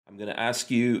I'm going to ask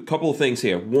you a couple of things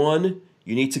here. One,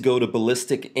 you need to go to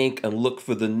Ballistic Ink and look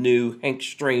for the new Hank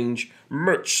Strange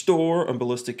merch store on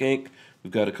Ballistic Ink.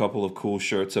 We've got a couple of cool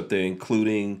shirts up there,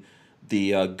 including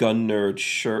the Gun Nerd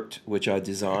shirt, which I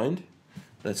designed.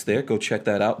 That's there. Go check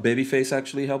that out. Babyface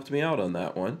actually helped me out on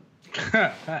that one.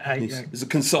 He's a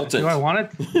consultant. Do I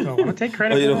want to take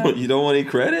credit you for don't, that? You don't want any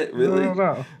credit? Really?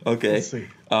 No. Okay. Let's see.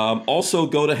 Also,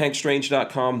 go to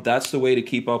hankstrange.com. That's the way to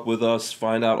keep up with us.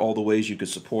 Find out all the ways you can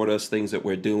support us, things that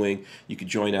we're doing. You can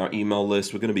join our email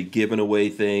list. We're going to be giving away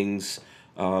things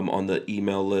on the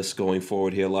email list going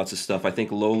forward here. Lots of stuff. I think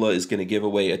Lola is going to give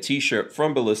away a T-shirt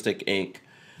from Ballistic Ink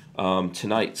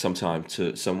tonight sometime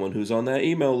to someone who's on that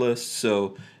email list.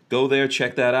 So go there,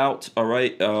 check that out. All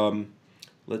right.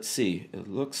 Let's see. It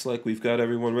looks like we've got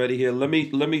everyone ready here. Let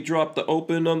me drop the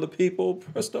open on the people.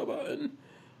 Press the button.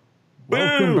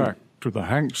 Welcome Boom! back to the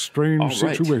Hank Strange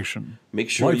right. situation. Make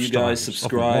sure you guys Lifestyles of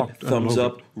subscribe, Locked and thumbs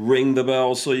Loaded. up, ring the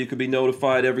bell so you can be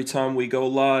notified every time we go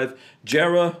live.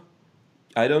 Jera,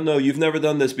 I don't know. You've never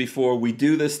done this before. We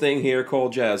do this thing here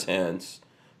called Jazz Hands.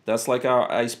 That's like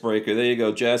our icebreaker. There you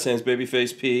go. Jazz Hands,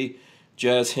 Babyface P.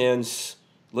 Jazz Hands.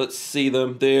 Let's see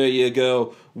them. There you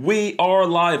go. We are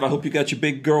live. I hope you got your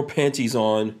big girl panties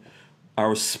on.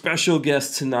 Our special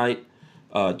guest tonight,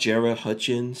 Jera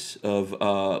Hutchins of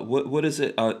what is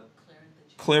it?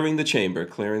 Clearing the Chamber.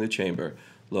 Clearing the Chamber.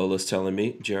 Lola's telling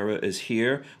me Jera is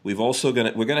here. We're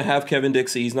gonna have Kevin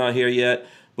Dixie. He's not here yet,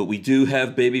 but we do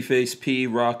have Babyface P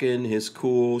rocking his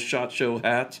cool SHOT Show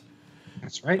hat.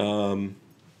 That's right.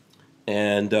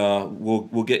 And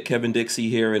we'll get Kevin Dixie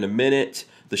here in a minute.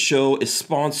 The show is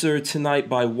sponsored tonight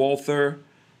by Walther.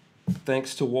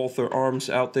 Thanks to Walther Arms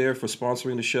out there for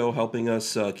sponsoring the show, helping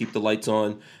us keep the lights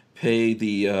on, pay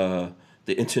the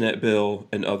internet bill,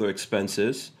 and other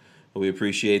expenses. We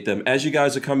appreciate them. As you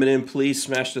guys are coming in, please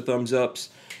smash the thumbs ups.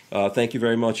 Thank you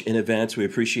very much in advance. We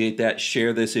appreciate that.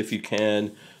 Share this if you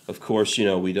can. Of course,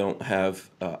 we don't have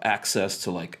access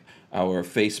to like our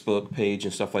Facebook page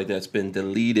and stuff like that. It's been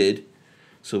deleted.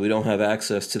 So we don't have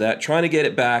access to that. Trying to get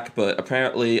it back, but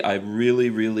apparently I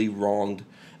really, really wronged.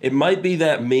 It might be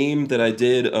that meme that I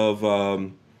did of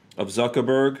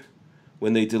Zuckerberg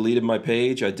when they deleted my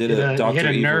page. I did a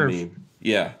Dr. Evil meme.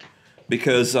 Yeah.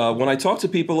 Because when I talk to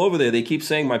people over there, they keep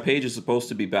saying my page is supposed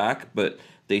to be back, but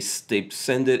they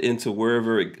send it into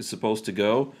wherever it's supposed to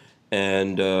go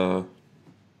and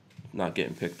not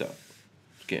getting picked up.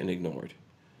 It's getting ignored.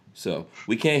 So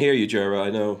we can't hear you, Jera.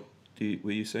 I know. What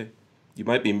do you say? You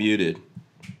might be muted.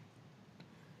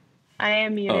 I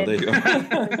am muted. Oh, there you go.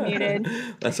 I was muted.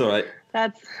 That's all right.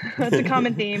 That's a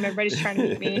common theme. Everybody's trying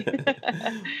to mute me.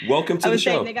 Welcome to the show. I was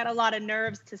saying they got a lot of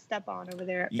nerves to step on over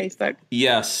there at Facebook.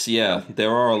 Yes, yeah.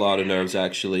 There are a lot of nerves,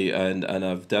 actually, and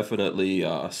I've definitely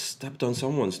stepped on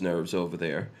someone's nerves over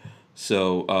there.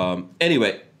 So,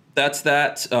 anyway, that's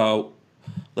that.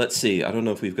 Let's see. I don't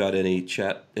know if we've got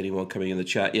anyone coming in the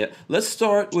chat yet. Let's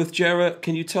start with Jera.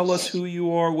 Can you tell us who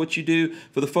you are, what you do?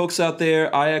 For the folks out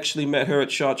there, I actually met her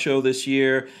at SHOT Show this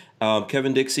year.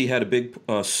 Kevin Dixie had a big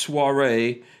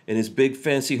soiree in his big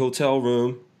fancy hotel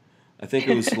room. I think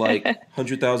it was like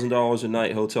 $100,000 a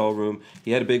night hotel room.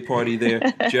 He had a big party there.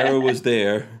 Jera was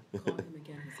there.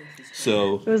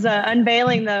 So it was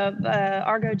unveiling the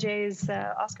Argo J's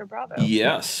Oscar Bravo.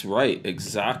 Yes, right,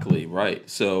 exactly, right.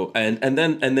 So and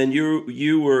then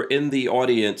you were in the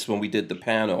audience when we did the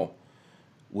panel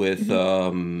with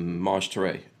Marge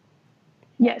Teray.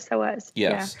 Yes, I was.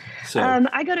 Yes. Yeah. So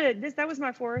I go to this. That was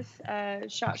my fourth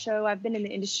SHOT Show. I've been in the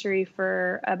industry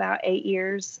for about 8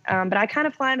 years, but I kind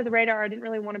of fly under the radar. I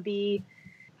didn't want to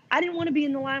be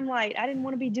in the limelight. I didn't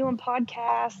want to be doing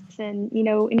podcasts and,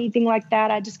 anything like that.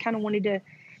 I just kind of wanted to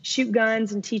shoot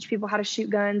guns and teach people how to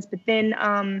shoot guns. But then,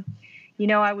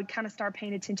 I would kind of start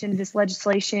paying attention to this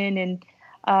legislation and,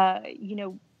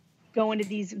 going to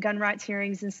these gun rights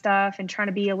hearings and stuff and trying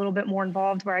to be a little bit more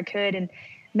involved where I could. And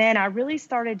man, I really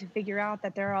started to figure out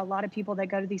that there are a lot of people that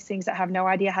go to these things that have no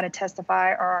idea how to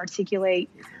testify or articulate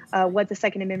what the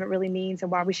Second Amendment really means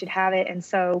and why we should have it. And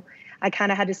so I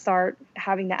kind of had to start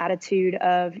having the attitude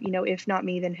of, if not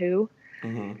me, then who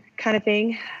kind of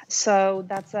thing. So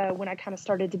that's when I kind of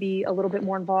started to be a little bit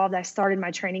more involved. I started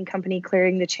my training company,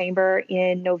 Clearing the Chamber,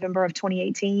 in November of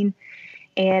 2018.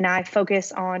 And I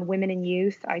focus on women and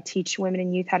youth. I teach women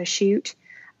and youth how to shoot.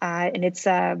 And it's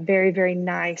a very, very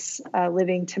nice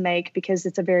living to make because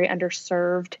it's a very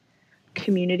underserved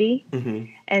community.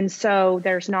 And so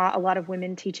there's not a lot of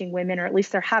women teaching women, or at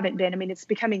least there haven't been. I mean, it's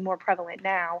becoming more prevalent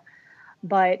now,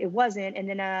 but it wasn't. And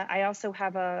then I also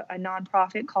have a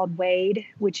nonprofit called WADE,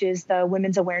 which is the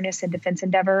Women's Awareness and Defense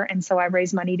Endeavor. And so I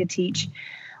raise money to teach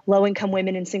low-income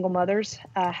women and single mothers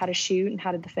how to shoot and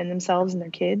how to defend themselves and their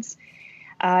kids.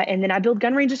 And then I build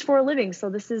gun ranges for a living. So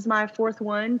this is my fourth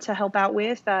one to help out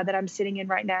with that I'm sitting in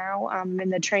right now in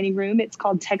the training room. It's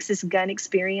called Texas Gun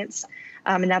Experience.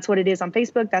 And that's what it is on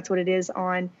Facebook. That's what it is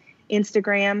on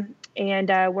Instagram. And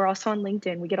we're also on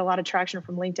LinkedIn. We get a lot of traction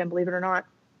from LinkedIn, believe it or not.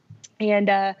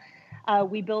 And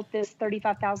we built this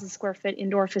 35,000 square foot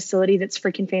indoor facility that's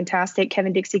freaking fantastic.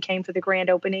 Kevin Dixie came for the grand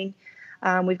opening.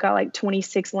 We've got like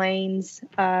 26 lanes,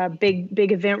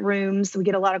 big event rooms. We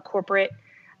get a lot of corporate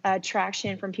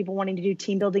traction from people wanting to do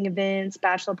team building events,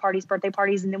 bachelor parties, birthday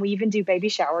parties, and then we even do baby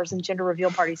showers and gender reveal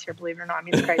parties here, believe it or not. I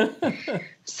mean, it's crazy.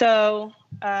 So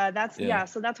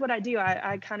so that's what I do.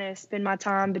 I kind of spend my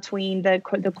time between the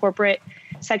corporate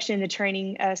section, the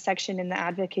training section, and the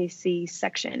advocacy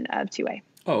section of 2A.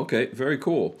 Oh, okay, very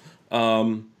cool.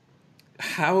 How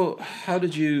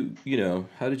did you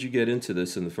get into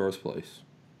this in the first place?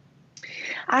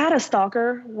 I had a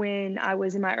stalker when I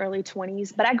was in my early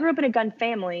 20s, but I grew up in a gun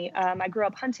family. I grew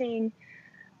up hunting.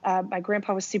 My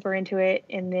grandpa was super into it.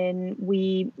 And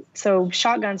then so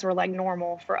shotguns were like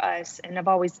normal for us. And I've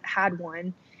always had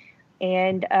one.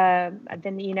 And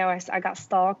then, I got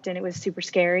stalked and it was super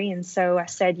scary. And so I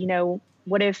said,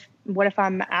 what if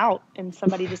I'm out and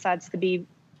somebody decides to be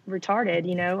retarded,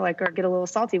 or get a little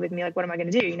salty with me? Like, what am I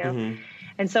going to do, Mm-hmm.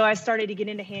 And so I started to get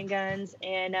into handguns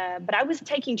but I was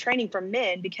taking training from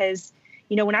men because,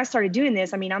 when I started doing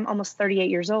this, I mean, I'm almost 38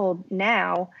 years old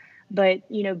now, but,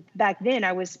 back then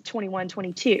I was 21,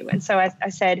 22. And so I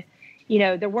said,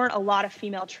 there weren't a lot of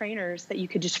female trainers that you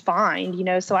could just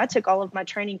find, so I took all of my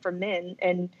training from men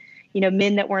and,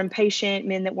 men that were impatient,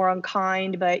 men that were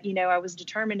unkind, but, I was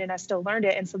determined and I still learned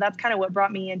it. And so that's kind of what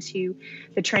brought me into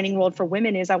the training world for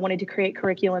women is I wanted to create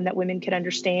curriculum that women could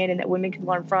understand and that women could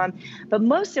learn from. But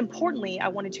most importantly, I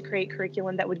wanted to create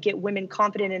curriculum that would get women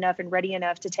confident enough and ready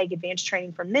enough to take advanced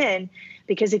training from men,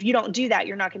 because if you don't do that,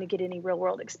 you're not going to get any real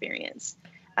world experience.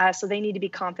 So they need to be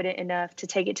confident enough to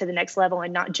take it to the next level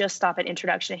and not just stop at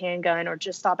introduction to handgun or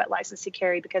just stop at license to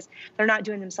carry, because they're not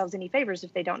doing themselves any favors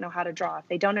if they don't know how to draw, if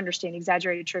they don't understand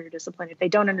exaggerated trigger discipline, if they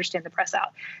don't understand the press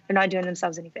out, they're not doing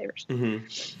themselves any favors. Mm-hmm.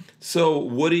 So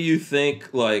what do you think,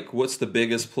 what's the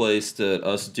biggest place that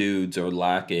us dudes are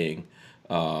lacking,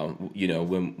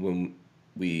 when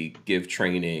we give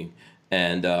training?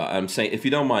 And I'm saying, if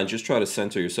you don't mind, just try to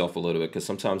center yourself a little bit, because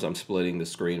sometimes I'm splitting the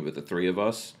screen with the three of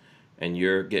us. And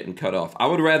you're getting cut off. I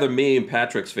would rather me and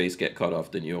Patrick's face get cut off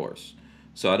than yours.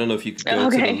 So I don't know if you could go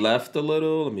to the left a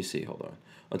little. Let me see. Hold on.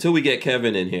 Until we get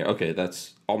Kevin in here. Okay,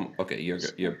 that's okay.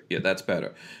 You're that's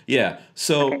better. Yeah.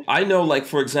 So I know,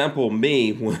 for example,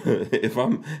 me, if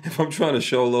I'm trying to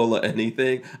show Lola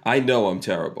anything, I know I'm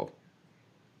terrible.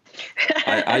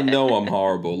 I know I'm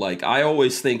horrible. I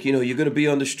always think, you're gonna be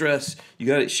under stress.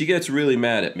 She gets really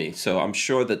mad at me. So I'm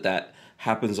sure that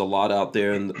happens a lot out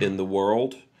there in the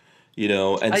world.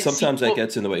 And sometimes that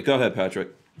gets in the way. Go ahead, Patrick.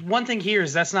 One thing here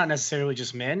is that's not necessarily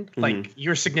just men. Mm-hmm.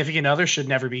 Your significant other should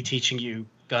never be teaching you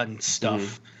gun stuff.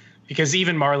 Mm-hmm. Because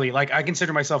even Marley, I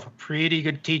consider myself a pretty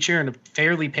good teacher and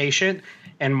fairly patient,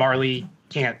 and Marley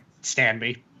can't stand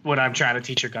me when I'm trying to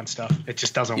teach her gun stuff. It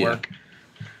just doesn't work.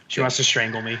 She wants to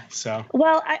strangle me. So.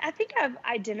 Well, I think I've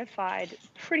identified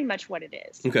pretty much what it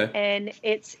is. Okay. And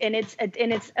it's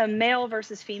a male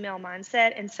versus female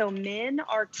mindset, and so men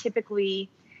are typically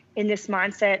in this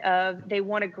mindset of they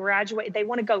want to graduate, they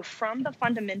want to go from the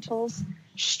fundamentals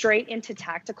straight into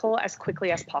tactical as quickly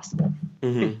as possible.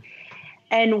 Mm-hmm.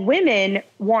 And women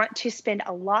want to spend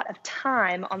a lot of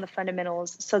time on the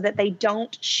fundamentals so that they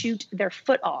don't shoot their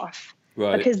foot off,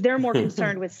 right? Because they're more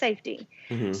concerned with safety.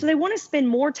 Mm-hmm. So they want to spend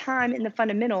more time in the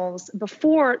fundamentals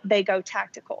before they go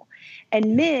tactical.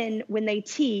 And men, when they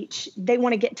teach, they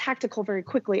want to get tactical very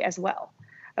quickly as well.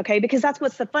 Okay, because that's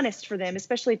what's the funnest for them,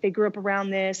 especially if they grew up around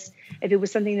this, if it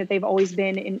was something that they've always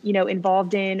been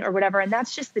involved in or whatever. And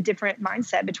that's just the different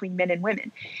mindset between men and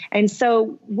women. And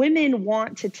so women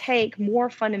want to take more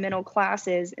fundamental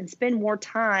classes and spend more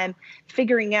time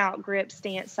figuring out grip,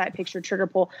 stance, sight picture, trigger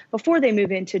pull before they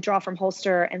move into draw from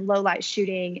holster and low light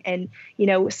shooting and,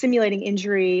 simulating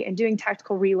injury and doing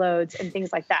tactical reloads and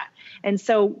things like that. And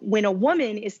so when a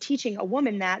woman is teaching a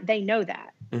woman that, they know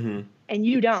that, mm-hmm. and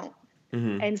you don't.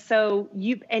 Mm-hmm. And so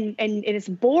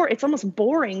it's almost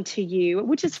boring to you,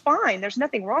 which is fine. There's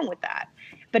nothing wrong with that,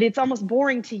 but it's almost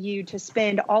boring to you to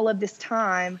spend all of this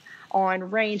time on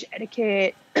range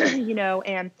etiquette,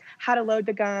 and how to load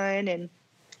the gun and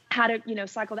how to,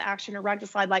 cycle the action or rack the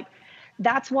slide.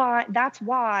 That's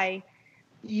why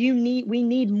we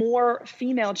need more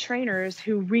female trainers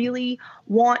who really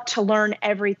want to learn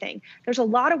everything. There's a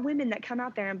lot of women that come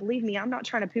out there, and believe me, I'm not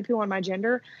trying to poo-poo on my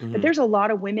gender, but there's a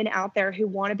lot of women out there who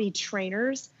want to be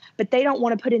trainers, but they don't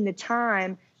want to put in the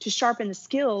time to sharpen the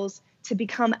skills to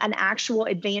become an actual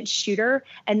advanced shooter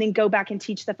and then go back and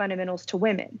teach the fundamentals to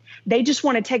women. They just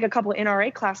want to take a couple of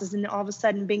NRA classes and then all of a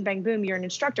sudden, bing, bang, boom, you're an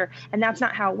instructor. And that's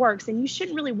not how it works. And you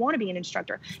shouldn't really want to be an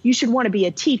instructor. You should want to be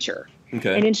a teacher.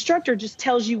 Okay. An instructor just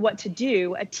tells you what to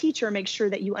do. A teacher makes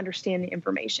sure that you understand the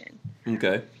information.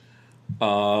 Okay. I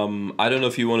don't know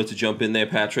if you wanted to jump in there,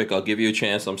 Patrick. I'll give you a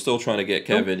chance. I'm still trying to get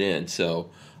Kevin in.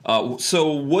 So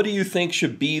what do you think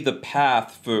should be the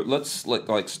path for, let's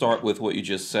start with what you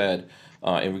just said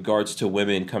in regards to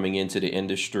women coming into the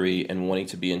industry and wanting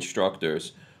to be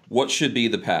instructors. What should be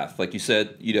the path? Like you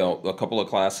said, a couple of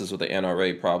classes with the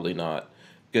NRA, probably not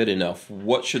good enough.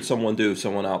 What should someone do if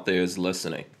someone out there is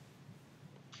listening?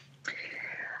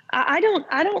 I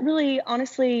don't really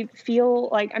honestly feel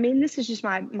like, I mean, this is just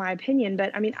my opinion,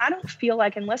 but I mean, I don't feel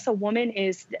like unless a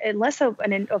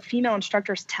female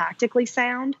instructor is tactically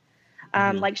sound,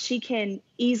 like she can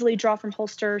easily draw from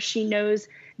holster. She knows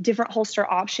different holster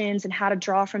options and how to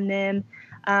draw from them.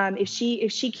 If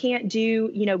she can't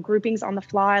do, groupings on the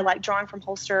fly, like drawing from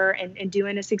holster and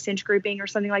doing a 6-inch grouping or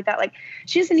something like that, like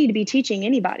she doesn't need to be teaching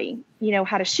anybody,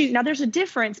 how to shoot. Now there's a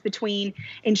difference between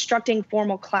instructing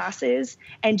formal classes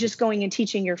and just going and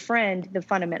teaching your friend the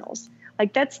fundamentals.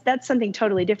 Like that's something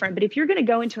totally different. But if you're going to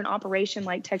go into an operation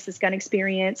like Texas Gun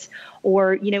Experience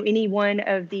or, any one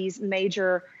of these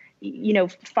major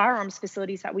firearms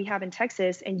facilities that we have in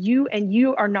Texas, and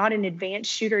you are not an advanced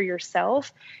shooter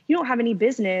yourself, you don't have any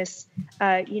business,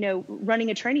 running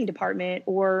a training department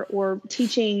or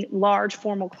teaching large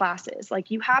formal classes. Like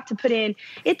you have to put in,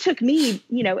 it took me,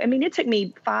 it took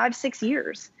me 5-6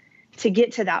 years to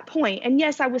get to that point. And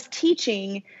yes, I was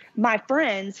teaching my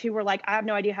friends who were like, I have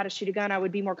no idea how to shoot a gun. I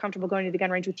would be more comfortable going to the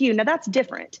gun range with you. Now that's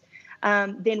different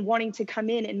than wanting to come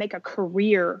in and make a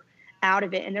career out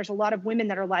of it. And there's a lot of women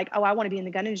that are like, oh, I want to be in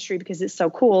the gun industry because it's so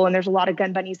cool. And there's a lot of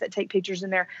gun bunnies that take pictures in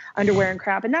their underwear and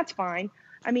crap. And that's fine.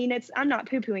 I mean, I'm not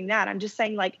poo-pooing that. I'm just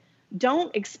saying, like,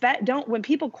 when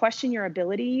people question your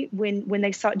ability, when they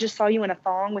just saw you in a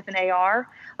thong with an AR,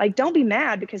 like, don't be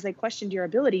mad because they questioned your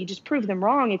ability. Just prove them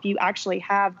wrong if you actually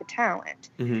have the talent.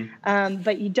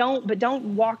 But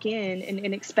don't walk in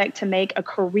and expect to make a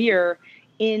career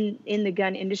in the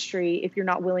gun industry if you're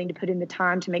not willing to put in the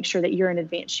time to make sure that you're an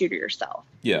advanced shooter yourself.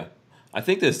 Yeah, I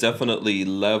think there's definitely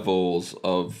levels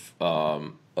of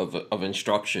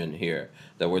instruction here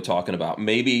that we're talking about.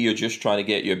 Maybe you're just trying to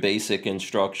get your basic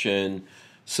instruction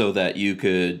so that you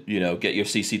could, get your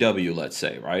CCW, let's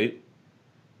say, right?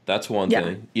 That's one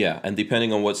thing. Yeah, and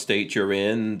depending on what state you're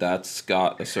in, that's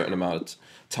got a certain amount of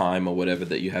time or whatever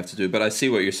that you have to do. But I see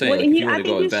what you're saying. Well, like, if you want to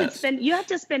go advanced, you have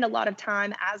to spend a lot of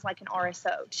time as like an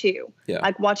RSO too. Yeah.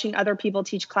 Like watching other people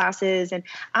teach classes. And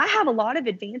I have a lot of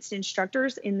advanced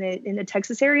instructors in the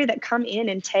Texas area that come in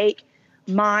and take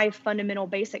my fundamental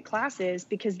basic classes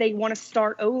because they want to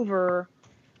start over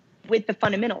with the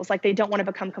fundamentals. Like they don't want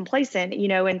to become complacent,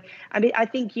 and I mean, I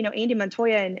think, Andy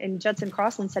Montoya and Judson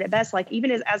Crossland said it best, like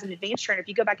even as an advanced trainer, if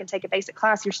you go back and take a basic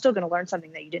class, you're still going to learn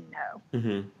something that you didn't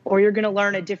know, or you're going to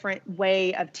learn a different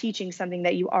way of teaching something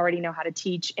that you already know how to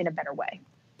teach in a better way.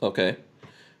 Okay.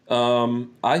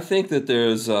 I think that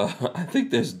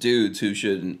there's dudes who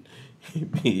shouldn't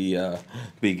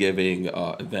be giving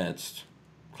advanced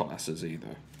classes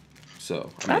either. So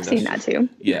I've seen that too.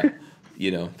 Yeah.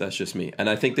 That's just me. And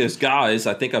I think there's guys,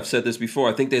 I think I've said this before,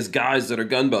 I think there's guys that are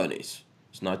gun bunnies.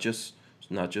 It's not just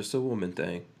a woman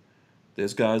thing.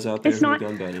 There's guys out there who are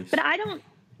gun bunnies.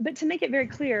 But to make it very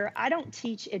clear, I don't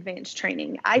teach advanced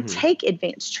training. I take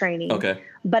advanced training. Okay.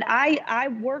 But I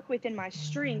work within my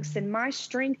strengths, and my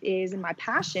strength is, and my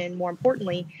passion, more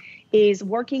importantly, is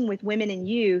working with women and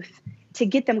youth to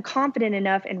get them confident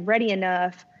enough and ready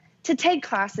enough to take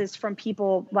classes from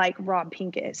people like Rob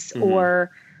Pincus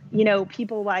or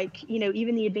people like,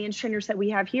 even the advanced trainers that we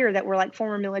have here that were like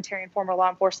former military and former law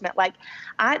enforcement. Like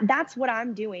that's what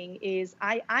I'm doing is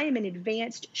I am an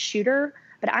advanced shooter,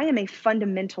 but I am a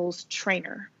fundamentals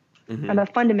trainer. I'm a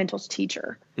fundamentals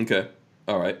teacher. Okay.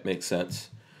 All right. Makes sense.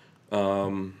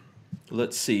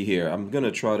 Let's see here. I'm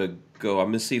going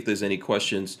to see if there's any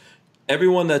questions.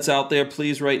 Everyone that's out there,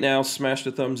 please right now smash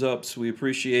the thumbs ups. We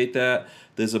appreciate that.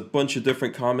 There's a bunch of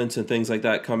different comments and things like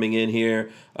that coming in here.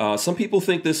 Some people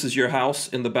think this is your house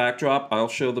in the backdrop. I'll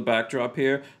show the backdrop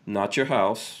here. Not your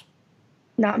house.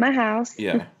 Not my house.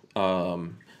 Yeah.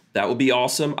 That would be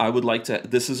awesome. I would like to.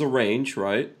 This is a range,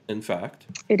 right? In fact.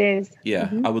 It is. Yeah,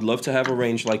 I would love to have a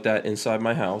range like that inside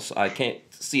my house. I can't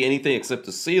see anything except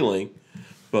the ceiling,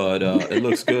 but it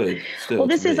looks good still. Well,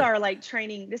 this to is me. our like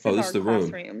training. This Oh, is this our is the room.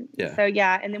 classroom. Yeah. So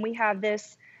yeah, and then we have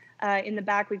this in the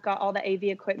back. We've got all the AV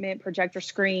equipment, projector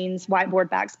screens, whiteboard,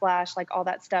 backsplash, like all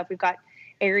that stuff. We've got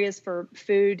areas for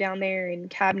food down there and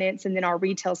cabinets, and then our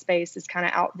retail space is kind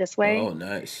of out this way. Oh,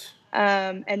 nice.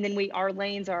 And then our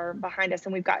lanes are behind us,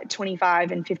 and we've got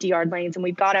 25 and 50-yard lanes, and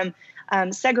we've got them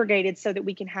segregated so that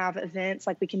we can have events.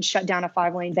 Like we can shut down a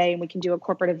 5-lane bay and we can do a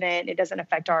corporate event. It doesn't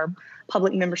affect our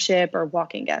public membership or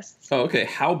walk-in guests. Oh, okay.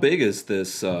 How big is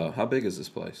this? How big is this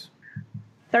place?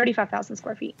 35,000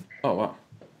 square feet. Oh, wow.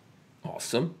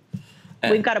 Awesome.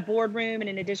 We've got a boardroom and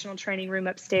an additional training room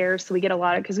upstairs, so we get a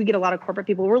lot of corporate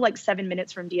people. We're like 7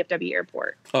 minutes from DFW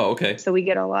Airport. Oh, okay. So we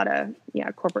get a lot of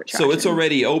corporate traction. So it's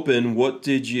already open. What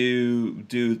did you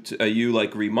do? Are you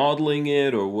like remodeling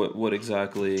it, or what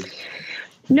exactly?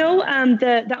 No,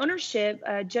 the ownership,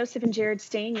 Joseph and Jared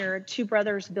Stanier, two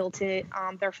brothers built it.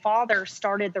 Their father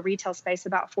started the retail space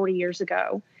about 40 years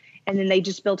ago, and then they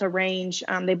just built a range.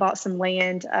 They bought some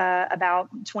land about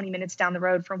 20 minutes down the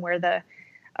road from where the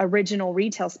original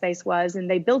retail space was, and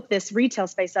they built this retail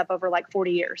space up over like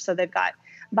 40 years. So they've got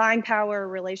buying power,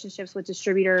 relationships with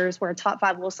distributors. We're a top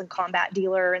 5 Wilson Combat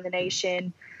dealer in the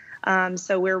nation.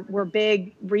 So we're a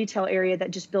big retail area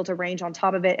that just built a range on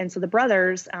top of it. And so the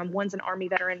brothers, one's an Army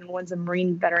veteran and one's a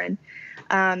Marine veteran.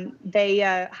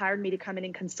 They hired me to come in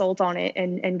and consult on it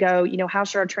and go, how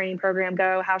should our training program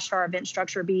go? How should our event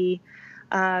structure be?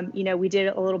 We did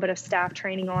a little bit of staff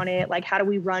training on it. Like, how do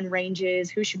we run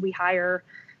ranges? Who should we hire?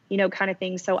 Kind of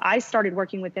thing. So I started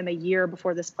working with them a year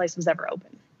before this place was ever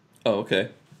open. Oh, okay.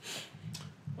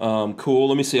 Cool.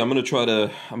 Let me see. I'm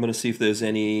gonna see if there's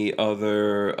any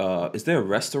other. Is there a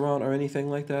restaurant or anything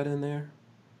like that in there?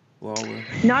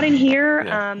 Not in here.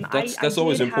 Yeah. That's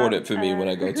always important for me when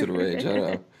I go to the range. I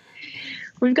don't know.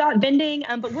 We've got vending,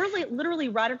 but we're literally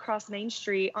right across Main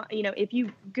Street. If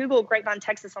you Google Grapevine,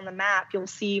 Texas on the map, you'll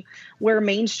see where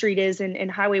Main Street is in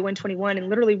Highway 121. And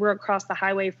literally we're across the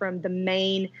highway from the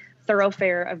main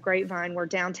thoroughfare of Grapevine, where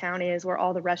downtown is, where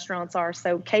all the restaurants are.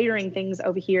 So catering things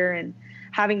over here and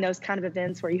having those kind of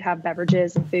events where you have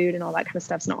beverages and food and all that kind of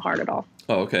stuff's not hard at all.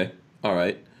 Oh, okay. All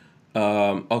right.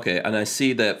 Okay, and I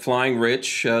see that Flying Rich,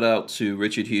 shout out to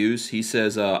Richard Hughes. He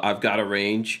says, I've got a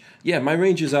range. Yeah, my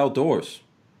range is outdoors.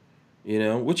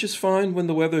 Which is fine when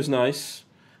the weather's nice.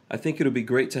 I think it'll be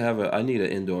great to have I need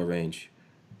an indoor range,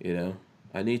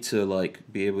 I need to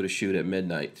be able to shoot at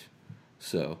midnight.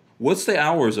 So what's the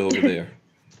hours over there?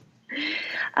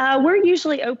 We're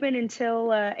usually open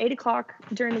until 8 o'clock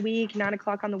during the week, 9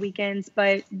 o'clock on the weekends.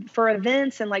 But for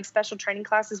events and special training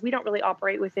classes, we don't really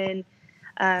operate within,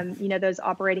 those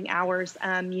operating hours.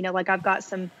 I've got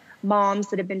some moms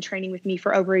that have been training with me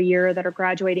for over a year that are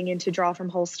graduating into draw from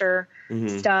holster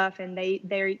stuff. And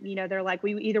they're like,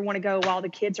 we either want to go while the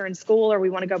kids are in school or we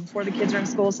want to go before the kids are in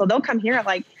school. So they'll come here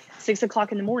at 6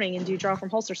 o'clock in the morning and do draw from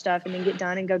holster stuff and then get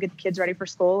done and go get the kids ready for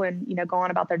school and, go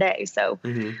on about their day. So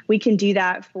we can do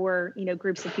that for,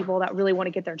 groups of people that really want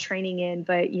to get their training in.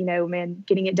 But,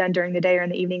 getting it done during the day or in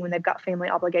the evening when they've got family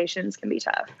obligations can be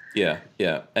tough. Yeah.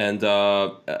 Yeah. And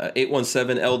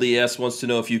 817 LDS wants to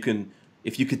know if you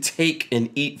could take and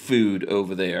eat food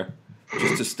over there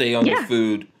just to stay on the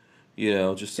food,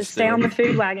 just to stay on the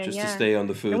food wagon. Just to stay on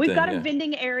the food. And we've thing, got a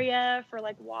vending area for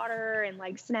water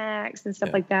and snacks and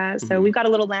stuff like that. So we've got a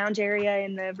little lounge area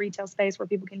in the retail space where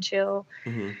people can chill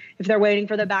if they're waiting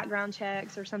for the background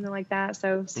checks or something like that.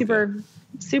 So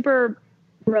super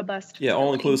robust. Yeah,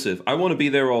 all inclusive. I want to be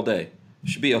there all day.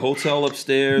 Should be a hotel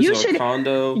upstairs or a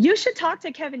condo. You should talk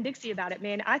to Kevin Dixie about it,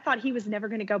 man. I thought he was never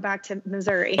going to go back to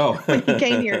Missouri when he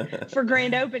came here for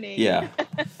grand opening. Yeah.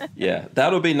 Yeah,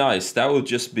 that'll be nice. That would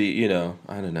just be, I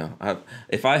don't know.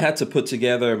 If I had to put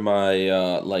together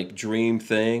my dream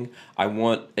thing, I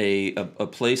want a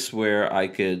place where I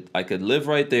could live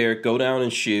right there, go down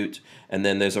and shoot, and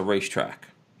then there's a racetrack.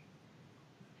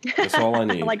 That's all I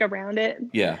need. Around it?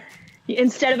 Yeah.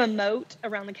 Instead of a moat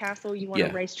around the castle, you want a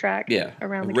racetrack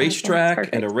around the racetrack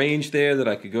castle. And a range there that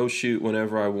I could go shoot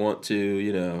whenever I want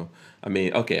to, I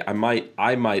mean, okay, I might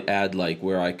add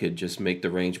where I could just make the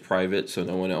range private so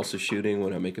no one else is shooting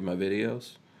when I'm making my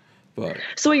videos. But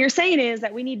so what you're saying is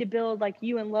that we need to build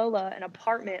you and Lola an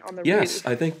apartment on the roof. Yes,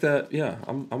 I think that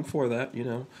I'm for that,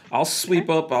 I'll sweep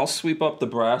up the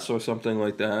brass or something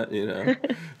like that,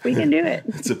 We can do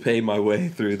it. To pay my way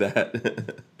through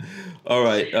that. All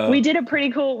right. We did a pretty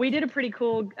cool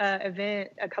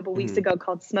event a couple weeks ago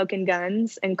called Smoke and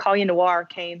Guns, and Collier Noir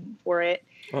came for it.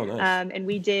 Oh, nice. And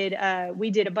we did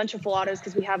a bunch of full autos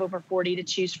because we have over 40 to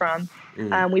choose from.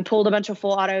 Mm. We pulled a bunch of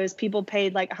full autos. People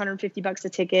paid like $150 a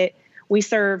ticket. We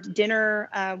served dinner.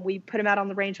 We put them out on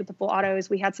the range with the full autos.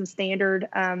 We had some standard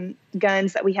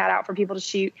guns that we had out for people to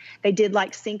shoot. They did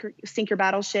like sink your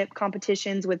battleship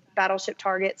competitions with battleship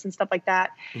targets and stuff like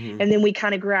that. Mm-hmm. And then we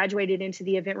kind of graduated into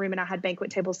the event room, and I had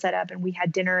banquet tables set up, and we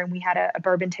had dinner, and we had a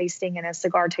bourbon tasting and a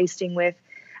cigar tasting with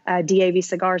DAV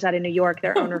Cigars out of New York,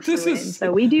 their owner flew in.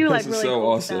 So we do like really so cool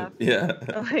awesome. stuff. Yeah.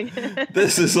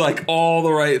 This is like all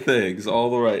the right things.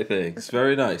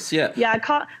 Very nice. Yeah. Yeah.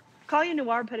 Collier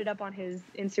Noir put it up on his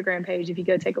Instagram page if you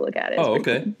go take a look at it. Oh,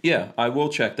 okay. Cool. Yeah, I will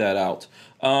check that out.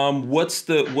 What's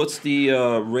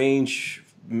the range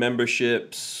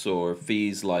memberships or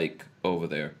fees like over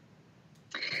there?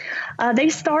 They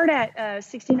start at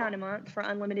 $69 a month for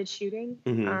unlimited shooting,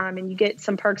 and you get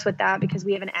some perks with that because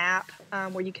we have an app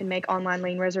where you can make online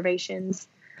lane reservations,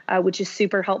 which is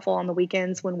super helpful on the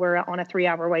weekends when we're on a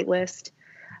 3-hour wait list.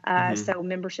 So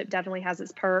membership definitely has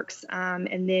its perks,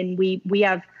 and then we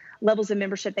have levels of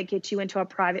membership that get you into a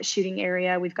private shooting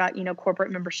area. We've got,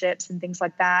 corporate memberships and things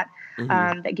like that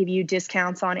that give you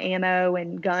discounts on ammo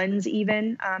and guns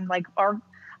even. Like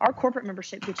our corporate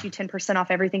membership gets you 10%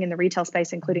 off everything in the retail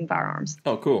space, including firearms.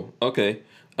 Oh, cool. Okay.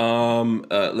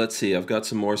 Let's see. I've got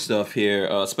some more stuff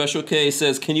here. Special K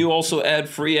says, can you also add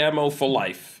free ammo for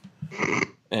life?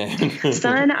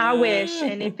 Son, I wish.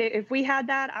 And if we had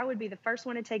that, I would be the first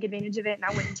one to take advantage of it, and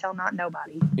I wouldn't tell not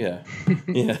nobody. Yeah.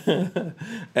 Yeah.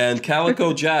 And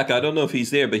Calico Jack, I don't know if he's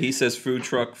there, but he says Food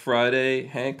Truck Friday,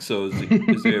 Hank. So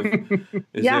is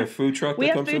there a food truck that comes We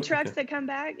have food trucks okay. that come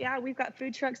back. Yeah, we've got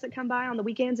food trucks that come by on the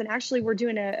weekends. And actually, we're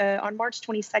doing on March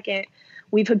 22nd,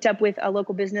 we've hooked up with a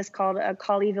local business called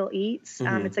Colleyville Eats.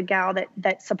 It's a gal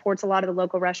that supports a lot of the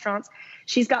local restaurants.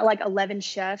 She's got like 11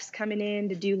 chefs coming in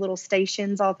to do little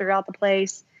stations all throughout the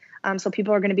place. So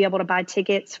people are going to be able to buy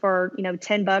tickets for,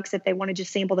 $10 if they want to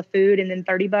just sample the food, and then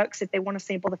 $30 if they want to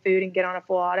sample the food and get on a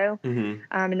full auto.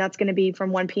 And that's going to be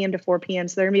from 1 p.m. to 4 p.m.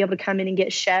 So they're going to be able to come in and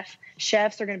get chefs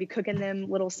are going to be cooking them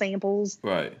little samples.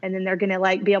 Right. And then they're going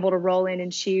to be able to roll in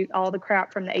and shoot all the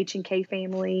crap from the H&K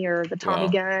family or the Tommy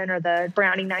gun or the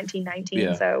Browning 1919.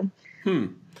 Yeah.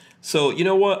 So you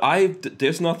know what?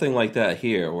 There's nothing like that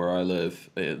here where I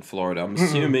live in Florida. I'm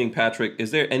assuming, Patrick,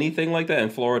 is there anything like that in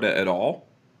Florida at all?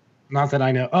 Not that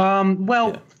I know.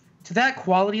 To that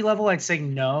quality level, I'd say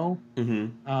no.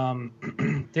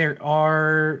 There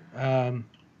are the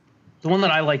one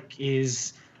that I like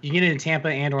is you can get it in Tampa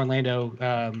and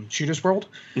Orlando, Shooters World.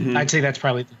 I'd say that's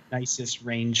probably the nicest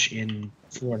range in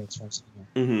Florida as far as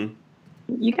I know.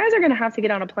 You guys are going to have to get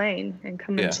on a plane and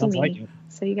come and see me,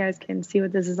 so you guys can see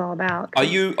what this is all about. Are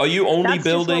you only that's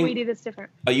building? Just what we do that's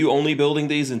different. Are you only building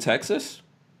these in Texas?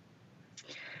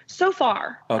 So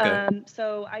far. Okay.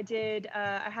 So I did.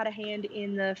 I had a hand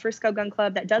in the Frisco Gun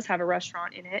Club that does have a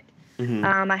restaurant in it.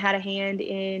 I had a hand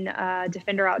in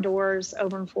Defender Outdoors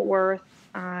over in Fort Worth,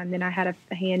 and then I had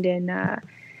a hand in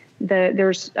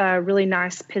there's a really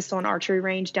nice pistol and archery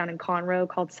range down in Conroe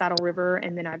called Saddle River,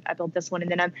 and then I built this one,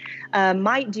 and then I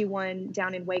might do one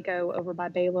down in Waco over by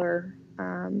Baylor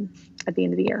at the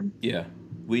end of the year. Yeah,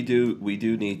 we do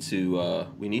need to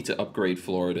we need to upgrade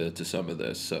Florida to some of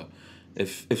this. So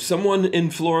if someone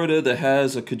in Florida that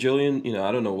has a cajillion,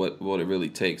 I don't know what it really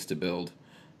takes to build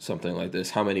something like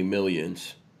this, how many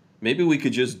millions, maybe we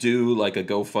could just do like a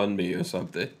GoFundMe or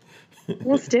something.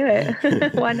 Let's do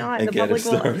it. Why not? And the get public it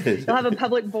started. they'll have a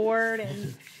public board,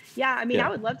 and I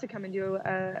would love to come and do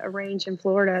a range in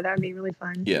Florida. That would be really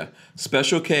fun. Yeah.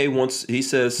 Special K he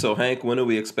says, so Hank, when are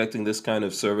we expecting this kind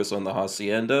of service on the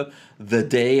Hacienda? The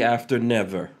day after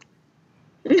never.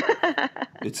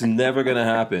 It's never going to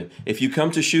happen. If you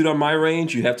come to shoot on my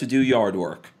range, you have to do yard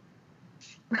work.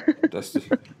 That's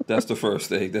the first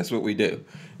thing. That's what we do.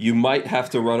 You might have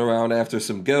to run around after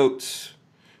some goats.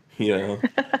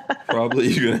 Probably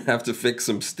you're gonna have to fix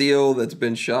some steel that's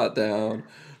been shot down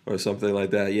or something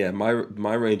like that. Yeah, my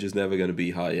range is never gonna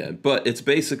be high end, but it's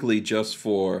basically just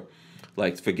for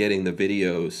getting the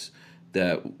videos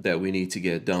that we need to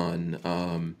get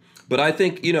done. But I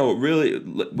think really,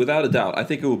 without a doubt, I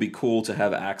think it would be cool to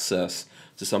have access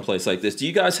to someplace like this. Do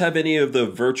you guys have any of the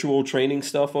virtual training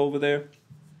stuff over there?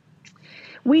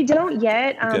 We don't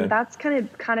yet. Okay. That's kind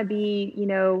of be,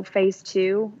 phase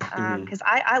 2. Because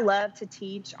I love to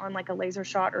teach on like a laser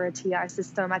shot or a TI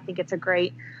system. I think it's a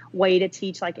great way to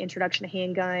teach like introduction to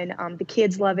handgun. The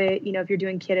kids love it. If you're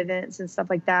doing kid events and stuff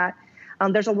like that.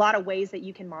 There's a lot of ways that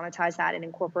you can monetize that and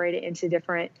incorporate it into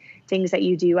different things that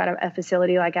you do at a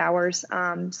facility like ours.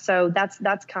 So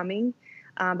that's coming,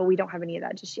 but we don't have any of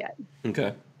that just yet.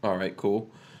 Okay. All right.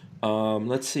 Cool.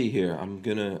 Let's see here.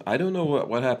 I don't know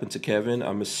what happened to Kevin.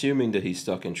 I'm assuming that he's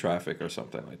stuck in traffic or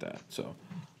something like that. So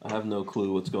I have no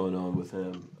clue what's going on with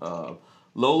him.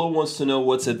 Lola wants to know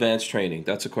what's advanced training.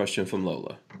 That's a question from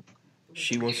Lola.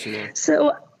 She wants to know.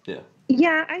 So Yeah.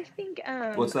 yeah, I think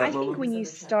What's that, I Lola? think when you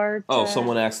start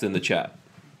Someone asked in the chat.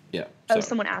 Yeah. oh, sorry.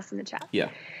 someone asked in the chat. Yeah.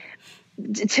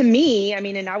 To me, I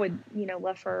mean, and I would,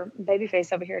 love for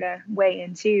Babyface over here to weigh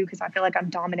in too, because I feel like I'm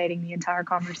dominating the entire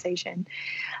conversation.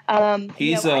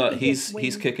 He's I think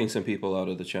he's kicking some people out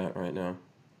of the chat right now.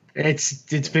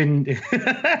 It's been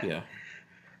Yeah.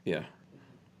 Yeah.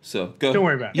 So go. Don't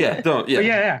worry about it. Yeah. Don't. Yeah. But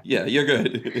yeah. Yeah. You're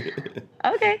good.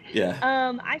 Okay. Yeah.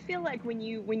 I feel like when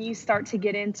you start to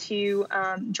get into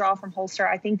draw from holster,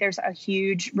 I think there's a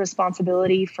huge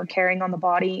responsibility for carrying on the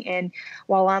body. And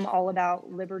while I'm all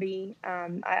about liberty,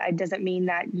 it doesn't mean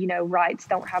that rights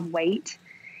don't have weight.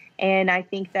 And I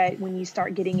think that when you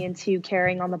start getting into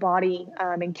carrying on the body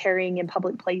and carrying in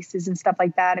public places and stuff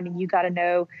like that, I mean, you got to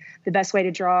know the best way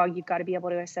to draw. You've got to be able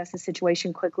to assess the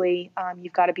situation quickly.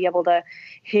 You've got to be able to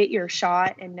hit your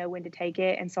shot and know when to take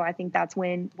it. And so I think that's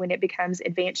when it becomes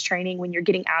advanced training, when you're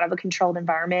getting out of a controlled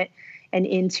environment and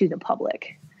into the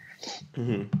public.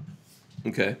 Mm-hmm.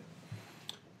 Okay.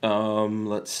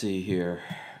 Let's see here.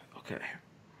 Okay.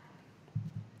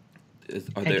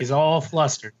 Hank is all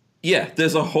flustered. Yeah,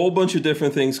 there's a whole bunch of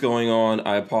different things going on.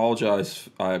 I apologize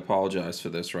for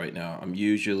this right now. I'm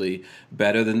usually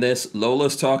better than this.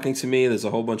 Lola's talking to me. There's a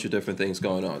whole bunch of different things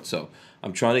going on. So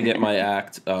I'm trying to get my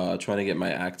act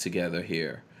together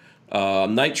here.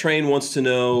 Night Train wants to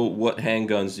know, what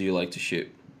handguns do you like to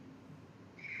shoot?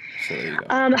 So there you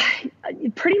go.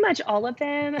 Pretty much all of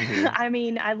them. Mm-hmm. I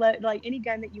mean, I love any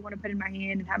gun that you want to put in my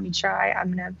hand and have me try.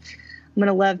 I'm gonna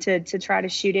love to try to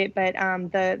shoot it, but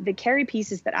the carry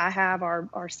pieces that I have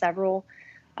are several,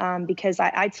 because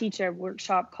I teach a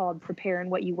workshop called Prepare in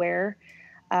What You Wear,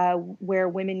 where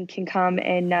women can come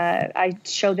and I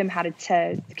show them how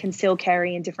to conceal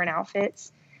carry in different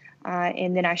outfits,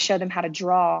 and then I show them how to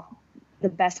draw the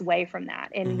best way from that.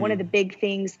 And one of the big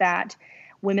things that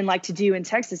women like to do in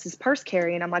Texas is purse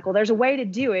carry, and I'm like, well, there's a way to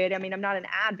do it. I mean, I'm not an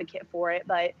advocate for it,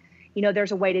 but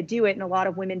there's a way to do it. And a lot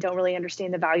of women don't really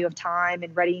understand the value of time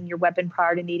and readying your weapon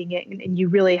prior to needing it. And you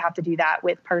really have to do that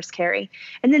with purse carry.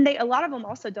 And then a lot of them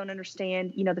also don't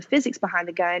understand, the physics behind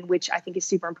the gun, which I think is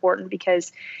super important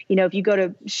because, if you go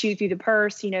to shoot through the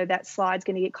purse, that slide's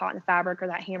going to get caught in the fabric or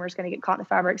that hammer is going to get caught in the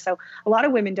fabric. So a lot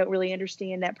of women don't really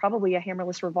understand that probably a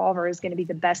hammerless revolver is going to be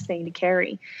the best thing to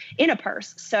carry in a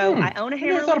purse. So I own a hammerless. I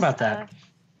never thought about that.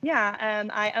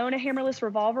 I own a hammerless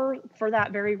revolver for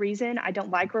that very reason. I don't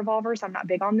like revolvers. I'm not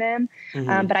big on them,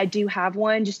 but I do have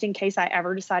one just in case I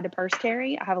ever decide to purse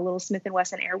carry. I have a little Smith &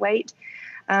 Wesson Airweight.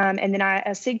 And then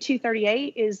a SIG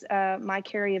 238 is my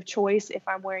carry of choice if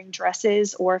I'm wearing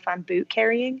dresses or if I'm boot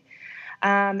carrying.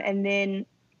 And then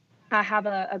I have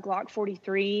a Glock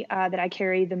 43 that I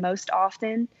carry the most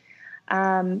often.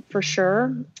 For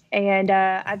sure. And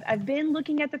I've been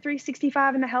looking at the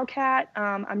 365 and the Hellcat.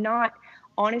 I'm not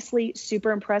honestly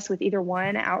super impressed with either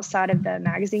one outside of the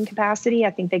magazine capacity.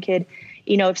 I think they could,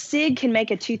 if SIG can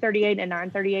make a 238 and a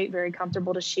 938 very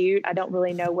comfortable to shoot, I don't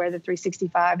really know where the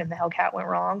 365 and the Hellcat went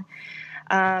wrong.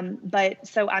 But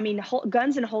so, I mean,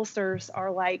 guns and holsters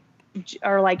are like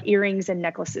earrings and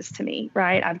necklaces to me,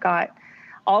 right? I've got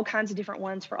all kinds of different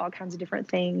ones for all kinds of different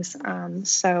things.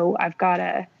 So I've got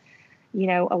a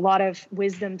lot of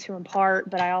wisdom to impart,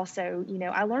 but I also,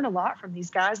 I learn a lot from these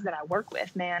guys that I work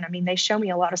with, man. I mean, they show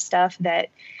me a lot of stuff that,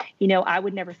 I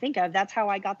would never think of. That's how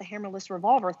I got the hammerless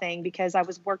revolver thing, because I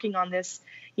was working on this,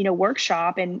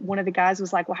 workshop, and one of the guys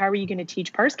was like, well, how are you going to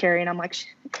teach purse carry? And I'm like,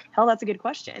 hell, that's a good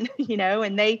question,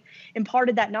 and they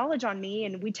imparted that knowledge on me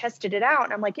and we tested it out.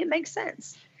 And I'm like, it makes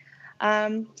sense.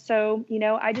 So,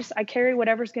 I carry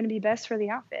whatever's going to be best for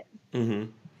the outfit.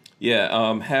 Mm-hmm.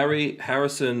 Yeah, Harry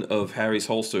Harrison of Harry's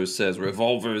Holsters says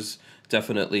revolvers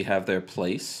definitely have their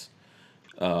place.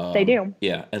 They do.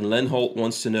 Yeah, and Len Holt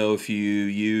wants to know if you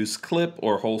use clip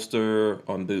or holster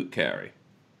on boot carry.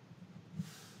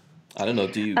 I don't know.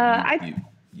 Do you?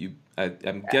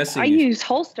 I'm guessing I use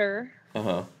holster.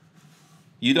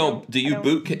 You don't? Do you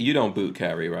boot? You don't boot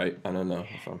carry, right? I don't know.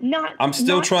 I'm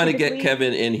still not trying typically. to get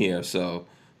Kevin in here, so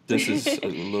this is a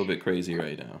little bit crazy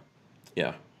right now.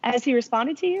 Yeah. Has he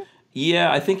responded to you?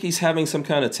 Yeah, I think he's having some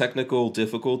kind of technical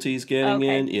difficulties getting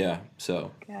in. Yeah,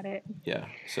 so. Got it. Yeah,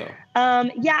 so.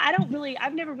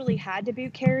 I've never really had to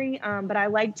boot carry, but I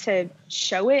like to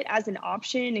show it as an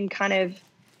option and kind of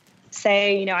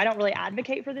say, I don't really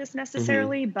advocate for this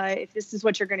necessarily, but if this is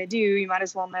what you're going to do, you might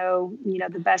as well know,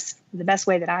 the best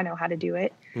way that I know how to do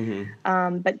it.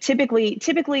 But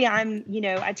typically I'm,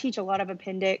 I teach a lot of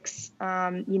appendix.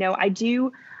 I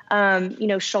do,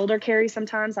 shoulder carry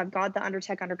sometimes. I've got the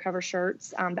Undertech undercover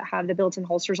shirts that have the built-in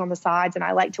holsters on the sides, and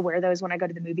I like to wear those when I go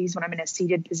to the movies when I'm in a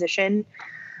seated position.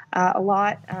 A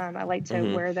lot. I like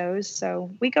to wear those. So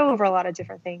we go over a lot of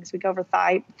different things. We go over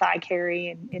thigh carry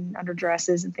and under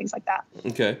dresses and things like that.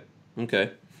 Okay.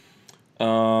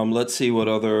 Let's see what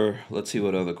other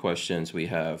questions we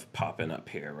have popping up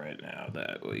here right now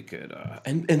that we could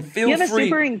and feel free. You have a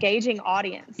super engaging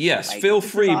audience. Yes, feel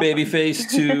free, awesome. Babyface,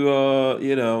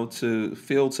 to to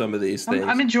field some of these things.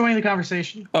 I'm enjoying the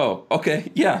conversation. Oh,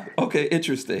 okay, yeah, okay,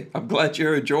 interesting. I'm glad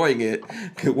you're enjoying it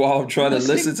while I'm trying to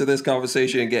listen to this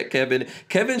conversation and get Kevin.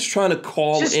 Kevin's trying to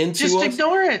call into us. Just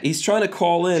ignore it. He's trying to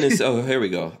call in and say, "Oh, here we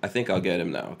go. I think I'll get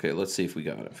him now." Okay, let's see if we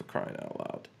got him, for crying out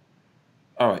loud.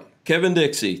 All right. Kevin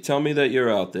Dixie, tell me that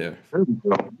you're out there.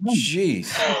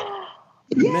 Jeez.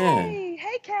 Man.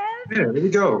 Hey, Kev. Yeah, there we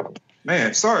go.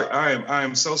 Man, sorry. I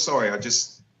am so sorry. I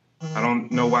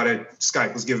don't know why that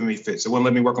Skype was giving me fits. It wouldn't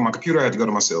let me work on my computer. I had to go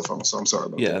to my cell phone, so I'm sorry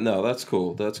about that. Yeah, no, that's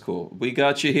cool. That's cool. We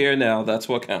got you here now. That's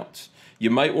what counts. You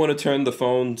might want to turn the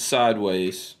phone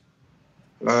sideways.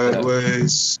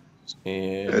 Sideways.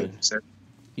 And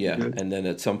and then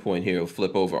at some point here it'll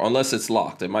flip over. Unless it's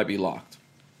locked. It might be locked.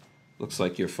 Looks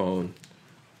like your phone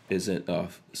isn't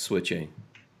switching,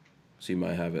 so you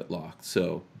might have it locked.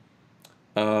 So,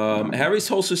 Harry's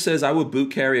holster says, "I would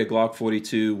boot carry a Glock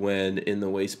 42 when in the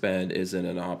waistband isn't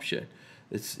an option."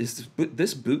 Is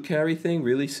this boot carry thing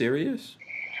really serious?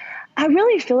 I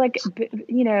really feel like,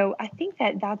 I think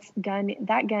that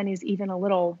gun is even a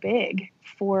little big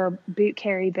for boot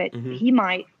carry, but he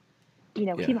might. He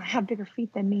might have bigger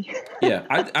feet than me. Yeah,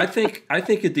 I think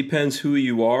it depends who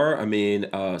you are. I mean,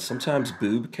 sometimes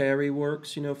boob carry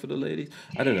works, for the ladies.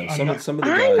 I don't know. Some of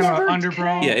the guys.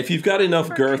 Underbra. Yeah, if you've got enough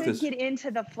girth. I get into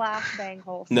the flashbang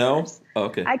holsters. No? Oh,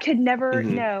 okay. I could never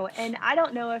know. And I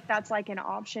don't know if that's like an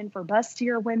option for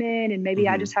bustier women, and maybe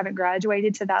I just haven't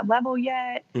graduated to that level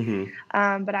yet.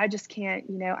 But I just can't,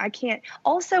 I can't.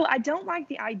 Also, I don't like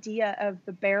the idea of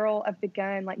the barrel of the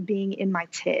gun like being in my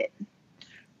tit.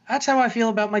 That's how I feel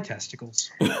about my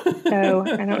testicles. So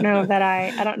I don't know that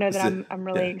I'm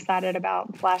really excited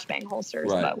about flashbang holsters,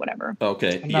 but whatever.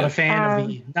 Okay. I'm not a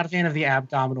fan of the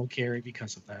abdominal carry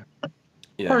because of that.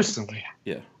 Yeah. Personally.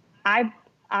 Yeah. But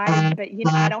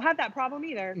I don't have that problem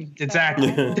either.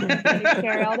 Exactly. So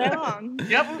carry all day long.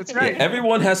 Yep, that's right. Yeah,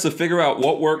 everyone has to figure out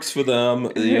what works for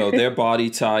them, their body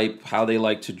type, how they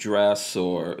like to dress,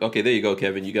 okay, there you go,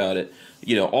 Kevin, you got it.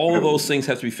 All of those things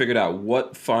have to be figured out.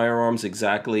 What firearms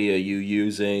exactly are you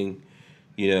using?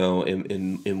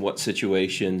 In what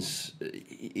situations?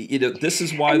 This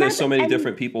is why there's so many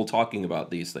different people talking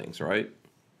about these things, right?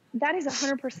 That is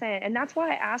 100%, and that's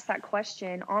why I asked that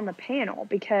question on the panel,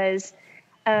 because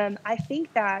I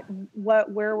think that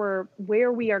where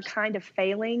we are kind of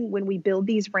failing when we build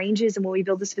these ranges and when we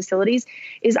build these facilities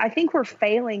is I think we're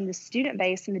failing the student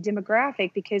base and the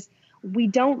demographic, because we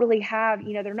don't really have,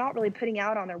 they're not really putting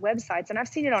out on their websites. And I've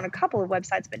seen it on a couple of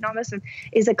websites, but not most of them,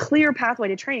 is a clear pathway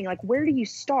to training. Like, where do you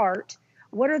start?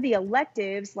 What are the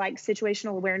electives like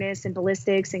situational awareness and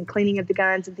ballistics and cleaning of the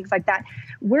guns and things like that?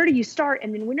 Where do you start?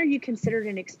 And then when are you considered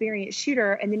an experienced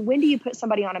shooter? And then when do you put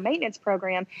somebody on a maintenance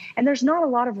program? And there's not a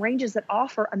lot of ranges that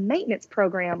offer a maintenance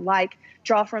program, like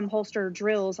draw from holster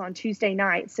drills on Tuesday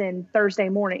nights and Thursday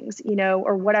mornings,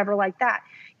 or whatever like that.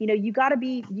 You got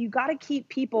to keep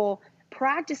people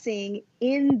practicing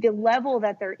in the level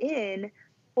that they're in,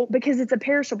 because it's a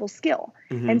perishable skill.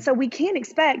 And so we can't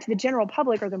expect the general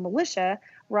public or the militia,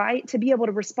 right, to be able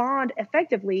to respond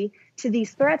effectively to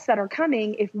these threats that are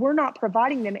coming if we're not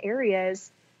providing them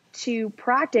areas to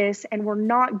practice and we're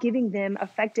not giving them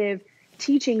effective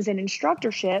teachings and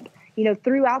instructorship,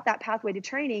 throughout that pathway to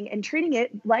training, and treating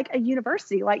it like a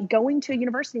university, like going to a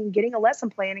university and getting a lesson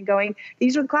plan and going,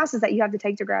 these are the classes that you have to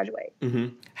take to graduate.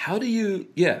 How do you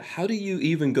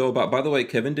even go about, by the way,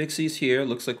 Kevin Dixie's here.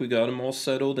 Looks like we got him all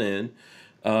settled in.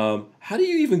 How do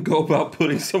you even go about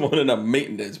putting someone in a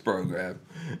maintenance program?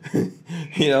 How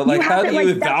do you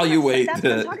evaluate that's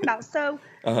what I'm talking about. So,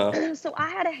 so I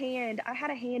had a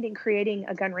hand in creating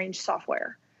a gun range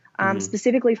software.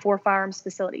 Specifically for firearms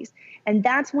facilities. And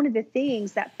that's one of the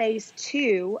things that phase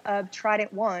 2 of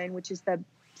Trident 1, which is the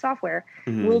software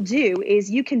will do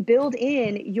is you can build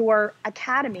in your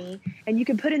academy and you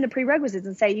can put in the prerequisites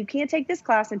and say, you can't take this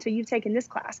class until you've taken this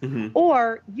class.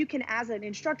 Or you can, as an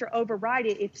instructor, override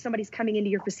it if somebody's coming into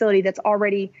your facility that's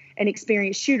already an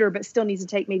experienced shooter, but still needs to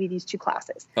take maybe these 2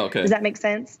 classes. Okay. Does that make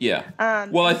sense? Yeah.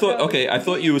 Well, I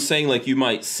thought you were saying like you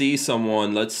might see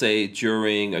someone, let's say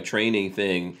during a training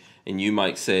thing, and you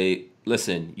might say,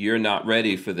 listen, you're not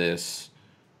ready for this.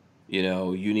 You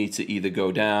know, you need to either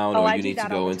go down or you need to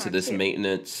go into this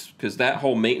maintenance, because that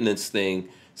whole maintenance thing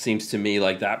seems to me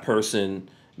like that person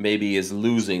maybe is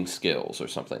losing skills or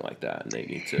something like that, and they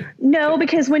need to. No,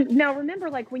 because remember,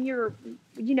 like when you're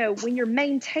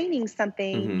maintaining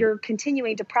something, you're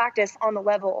continuing to practice on the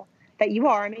level that you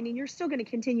are. I mean, and you're still going to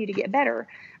continue to get better,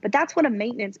 but that's what a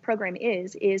maintenance program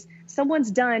is someone's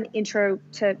done intro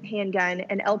to handgun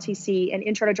and LTC and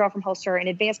intro to draw from holster and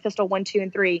advanced pistol 1, 2,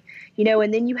 and 3,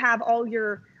 and then you have all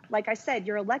your, like I said,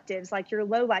 your electives, like your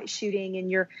low light shooting and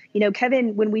your,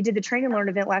 Kevin, when we did the train and learn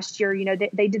event last year,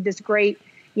 they did this great,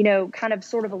 kind of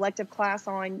sort of elective class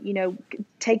on,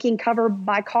 taking cover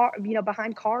by car,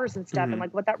 behind cars and stuff, and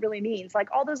like what that really means, like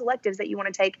all those electives that you want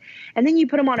to take. And then you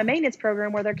put them on a maintenance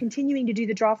program where they're continuing to do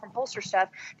the draw from holster stuff.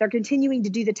 They're continuing to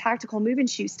do the tactical move and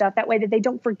shoot stuff. That way that they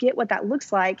don't forget what that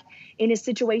looks like in a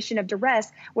situation of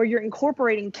duress, where you're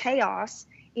incorporating chaos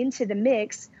into the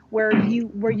mix, where you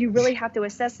really have to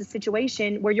assess the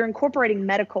situation, where you're incorporating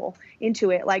medical into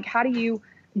it. Like, how do you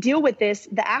deal with this,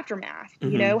 the aftermath,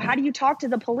 how do you talk to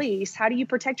the police? How do you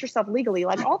protect yourself legally?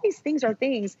 Like all these things are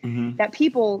things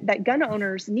that gun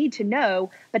owners need to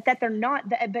know, but that they're not,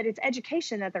 but it's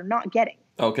education that they're not getting.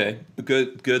 Okay.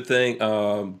 Good thing.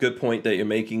 Good point that you're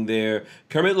making there.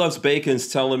 Kermit Loves Bacon's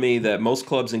telling me that most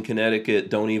clubs in Connecticut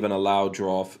don't even allow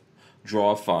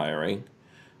draw firing.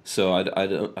 So I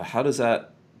don't, how does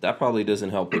that probably doesn't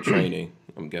help with training,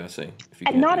 I'm guessing.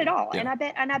 Not at all. Yeah.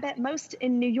 And I bet most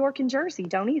in New York and Jersey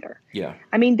don't either. Yeah.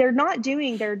 I mean, they're not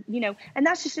doing their, and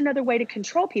that's just another way to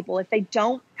control people. If they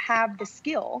don't have the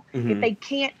skill, if they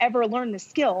can't ever learn the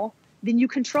skill, then you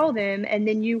control them. And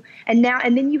then you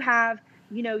have,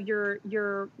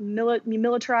 your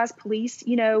militarized police,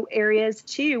 areas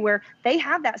too, where they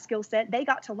have that skill set. They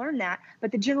got to learn that,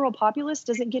 but the general populace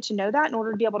doesn't get to know that in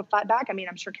order to be able to fight back. I mean,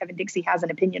 I'm sure Kevin Dixie has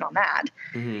an opinion on that,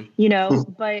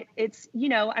 but it's,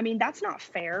 I mean, that's not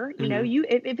fair.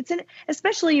 If it's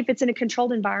especially if it's in a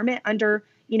controlled environment under,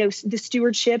 the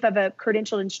stewardship of a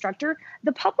credentialed instructor,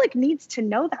 the public needs to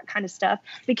know that kind of stuff,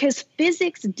 because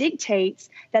physics dictates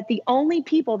that the only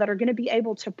people that are going to be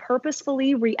able to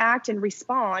purposefully react and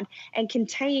respond and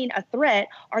contain a threat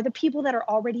are the people that are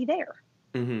already there.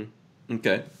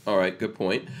 Okay. All right. Good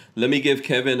point. Let me give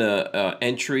Kevin a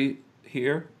entry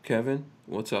here. Kevin,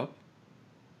 what's up?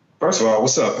 First of all,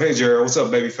 what's up? Hey, Jared. What's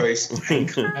up, babyface?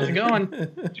 How's it going?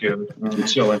 I'm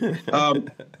chilling.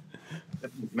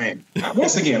 Man,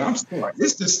 once again, I'm still like,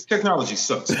 this technology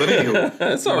sucks. But anyway,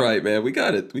 that's all right, man. We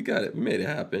got it. We made it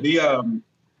happen.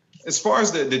 As far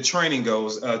as the training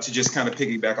goes, to just kind of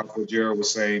piggyback off what Jared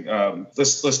was saying,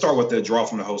 let's start with the draw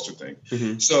from the holster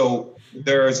thing. So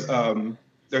there's kind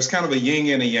of a yin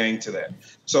and a yang to that.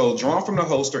 So draw from the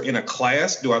holster in a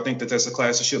class, do I think that that's a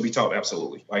class that should be taught?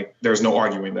 Absolutely. Like, there's no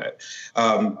arguing that.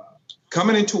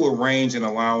 Coming into a range and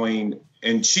allowing,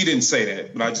 and she didn't say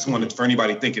that, but I just wanted for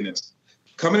anybody thinking this,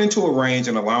 coming into a range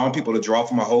and allowing people to draw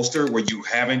from a holster where you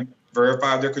haven't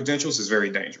verified their credentials is very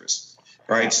dangerous,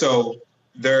 right? So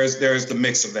there's the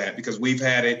mix of that, because we've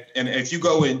had it. And if you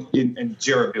go in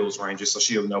Jared Bill's ranges, so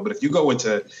she'll know, but if you go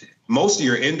into most of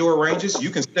your indoor ranges, you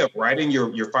can step right in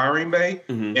your firing bay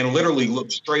and literally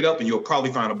look straight up and you'll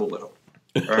probably find a bullet hole,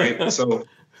 right? So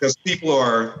because people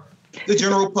are, the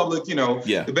general public,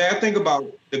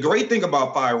 the great thing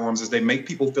about firearms is they make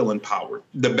people feel empowered.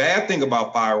 The bad thing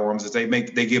about firearms is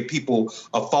they give people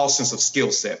a false sense of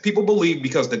skill set. People believe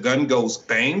because the gun goes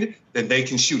bang that they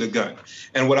can shoot a gun.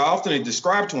 And what I often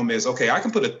describe to them is, okay, I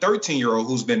can put a 13-year-old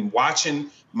who's been watching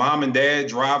mom and dad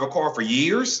drive a car for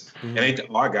years, and they think,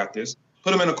 oh, I got this.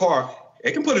 Put them in a car.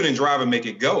 They can put it in drive and make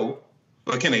it go,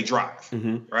 but can they drive,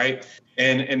 right?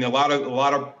 And a lot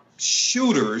of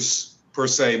shooters per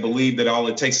se believe that all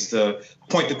it takes is to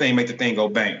point the thing, make the thing go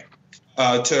bang.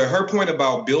 To her point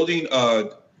about building a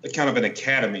kind of an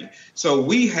academy. So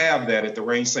we have that at the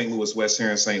Range St. Louis West here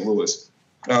in St. Louis,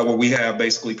 where we have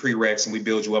basically prereqs and we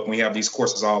build you up and we have these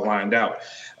courses all lined out.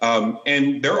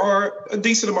 And there are a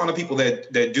decent amount of people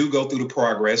that do go through the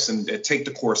progress and that take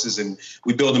the courses, and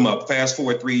we build them up. Fast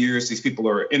forward 3 years, these people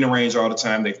are in the range all the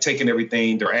time. They've taken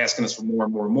everything. They're asking us for more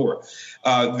and more and more.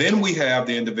 Then we have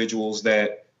the individuals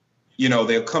that,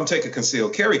 they'll come take a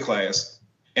concealed carry class,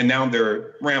 and now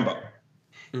they're Rambo.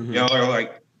 They're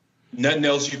like, Nothing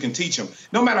else you can teach them.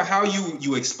 No matter how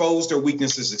you expose their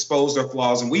weaknesses, expose their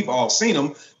flaws, and we've all seen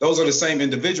them. Those are the same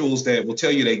individuals that will tell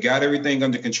you they got everything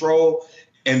under control,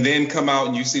 and then come out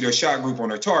and you see their shot group on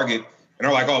their target, and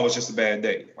they're like, "Oh, it's just a bad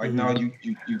day." Like, no, you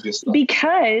just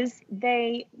because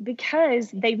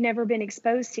they've never been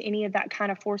exposed to any of that kind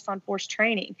of force on force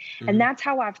training, and that's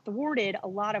how I've thwarted a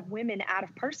lot of women out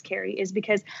of purse carry, is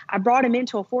because I brought them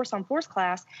into a force on force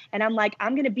class, and I'm like,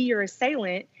 I'm going to be your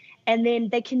assailant. And then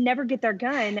they can never get their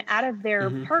gun out of their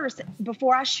purse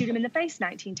before I shoot them in the face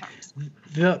 19 times.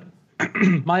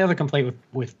 My other complaint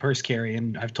with purse carry,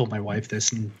 and I've told my wife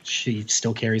this, and she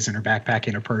still carries in her backpack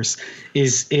in her purse,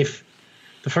 is if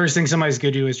the first thing somebody's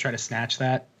going to do is try to snatch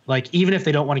that, like even if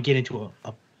they don't want to get into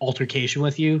a altercation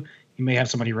with you, you may have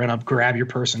somebody run up, grab your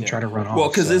purse, and try to run off. Well,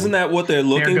 because isn't that what they're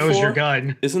looking for? There goes your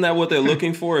gun. Isn't that what they're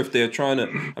looking for? If they're trying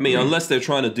to, I mean, unless they're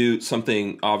trying to do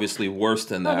something obviously worse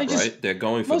than that, right? They're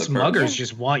going for the purse. Most muggers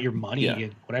just want your money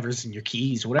and whatever's in your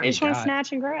keys, whatever. They just want to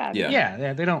snatch and grab.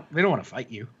 Yeah. They don't want to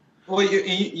fight you. Well,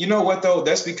 you know what though?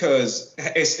 That's because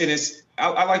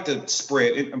I like to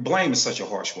spread it. Blame is such a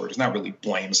harsh word. It's not really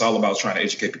blame. It's all about trying to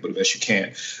educate people the best you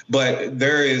can. But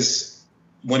there is.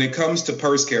 When it comes to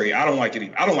purse carry, I don't like it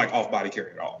either. I don't like off-body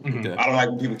carry at all. Okay. I don't like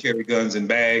when people carry guns and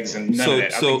bags and none of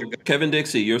that. So, Kevin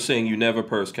Dixie, you're saying you never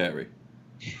purse carry?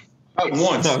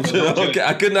 Once. Okay,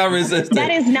 I could not resist that.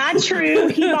 That is not true.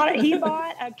 He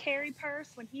bought a carry purse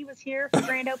when he was here for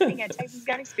grand opening at Texas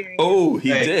Gun Experience. Oh, he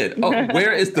did. Oh,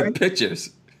 where is the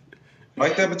pictures?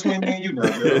 Like that between me and you, now.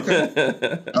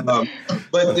 Okay.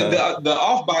 But the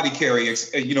off-body carry,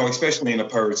 especially in a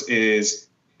purse, it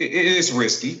is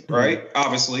risky, right?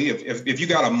 Obviously, if you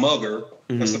got a mugger,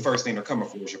 that's the first thing they're coming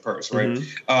for is your purse, right?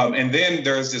 And then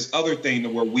there's this other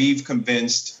thing where we've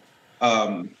convinced,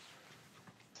 and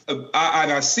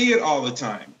I see it all the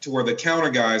time, to where the counter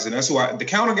guys, and that's who the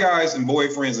counter guys and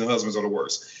boyfriends and husbands are the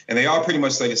worst. And they all pretty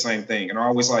much say the same thing, and are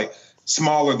always like,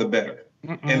 smaller the better.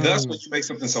 And thus, when you make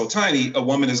something so tiny, a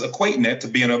woman is equating that to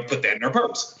being able to put that in her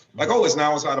purse. Like, oh, it's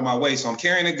out of my way, so I'm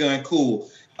carrying a gun, cool.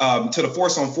 To the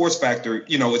force on force factor,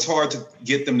 it's hard to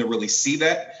get them to really see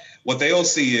that. What they'll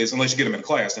see is, unless you get them in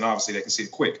class, then obviously they can see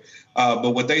it quick.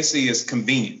 But what they see is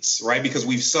convenience, right? Because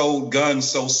we've sold guns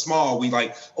so small, we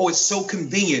like, oh, it's so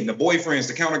convenient. And the boyfriends,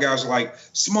 the counter guys are like,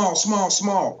 small, small,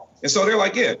 small. And so they're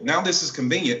like, yeah, now this is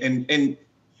convenient. And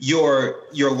your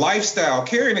lifestyle,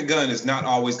 carrying a gun is not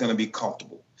always going to be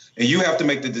comfortable. And you have to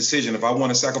make the decision if I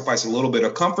want to sacrifice a little bit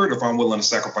of comfort or if I'm willing to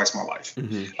sacrifice my life.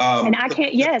 And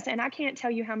I can't tell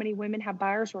you how many women have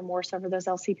buyer's remorse over those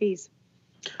LCPs.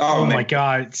 Oh my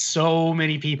God, so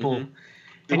many people.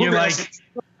 And you're like,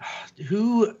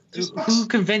 who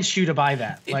convinced you to buy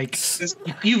that? Like,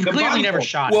 you've clearly never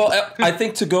shot it. Well, I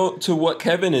think to go to what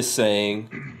Kevin is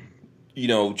saying,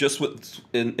 just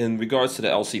in regards to the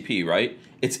LCP, right?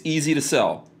 It's easy to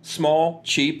sell. Small,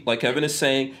 cheap, like Kevin is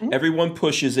saying, everyone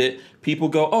pushes it. People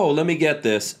go, oh, let me get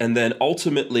this. And then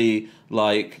ultimately,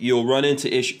 like, you'll run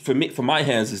into issue. For my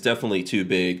hands, it's definitely too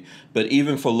big. But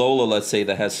even for Lola, let's say,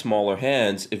 that has smaller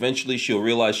hands, eventually she'll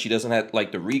realize she doesn't have,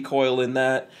 like, the recoil in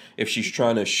that if she's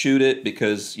trying to shoot it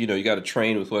because, you got to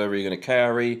train with whatever you're going to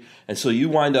carry. And so you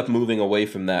wind up moving away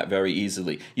from that very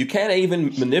easily. You can't even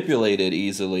manipulate it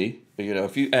easily.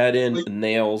 If you add in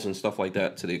nails and stuff like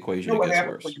that to the equation, it gets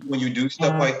worse. When you do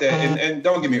stuff like that, and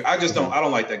don't get me, I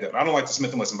don't like that gun. I don't like the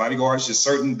Smith & Wesson bodyguards. Just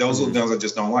those are guns I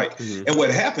just don't like. And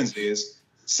what happens is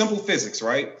simple physics,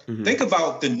 right? Think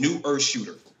about the new Earth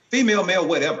shooter, female, male,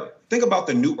 whatever. Think about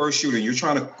the new Earth shooter. You're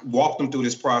trying to walk them through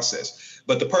this process.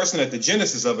 But the person at the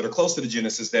genesis of it, or close to the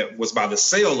genesis, that was by the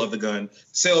sale of the gun,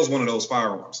 sells one of those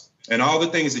firearms. And all the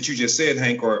things that you just said,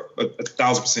 Hank, are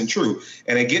 1,000% true.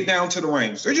 And they get down to the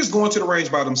range. They're just going to the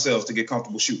range by themselves to get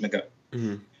comfortable shooting a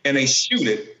gun. And they shoot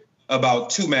it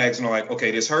about 2 mags and are like, okay,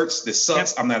 this hurts. This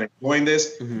sucks. I'm not enjoying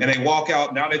this. And they walk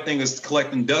out. Now that thing is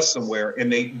collecting dust somewhere.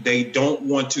 And they don't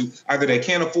want to. Either they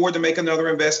can't afford to make another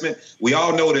investment. We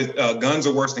all know that guns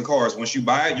are worse than cars. Once you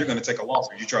buy it, you're going to take a loss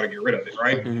or you try to get rid of it,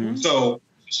 right? So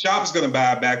the shop's going to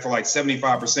buy it back for like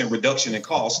 75% reduction in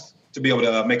cost to be able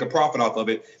to make a profit off of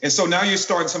it. And so now you're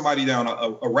starting somebody down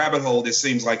a rabbit hole that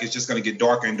seems like it's just going to get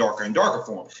darker and darker and darker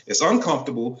for them. It's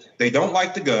uncomfortable. They don't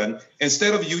like the gun.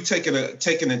 Instead of you taking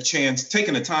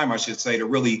the time, I should say, to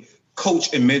really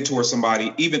coach and mentor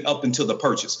somebody even up until the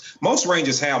purchase. Most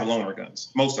ranges have loaner guns.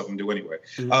 Most of them do anyway.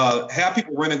 Have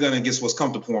people rent a gun and guess what's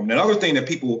comfortable for them. Another thing that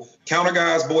people, counter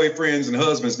guys, boyfriends, and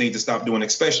husbands need to stop doing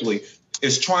especially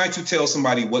is trying to tell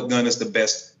somebody what gun is the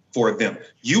best for them.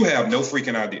 You have no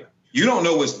freaking idea. You don't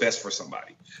know what's best for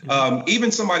somebody.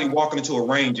 Even somebody walking into a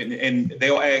range and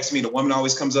they'll ask me, the woman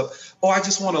always comes up, oh, I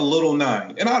just want a little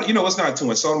 9. And it's not too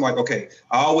much. So I'm like, okay,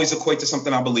 I always equate to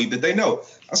something I believe that they know.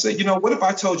 I said, what if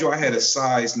I told you I had a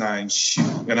size 9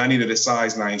 shoe and I needed a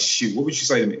size 9 shoe? What would you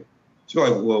say to me? She's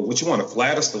like, well, what you want, a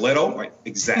flat, a stiletto? I'm like,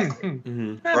 exactly.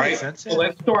 Right? Sense, yeah. So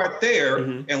let's start there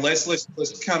and let's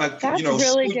kind of, That's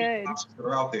really good. That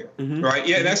are out there. Right?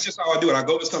 Yeah, that's just how I do it. I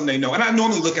go to something they know. And I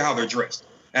normally look at how they're dressed.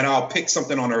 And I'll pick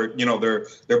something on her,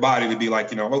 their body to be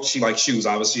like, oh, she likes shoes.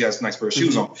 Obviously, she has a nice pair of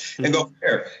shoes on, and go from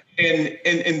there.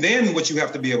 And then what you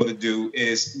have to be able to do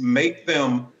is make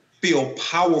them feel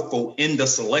powerful in the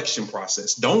selection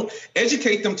process. Don't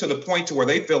educate them to the point to where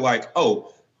they feel like,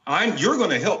 oh, you're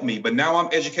going to help me, but now I'm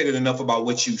educated enough about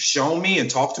what you've shown me and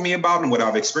talked to me about and what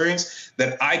I've experienced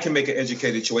that I can make an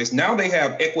educated choice. Now they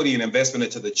have equity and investment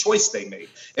into the choice they made.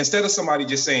 Instead of somebody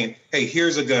just saying, hey,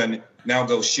 here's a gun, now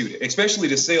go shoot it. Especially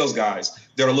the sales guys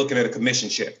that are looking at a commission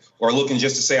check or looking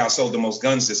just to say I sold the most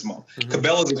guns this month.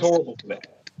 Cabela's is horrible for that.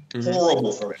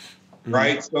 Horrible for that.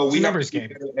 Right. So we have to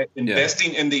be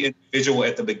investing in the individual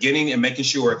at the beginning and making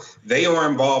sure they are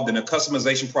involved in the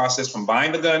customization process from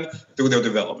buying the gun through their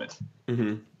development.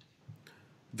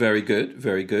 Very good.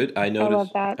 Very good. I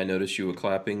noticed you were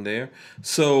clapping there.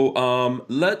 So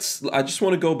I just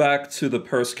want to go back to the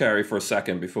purse carry for a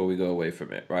second before we go away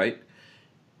from it. Right.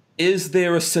 Is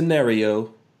there a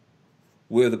scenario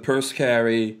where the purse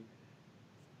carry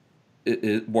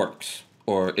it works?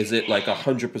 Or is it like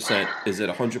 100%? Is it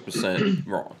 100%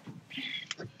 wrong?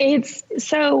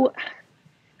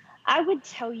 I would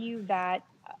tell you that,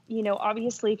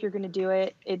 obviously if you're going to do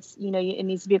it, it's, it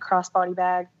needs to be a crossbody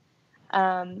bag.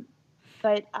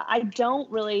 But I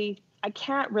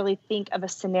can't really think of a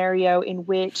scenario in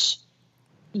which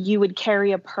you would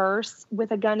carry a purse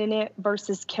with a gun in it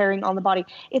versus carrying on the body.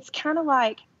 It's kind of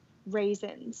like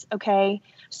raisins. Okay.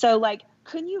 So like,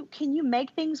 can you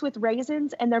make things with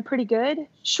raisins and they're pretty good?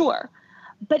 Sure.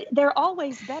 But they're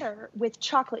always better with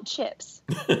chocolate chips.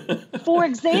 For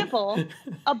example,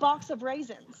 a box of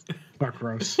raisins.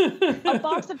 Gross. A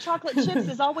box of chocolate chips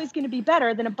is always going to be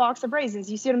better than a box of raisins.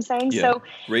 You see what I'm saying? Yeah. So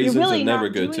raisins you're really are never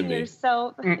not good doing to me.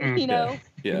 yourself,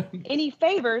 any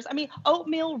favors. I mean,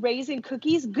 oatmeal raisin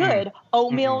cookies, good.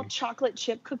 Oatmeal chocolate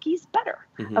chip cookies, better.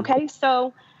 Okay,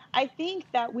 so I think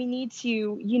that we need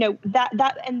to,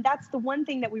 and that's the one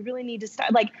thing that we really need to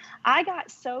start. Like, I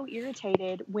got so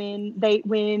irritated when they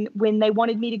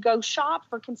wanted me to go shop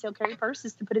for concealed carry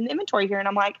purses to put in the inventory here, and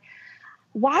I'm like,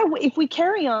 why? If we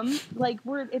carry them, like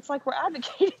we're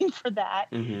advocating for that,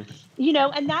 and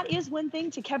that is one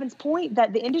thing, to Kevin's point,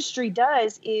 that the industry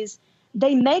does is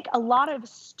they make a lot of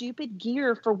stupid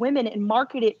gear for women and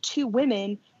market it to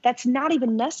women that's not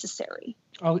even necessary.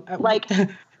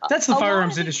 That's the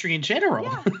firearms industry in general.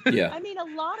 Yeah. I mean, a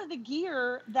lot of the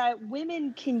gear that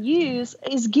women can use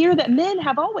is gear that men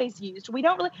have always used. We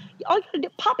don't really, all you gotta do,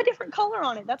 pop a different color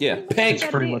on it. That's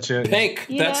pretty much it. Pink.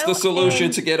 That's the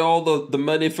solution to get all the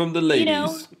money from the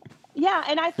ladies. Yeah,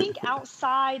 and I think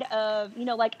outside of,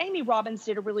 like Amy Robbins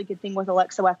did a really good thing with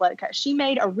Alexo Athletica. She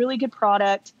made a really good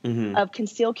product of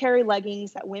concealed carry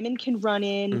leggings that women can run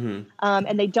in,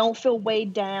 and they don't feel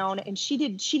weighed down. And she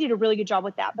did a really good job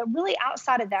with that. But really,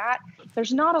 outside of that,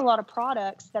 there's not a lot of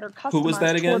products that are customized Who was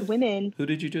that again? toward women. Who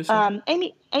did you just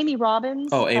say? Amy Robbins.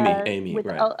 Oh, Amy, with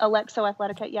right. Alexo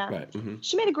Athletica. Yeah, right.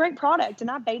 She made a great product,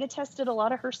 and I beta tested a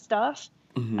lot of her stuff,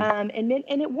 and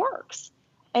it works.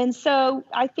 And so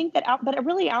I think that, but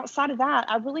really outside of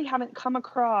that, I really haven't come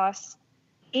across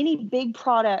any big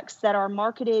products that are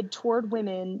marketed toward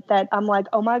women that I'm like,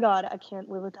 oh my God, I can't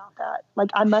live without that. Like,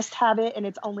 I must have it, and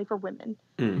it's only for women.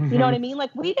 You know what I mean?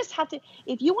 Like, we just have to,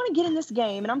 if you want to get in this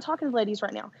game, and I'm talking to ladies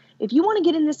right now, if you want to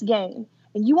get in this game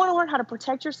and you want to learn how to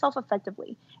protect yourself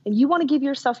effectively, and you want to give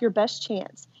yourself your best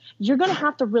chance, you're going to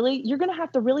have to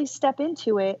really step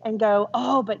into it and go,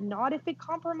 oh, but not if it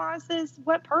compromises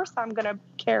what purse I'm going to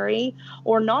carry,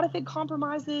 or not if it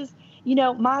compromises,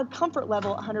 my comfort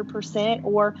level 100%,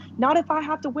 or not if I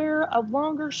have to wear a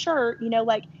longer shirt.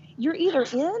 Like, you're either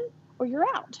in or you're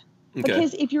out. Okay.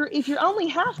 Because if you're only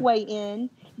halfway in,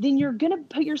 then you're going to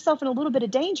put yourself in a little bit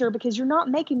of danger, because you're not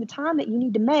making the time that you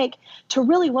need to make to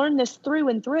really learn this through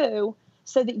and through,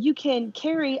 so that you can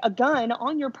carry a gun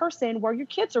on your person where your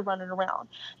kids are running around.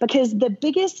 Because the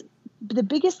biggest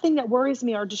thing that worries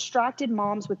me are distracted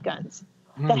moms with guns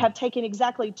that have taken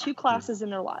exactly 2 classes in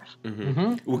their life.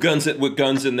 With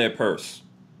guns in their purse.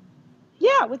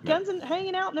 Yeah, with guns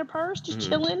hanging out in their purse, just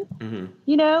chilling,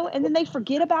 and then they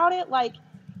forget about it. Like,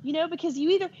 because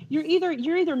you're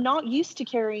either not used to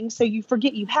carrying, so you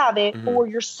forget you have it, or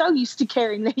you're so used to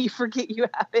carrying that you forget you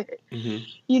have it.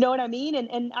 You know what I mean?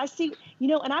 And I see,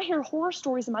 and I hear horror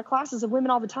stories in my classes of women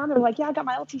all the time. They're like, yeah, I got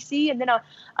my LTC, and then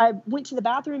I went to the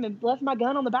bathroom and left my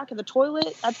gun on the back of the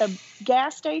toilet at the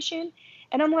gas station.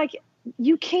 And I'm like,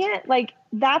 you can't, like,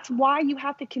 that's why you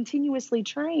have to continuously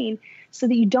train so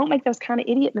that you don't make those kind of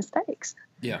idiot mistakes.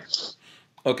 Yeah.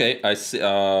 Okay. I see.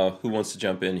 Who wants to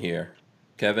jump in here?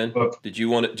 Kevin, do you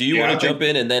want to jump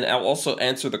in, and then I'll also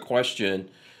answer the question,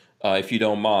 if you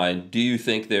don't mind. Do you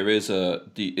think there is a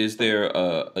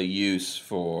use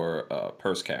for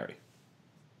purse carry?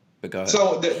 But go ahead.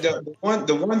 So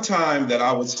the one time that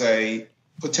I would say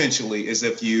potentially is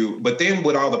if you, but then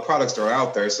with all the products that are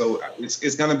out there, so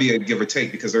it's going to be a give or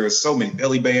take because there are so many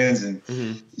belly bands and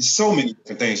so many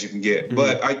different things you can get.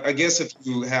 But I guess if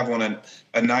you have on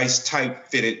a nice tight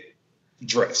fitted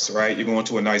dress, right? You're going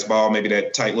to a nice ball, maybe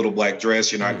that tight little black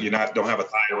dress. You're not don't have a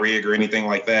thigh rig or anything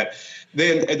like that.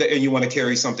 Then and you want to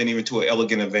carry something even to an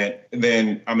elegant event.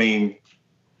 Then I mean,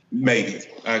 maybe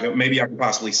I can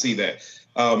possibly see that.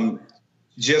 I'm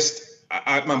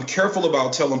careful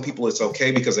about telling people it's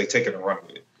okay because they take it and run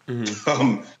with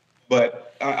it.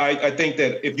 But I think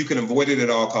that if you can avoid it at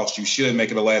all costs, you should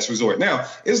make it a last resort. Now,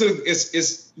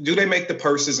 do they make the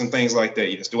purses and things like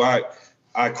that? Yes. Do I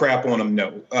crap on them?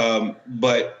 No.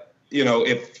 But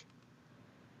if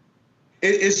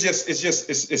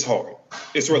it's hard.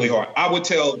 It's really hard. I would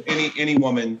tell any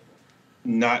woman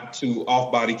not to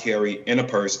off-body carry in a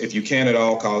purse. If you can at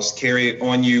all costs, carry it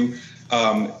on you.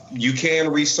 You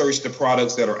can research the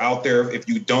products that are out there if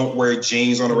you don't wear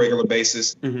jeans on a regular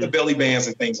basis, the belly bands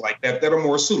and things like that are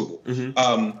more suitable.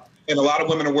 And a lot of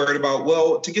women are worried about,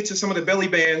 well, to get to some of the belly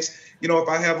bands, if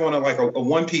I have on a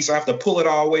one piece, I have to pull it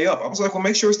all the way up. I was like, well,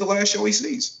 make sure it's the last show he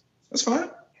sees. That's fine.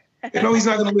 He's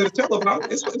not going to live to tell about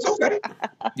it. It's okay.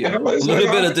 Yeah, a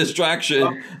little bit of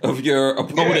distraction of your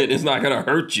opponent is not going to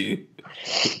hurt you.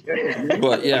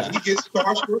 But yeah, he gets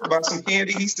starstruck by some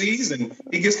candy he sees, and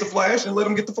he gets the flash, and let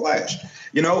him get the flash.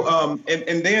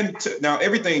 And then now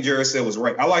everything Jared said was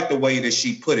right. I like the way that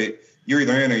she put it. You're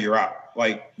either in or you're out.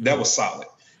 Like that was solid,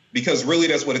 because really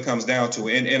that's what it comes down to.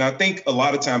 And I think a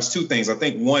lot of times two things. I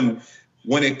think one,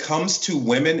 when it comes to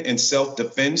women and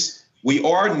self-defense, we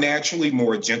are naturally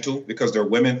more gentle because they're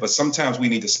women, but sometimes we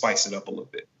need to spice it up a little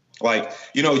bit. Like,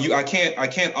 I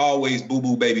can't always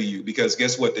boo-boo baby you, because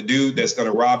guess what? The dude that's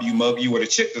going to rob you, mug you, or the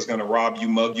chick that's going to rob you,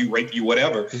 mug you, rape you,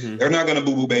 whatever, they're not going to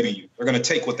boo-boo baby you. They're going to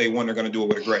take what they want. They're going to do it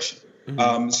with aggression.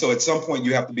 So at some point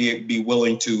you have to be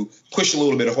willing to push a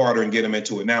little bit harder and get them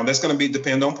into it. Now that's going to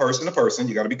depend on person to person.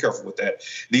 You got to be careful with that.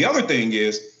 The other thing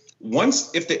is,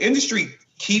 if the industry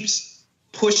keeps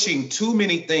pushing too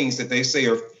many things that they say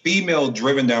are female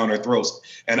driven down their throats.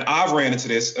 And I've ran into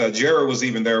this. Jared was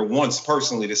even there once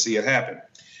personally to see it happen.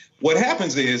 What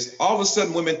happens is all of a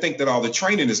sudden women think that all the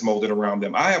training is molded around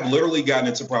them. I have literally gotten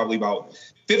into probably about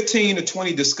 15 to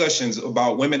 20 discussions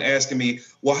about women asking me,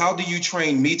 well, how do you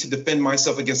train me to defend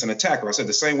myself against an attacker? I said,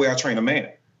 the same way I train a man.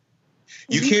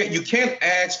 You can't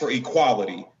ask for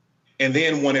equality and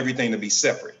then want everything to be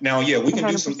separate. Now, yeah, we can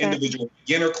 100%. Do some individual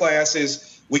beginner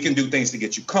classes. We can do things to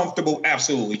get you comfortable.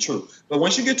 Absolutely true. But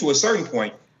once you get to a certain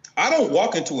point, I don't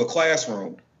walk into a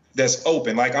classroom that's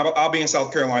open. Like I'll be in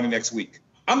South Carolina next week.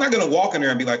 I'm not going to walk in there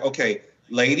and be like, okay,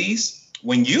 ladies,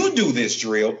 when you do this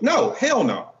drill, no, hell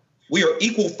no. We are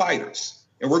equal fighters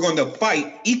and we're going to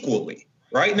fight equally.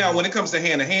 Right now, when it comes to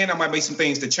hand, I might make some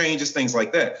things to change, things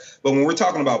like that. But when we're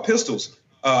talking about pistols,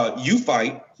 you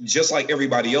fight just like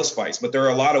everybody else fights. But there are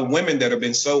a lot of women that have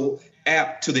been so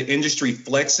apt to the industry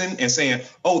flexing and saying,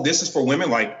 oh, this is for women.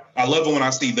 Like, I love it when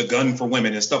I see the gun for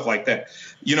women and stuff like that.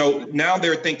 Now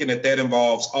they're thinking that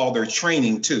involves all their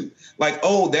training too. Like,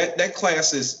 oh, that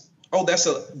class is, oh, that's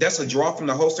a draw from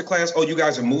the holster class. Oh, you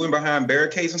guys are moving behind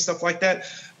barricades and stuff like that.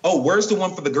 Oh, where's the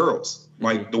one for the girls?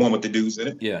 Like the one with the dudes in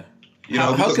it? Yeah.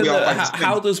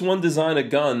 How does one design a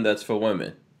gun that's for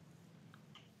women?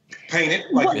 Paint it,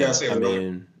 like you guys said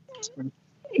earlier.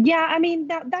 Yeah, I mean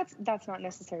that's not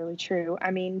necessarily true.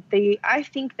 I mean, I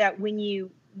think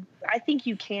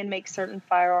you can make certain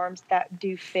firearms that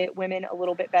do fit women a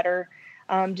little bit better,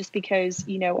 just because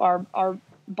our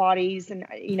bodies and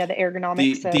the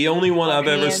ergonomics. The only one I've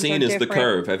ever seen is the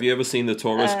Curve. Have you ever seen the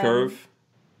Taurus Curve?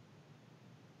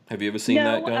 Have you ever seen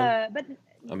that gun? But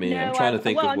I mean, I'm trying to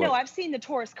think. No, I've seen the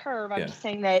Taurus Curve. I'm just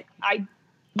saying that I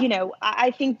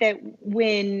think that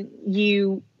when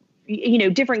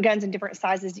different guns and different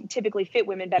sizes typically fit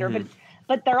women better,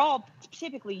 but they're all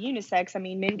typically unisex. I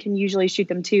mean, men can usually shoot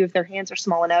them too if their hands are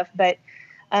small enough. But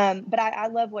I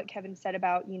love what Kevin said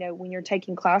about, when you're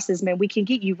taking classes, man, we can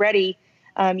get you ready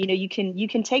You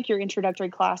can take your introductory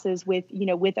classes with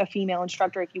a female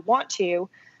instructor if you want to,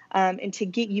 and to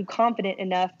get you confident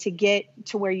enough to get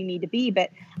to where you need to be. But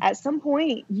at some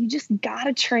point, you just got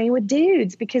to train with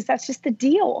dudes, because that's just the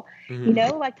deal.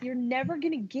 Like, you're never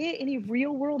going to get any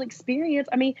real world experience.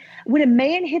 I mean, when a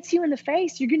man hits you in the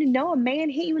face, you're going to know a man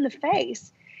hit you in the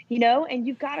face, and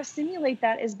you've got to simulate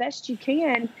that as best you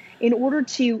can in order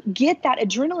to get that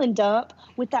adrenaline dump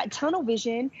with that tunnel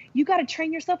vision. You got to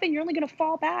train yourself, and you're only going to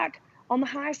fall back on the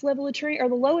highest level of training or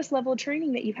the lowest level of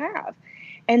training that you have.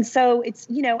 And so it's,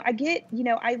 I get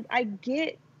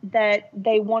that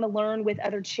they want to learn with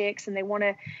other chicks and they want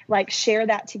to like share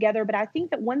that together. But I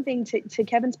think that one thing to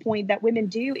Kevin's point that women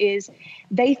do is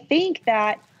they think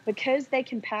that because they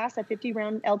can pass a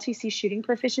 50-round LTC shooting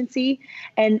proficiency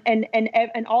and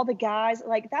all the guys,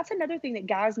 like, that's another thing that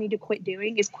guys need to quit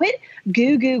doing, is quit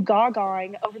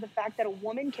goo-goo-gagaing over the fact that a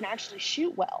woman can actually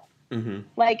shoot well.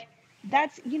 Like,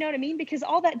 that's, you know what I mean? Because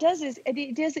all that does is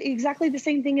it does exactly the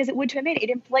same thing as it would to a man.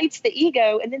 It inflates the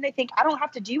ego, and then they think, I don't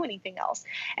have to do anything else.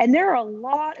 And there are a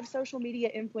lot of social media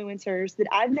influencers that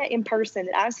I've met in person,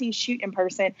 that I've seen shoot in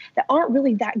person, that aren't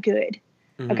really that good.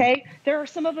 Okay. There are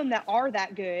some of them that are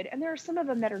that good, and there are some of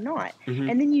them that are not.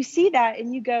 And then you see that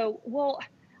and you go, well,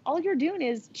 all you're doing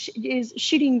is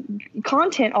shooting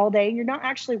content all day. You're not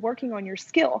actually working on your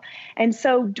skill. And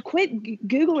so quit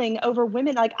Googling over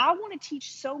women. Like, I want to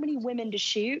teach so many women to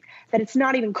shoot that it's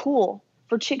not even cool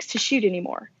for chicks to shoot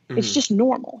anymore. It's just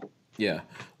normal. Yeah.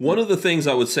 One of the things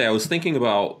I would say, I was thinking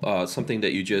about something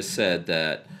that you just said,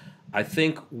 that I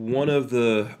think one of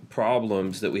the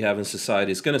problems that we have in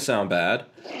society is going to sound bad,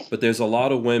 but there's a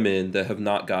lot of women that have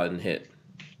not gotten hit.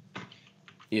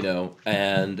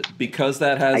 And because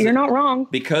that hasn't, you're not wrong.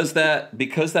 Because that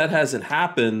hasn't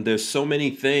happened, there's so many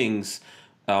things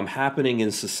happening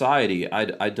in society.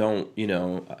 I don't,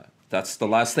 that's the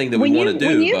last thing that we want to do.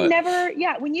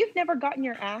 When you've never gotten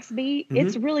your ass beat,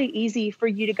 it's really easy for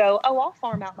you to go, oh, I'll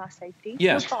farm out my safety.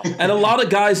 Yeah. And a lot of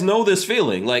guys know this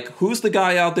feeling. Like, who's the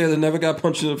guy out there that never got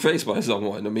punched in the face by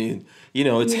someone? I mean,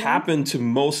 it's happened to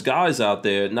most guys out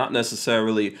there, not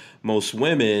necessarily most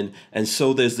women. And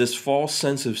so there's this false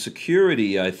sense of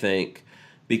security, I think,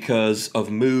 because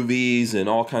of movies and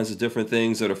all kinds of different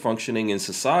things that are functioning in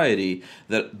society,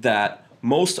 that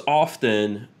most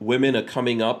often women are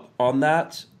coming up on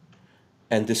that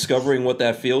and discovering what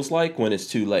that feels like when it's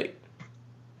too late.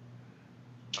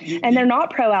 And they're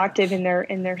not proactive in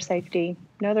their safety.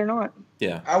 No, they're not.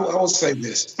 Yeah. I will say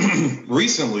this.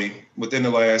 Recently, within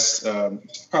the last,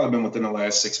 probably been within the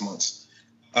last 6 months,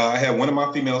 I had one of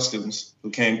my female students who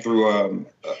came through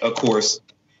a course,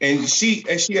 and she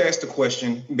asked a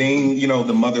question, being,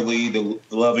 the motherly, the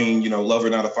loving,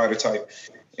 lover, not a fighter type.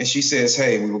 And she says,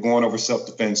 hey, we were going over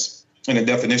self-defense and the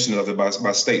definition of it by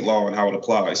state law and how it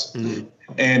applies.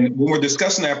 And when we're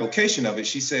discussing the application of it,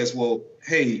 she says, well,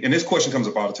 hey, and this question comes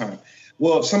up all the time.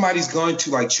 Well, if somebody's going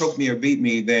to like choke me or beat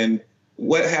me, then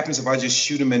what happens if I just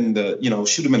shoot him in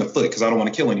the foot? Because I don't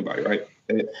want to kill anybody, right?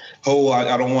 I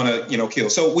don't want to, kill.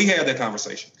 So we had that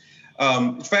conversation.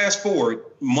 Fast forward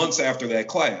months after that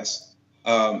class,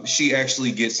 she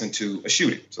actually gets into a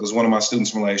shooting. So it was one of my students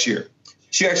from last year.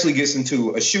 She actually gets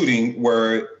into a shooting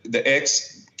where the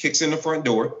ex kicks in the front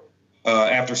door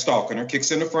after stalking her,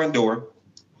 kicks in the front door,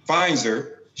 finds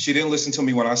her. She didn't listen to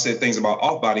me when I said things about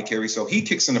off-body carry, so he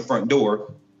kicks in the front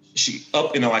door. She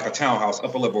up in like a townhouse,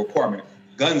 upper level apartment,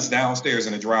 guns downstairs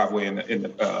in the driveway in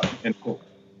the court,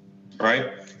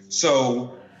 right?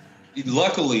 So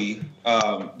luckily,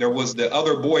 there was the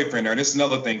other boyfriend there. And this is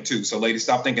another thing, too. So, ladies,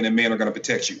 stop thinking that men are going to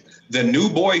protect you. The new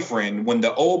boyfriend, when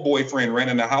the old boyfriend ran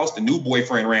in the house, the new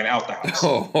boyfriend ran out the house.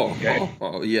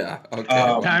 Yeah.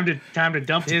 Okay. Time to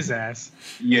dump his ass.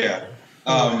 Yeah.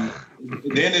 Then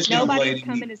this young lady, nobody's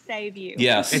coming to save you.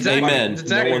 Yes, exactly. Amen.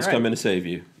 Exactly no one's right. coming to save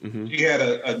you. She had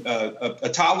a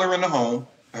toddler in the home.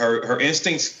 Her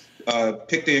instincts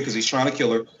picked in because he's trying to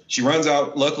kill her. She runs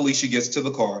out. Luckily, she gets to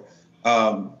the car.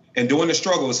 And during the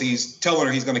struggles, he's telling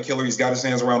her he's going to kill her. He's got his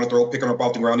hands around her throat, picking her up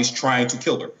off the ground. He's trying to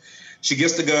kill her. She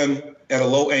gets the gun at a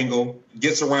low angle,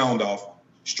 gets a round off,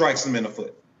 strikes him in the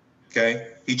foot.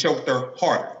 Okay? He choked her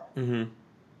harder.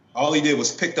 All he did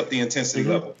was picked up the intensity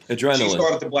level. Adrenaline. She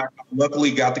started to black out.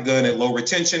 Luckily, got the gun at low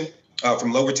retention,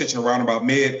 from low retention around about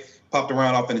mid, popped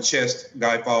around off in the chest.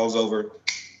 Guy falls over.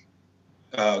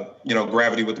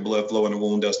 Gravity with the blood flow in the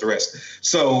wound does the rest.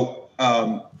 So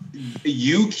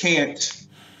you can't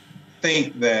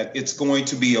think that it's going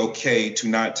to be okay to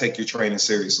not take your training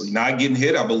seriously. Not getting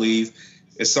hit, I believe,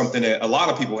 is something that a lot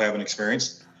of people haven't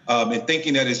experienced. and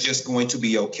thinking that it's just going to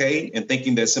be okay, and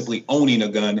thinking that simply owning a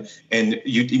gun, and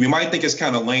you might think it's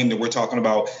kind of lame that we're talking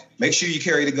about make sure you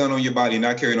carry the gun on your body,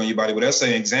 not carry it on your body. But that's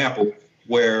an example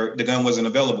where the gun wasn't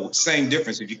available. Same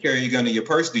difference. If you carry your gun in your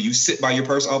purse, do you sit by your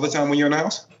purse all the time when you're in the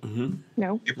house? Mm-hmm.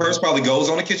 No. Your purse probably goes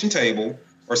on the kitchen table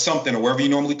or something, or wherever you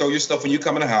normally throw your stuff when you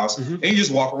come in the house, and you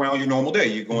just walk around your normal day.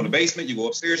 You go in the basement, you go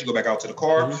upstairs, you go back out to the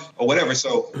car, or whatever.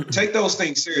 So take those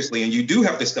things seriously, and you do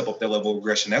have to step up that level of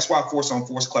aggression. That's why force on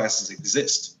force classes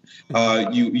exist.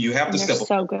 You have to step up.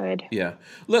 So good. Yeah.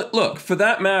 Look, for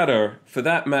that matter,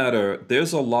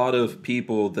 there's a lot of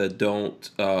people that don't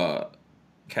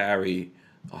carry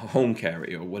a home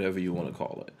carry or whatever you want to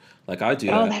call it. Like I do.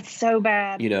 Oh, that's so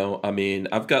bad. You know, I mean,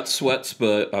 I've got sweats,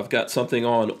 but I've got something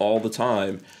on all the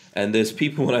time. And there's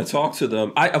people, when I talk to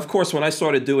them, of course, when I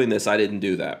started doing this, I didn't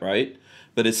do that, right?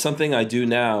 But it's something I do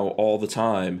now all the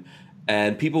time.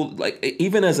 And people, like,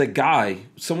 even as a guy,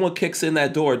 someone kicks in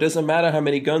that door. It doesn't matter how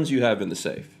many guns you have in the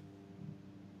safe.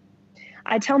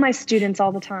 I tell my students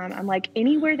all the time, I'm like,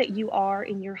 anywhere that you are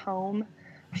in your home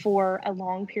for a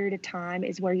long period of time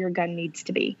is where your gun needs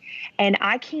to be. And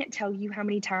I can't tell you how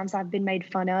many times I've been made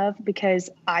fun of because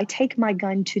I take my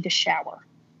gun to the shower.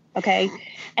 Okay.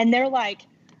 And they're like,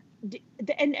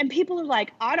 and people are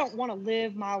like, I don't want to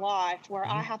live my life where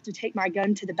I have to take my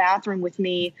gun to the bathroom with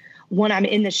me when I'm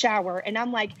in the shower. And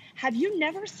I'm like, have you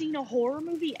never seen a horror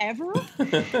movie ever?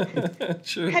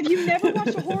 True. Have you never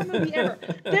watched a horror movie ever?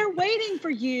 They're waiting for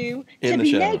you to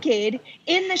be naked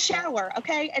in the shower,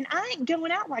 okay? And I ain't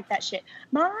going out like that shit.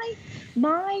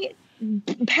 My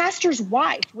pastor's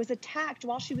wife was attacked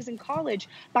while she was in college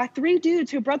by 3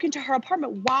 dudes who broke into her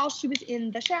apartment while she was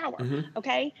in the shower.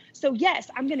 Okay. So yes,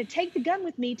 I'm going to take the gun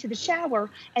with me to the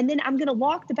shower, and then I'm going to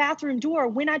lock the bathroom door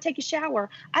when I take a shower.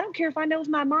 I don't care if I know if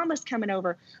my mama's coming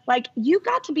over. Like, you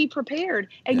got to be prepared,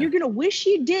 and you're going to wish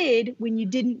you did when you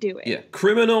didn't do it. Yeah.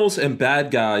 Criminals and bad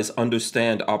guys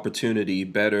understand opportunity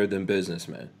better than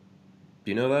businessmen. Do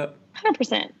you know that?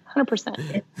 100%.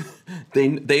 100%.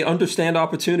 They understand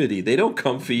opportunity. They don't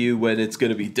come for you when it's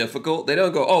going to be difficult. They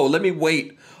don't go, oh, let me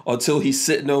wait until he's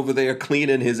sitting over there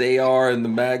cleaning his AR and the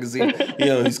magazine. You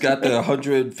know, he's got the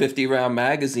 150 round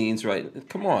magazines, right?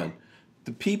 Come on.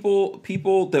 The people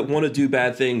that want to do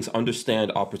bad things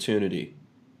understand opportunity.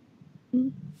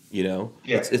 You know?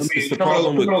 Yeah. It's the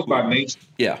problem with by nature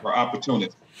are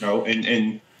opportunists, you know,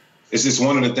 and it's just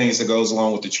one of the things that goes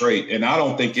along with the trait. And I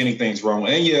don't think anything's wrong.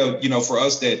 And you know, for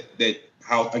us that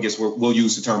I guess we'll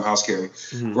use the term house carry.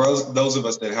 For us, those of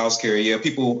us that house carry,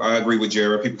 people, I agree with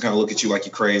Jared. People kind of look at you like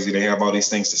you're crazy. They have all these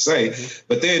things to say.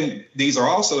 But then these are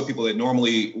also the people that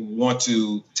normally want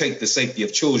to take the safety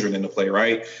of children into play,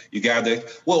 right? You got to,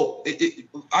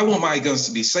 I want my guns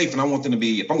to be safe, and I want them to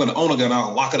be, if I'm going to own a gun,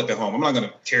 I'll lock it up at home. I'm not going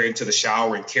to carry it into the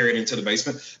shower and carry it into the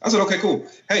basement. I said, okay, cool.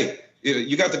 Hey,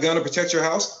 you got the gun to protect your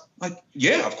house? Like,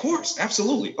 yeah, of course.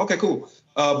 Absolutely. Okay, cool.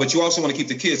 But you also want to keep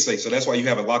the kids safe. So that's why you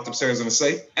have it locked upstairs in a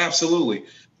safe? Absolutely.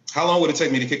 How long would it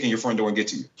take me to kick in your front door and get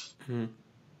to you?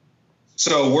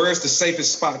 So where's the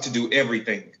safest spot to do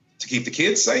everything? To keep the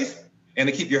kids safe and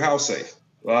to keep your house safe?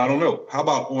 Well, I don't know. How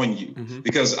about on you?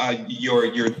 Because your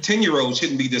 10-year-old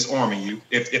shouldn't be disarming you.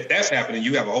 If that's happening,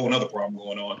 you have a whole other problem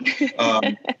going on.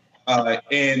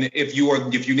 And if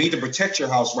you need to protect your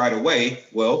house right away,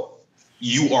 well,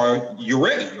 you're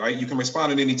ready, right? You can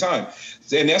respond at any time.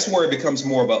 And that's where it becomes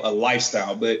more of a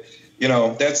lifestyle. But, you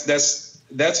know, that's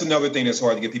another thing that's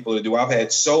hard to get people to do. I've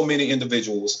had so many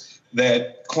individuals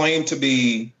that claim to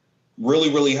be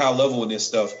really, really high level in this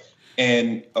stuff.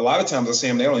 And a lot of times I see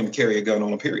them, they don't even carry a gun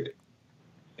on a period.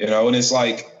 You know, and it's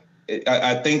like,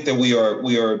 I think that we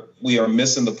are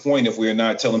missing the point if we are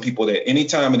not telling people that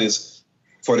anytime it is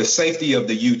for the safety of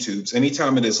the YouTubes,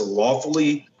 anytime it is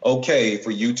lawfully okay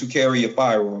for you to carry a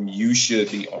firearm, you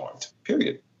should be armed.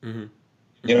 Period.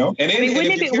 You know, and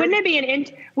wouldn't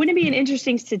it be an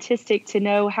interesting statistic to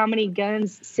know how many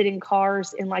guns sit in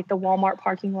cars in like the Walmart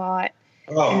parking lot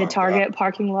and the Target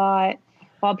parking lot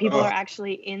while people are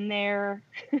actually in there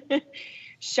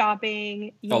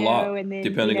shopping? You a know, lot, and then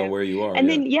depending on where you are. And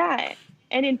then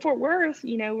and in Fort Worth,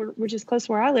 you know, we're just close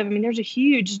to where I live. I mean, there's a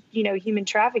huge, you know, human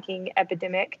trafficking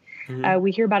epidemic.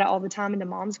 We hear about it all the time in the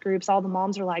moms groups. All the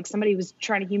moms are like, somebody was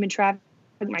trying to human traffic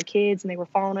my kids and they were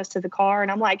following us to the car.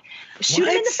 And I'm like, shoot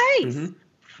them in the face.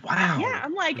 Wow. Yeah.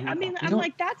 I'm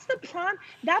like, that's the prime.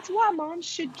 That's why moms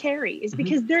should carry, is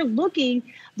because they're looking,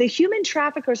 the human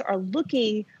traffickers are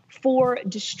looking for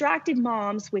distracted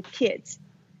moms with kids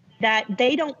that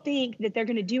they don't think that they're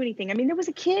going to do anything. I mean, there was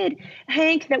a kid,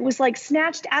 Hank, that was like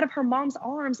snatched out of her mom's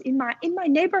arms in my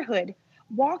neighborhood,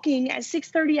 walking at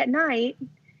 6:30 at night,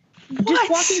 just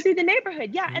walking through the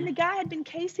neighborhood. Yeah, and the guy had been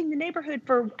casing the neighborhood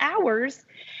for hours,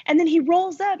 and then he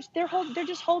rolls up. They're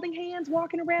just holding hands,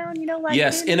 walking around, like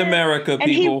yes, in America,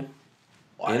 people.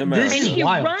 In America, and he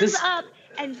runs up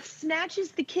and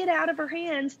snatches the kid out of her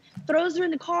hands, throws her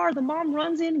in the car. The mom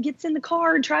runs in, gets in the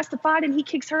car, and tries to fight, and he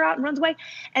kicks her out and runs away.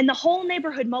 And the whole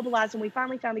neighborhood mobilized, and we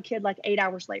finally found the kid like 8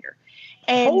 hours later.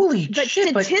 And,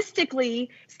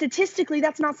 statistically,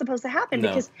 that's not supposed to happen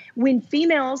because when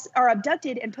females are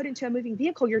abducted and put into a moving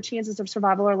vehicle, your chances of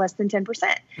survival are less than 10%.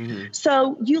 Mm-hmm.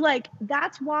 So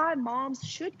that's why moms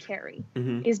should carry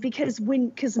is because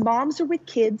moms are with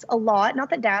kids a lot. Not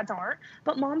that dads aren't,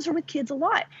 but moms are with kids a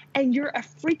lot. And you're a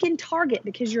freaking target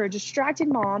because you're a distracted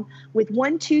mom with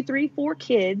 1, 2, 3, 4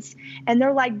 kids. And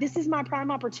they're like, this is my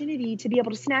prime opportunity to be able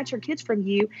to snatch your kids from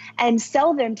you and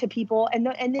sell them to people. And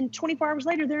then 24 hours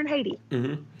later, they're in Haiti.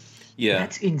 Mm-hmm. Yeah,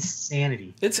 that's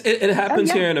insanity. It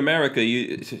happens here in America.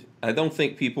 I don't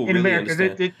think people in really America,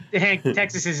 understand. Hank,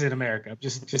 Texas is in America.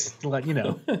 Just to let you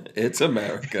know. It's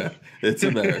America. It's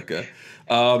America.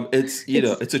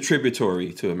 It's a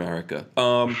tributary to America.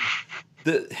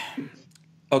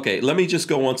 Okay, let me just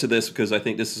go on to this because I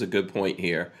think this is a good point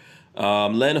here.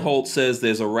 Len Holt says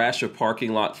there's a rash of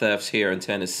parking lot thefts here in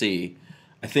Tennessee.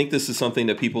 I think this is something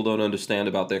that people don't understand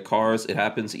about their cars. It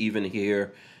happens even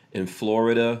here in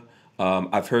Florida.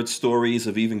 I've heard stories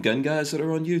of even gun guys that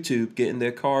are on YouTube getting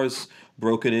their cars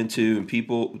broken into and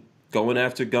people going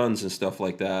after guns and stuff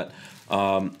like that.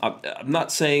 I'm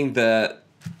not saying that,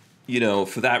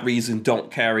 for that reason,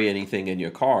 don't carry anything in your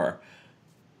car.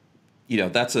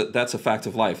 That's a fact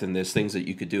of life, and there's things that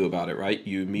you could do about it, right?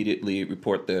 You immediately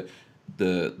report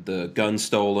the gun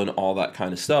stolen, all that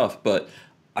kind of stuff. But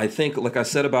I think, like I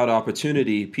said about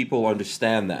opportunity, people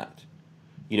understand that.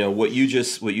 What you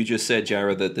just said,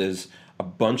 Jared, that there's a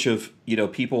bunch of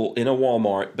people in a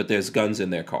Walmart, but there's guns in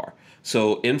their car.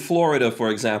 So in Florida, for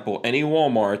example, any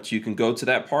Walmart, you can go to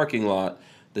that parking lot.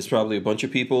 There's probably a bunch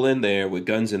of people in there with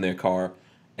guns in their car,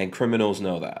 and criminals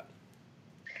know that.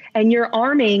 And you're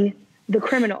arming the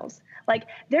criminals. Like,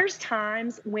 there's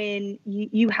times when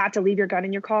you have to leave your gun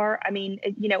in your car. I mean,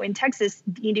 in Texas,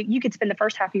 you could spend the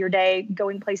first half of your day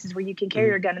going places where you can carry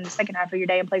your gun, and the second half of your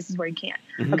day in places where you can't.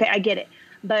 Mm-hmm. Okay, I get it.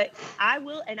 But I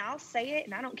will, and I'll say it,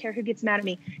 and I don't care who gets mad at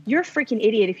me. You're a freaking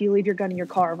idiot if you leave your gun in your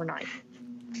car overnight.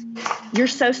 You're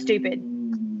so stupid.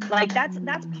 Like,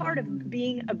 that's part of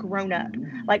being a grown-up.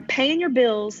 Like, paying your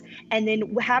bills and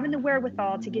then having the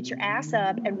wherewithal to get your ass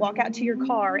up and walk out to your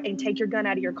car and take your gun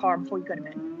out of your car before you go to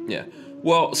bed. Yeah.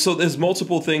 Well, so there's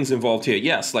multiple things involved here.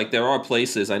 Yes, like there are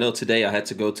places. I know today I had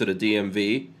to go to the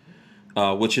DMV,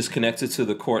 which is connected to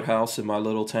the courthouse in my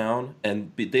little town.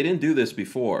 And they didn't do this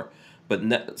before. But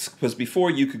because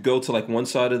before you could go to like one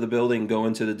side of the building and go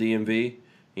into the DMV,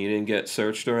 and you didn't get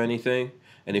searched or anything.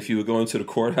 And if you were going to the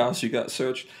courthouse, you got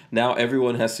searched. Now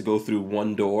everyone has to go through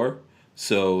one door.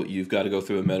 So you've got to go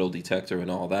through a metal detector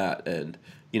and all that. And,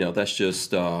 that's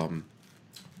just, I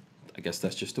guess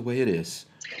that's just the way it is.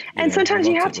 And sometimes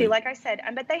you have to, like I said.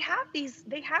 But they have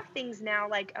things now,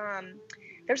 like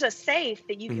there's a safe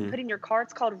that you can put in your car.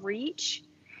 It's called Reach.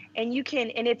 And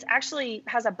and it's actually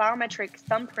has a biometric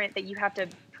thumbprint that you have to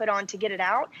put on to get it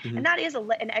out. Mm-hmm. And that is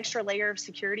an extra layer of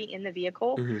security in the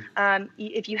vehicle. Mm-hmm.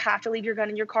 If you have to leave your gun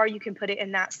in your car, you can put it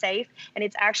in that safe, and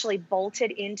it's actually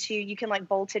bolted into, you can like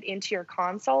bolt it into your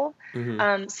console.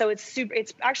 Mm-hmm. So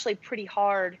it's actually pretty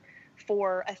hard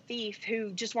for a thief who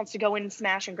just wants to go in and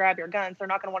smash and grab your guns. They're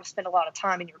not going to want to spend a lot of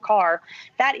time in your car.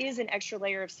 That is an extra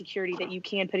layer of security that you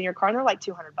can put in your car, and they're like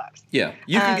 $200. Yeah,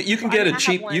 you can get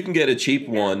a cheap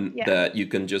one that you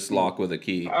can just lock with a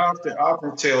key. I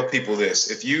often tell people this: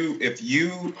 if you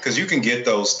because you can get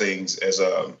those things as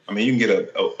you can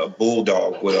get a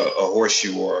bulldog with a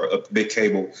horseshoe or a big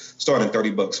cable starting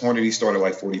 $30. Hornady started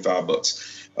like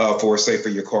 $45. For a safe for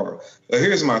your car.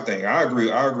 Here's my thing. I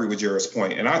agree with Jared's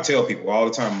point, and I tell people all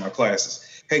the time in my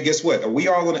classes, hey, guess what? Are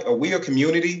we a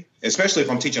community? Especially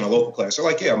if I'm teaching a local class. They're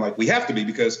like, yeah. I'm like, we have to be,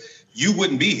 because you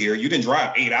wouldn't be here. You didn't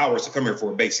drive 8 hours to come here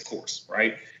for a basic course,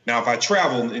 right? Now, if I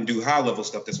travel and do high level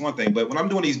stuff, that's one thing. But when I'm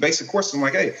doing these basic courses, I'm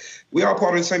like, hey, we are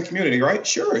part of the same community, right?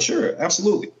 Sure,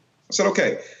 absolutely. I said,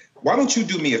 okay, why don't you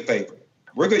do me a favor?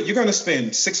 You're going to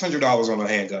spend $600 on a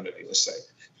handgun today, let's say.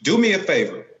 Do me a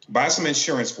favor. Buy some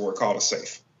insurance for it called a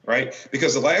safe, right?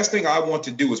 Because the last thing I want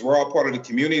to do is, we're all part of the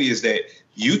community, is that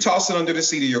you toss it under the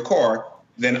seat of your car,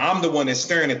 then I'm the one that's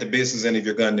staring at the business end of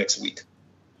your gun next week.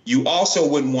 You also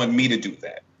wouldn't want me to do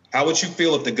that. How would you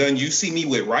feel if the gun you see me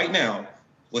with right now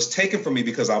was taken from me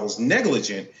because I was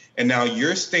negligent, and now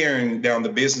you're staring down the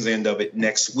business end of it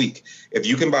next week? If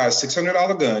you can buy a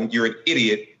 $600 gun, you're an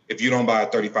idiot if you don't buy a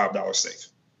 $35 safe.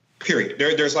 Period.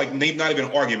 There's like not even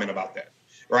an argument about that,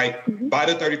 right? Mm-hmm. Buy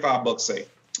the $35 safe,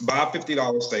 buy a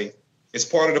 $50 safe. It's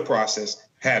part of the process.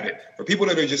 Have it. For people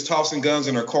that are just tossing guns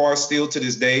in their cars still to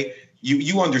this day,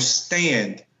 you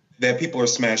understand that people are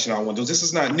smashing out windows. This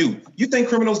is not new. You think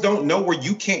criminals don't know where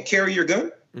you can't carry your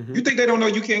gun? Mm-hmm. You think they don't know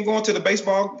you can't go into the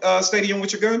baseball stadium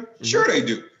with your gun? Mm-hmm. Sure they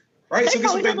do. Right? They so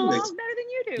probably know the laws better than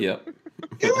you do. Yep.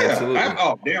 Yeah. Absolutely.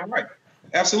 Oh, damn right.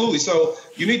 Absolutely. So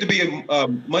you need to be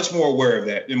much more aware of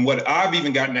that. And what I've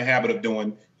even gotten in the habit of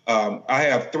doing, I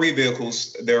have 3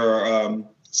 vehicles. There are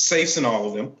safes in all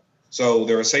of them. So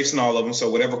there are safes in all of them. So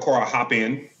whatever car I hop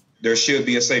in, there should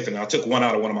be a safe. And I took one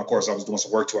out of one of my cars. I was doing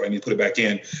some work to it. I need to put it back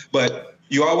in. But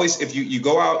you always, if you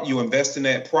go out, you invest in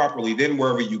that properly, then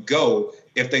wherever you go,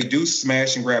 if they do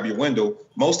smash and grab your window,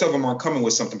 most of them are coming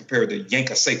with something prepared to yank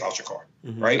a safe out your car,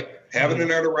 right? Have it in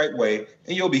there the right way,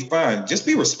 and you'll be fine. Just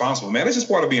be responsible, man. It's just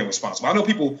part of being responsible. I know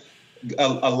people,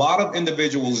 a lot of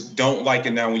individuals don't like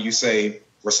it now when you say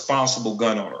responsible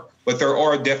gun owner, but there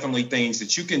are definitely things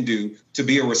that you can do to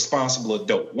be a responsible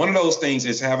adult. One of those things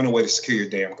is having a way to secure your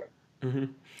damn gun. Mm-hmm.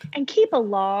 And keep a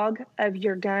log of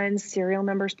your gun's serial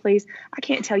numbers, please. I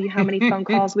can't tell you how many phone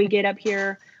calls we get up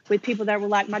here with people that were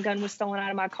like, my gun was stolen out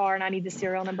of my car and I need the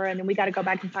serial number. And then we got to go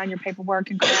back and find your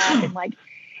paperwork and crap. And like,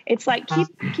 it's like,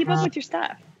 keep up with your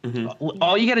stuff. Mm-hmm.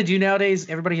 All you got to do nowadays,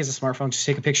 everybody has a smartphone. Just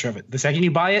take a picture of it. The second you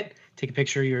buy it, take a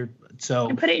picture of your,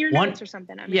 and put it in your notes or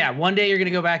something. I mean. Yeah. One day you're going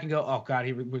to go back and go, oh God,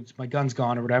 my gun's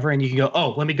gone or whatever. And you can go,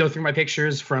 oh, let me go through my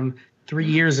pictures from 3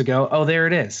 years ago. Oh, there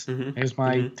it is. Mm-hmm.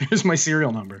 There's my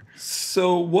serial number.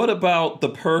 So what about the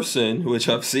person, which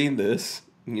I've seen this,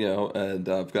 and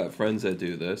I've got friends that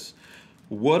do this.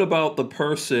 What about the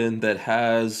person that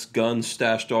has guns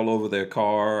stashed all over their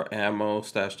car, ammo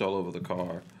stashed all over the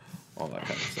car, all that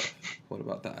kind of stuff? What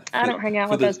about that? I don't hang out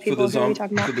with those people. What are you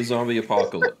talking about? For the zombie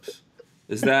apocalypse.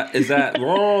 Is that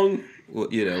wrong? What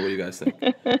do you guys think?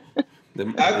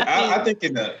 I think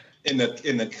in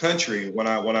the country, when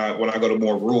I go to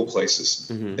more rural places,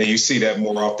 and you see that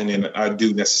more often than I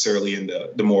do necessarily in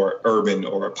the more urban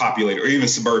or populated or even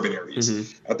suburban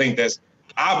areas. I think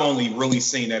I've only really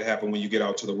seen that happen when you get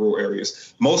out to the rural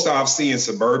areas. Most I've seen in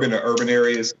suburban or urban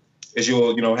areas is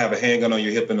you'll have a handgun on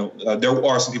your hip, and there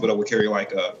are some people that will carry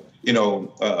like a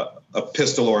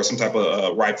pistol or some type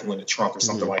of rifle in the trunk or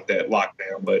something like that, locked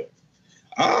down. But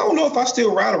I don't know if I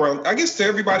still ride around. I guess to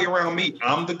everybody around me,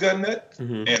 I'm the gun nut,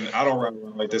 and I don't ride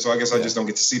around like this. So I guess I just don't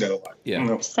get to see that a lot.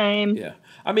 Yeah, same. Yeah,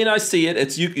 I mean, I see it.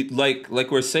 It's like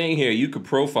we're saying here. You could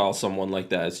profile someone like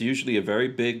that. It's usually a very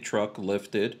big truck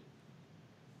lifted.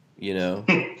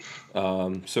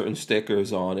 Certain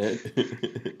stickers on it.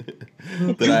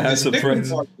 That I have some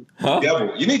friends.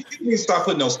 Devil. You need to start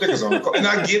putting those stickers on. And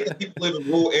I get that people live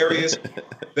in rural areas.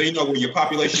 That, where your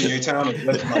population in your town is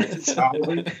less than like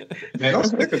 2,000. Man, those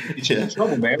stickers get you in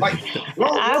trouble, man. Like,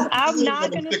 I'm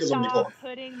not going to stop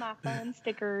putting my fun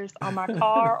stickers on my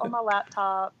car or my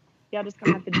laptop. Y'all just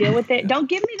gonna have to deal with it. Don't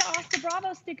give me the Oscar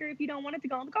Bravo sticker if you don't want it to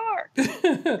go on the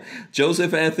car.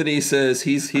 Joseph Anthony says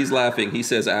he's laughing. He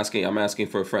says I'm asking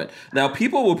for a friend. Now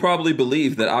people will probably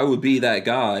believe that I would be that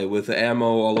guy with the ammo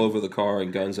all over the car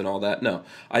and guns and all that. No,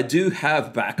 I do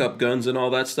have backup guns and all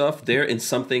that stuff. They're in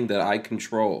something that I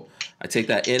control. I take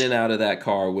that in and out of that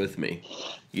car with me.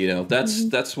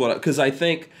 That's what, because I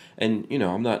think, and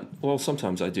I'm not. Well,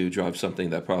 sometimes I do drive something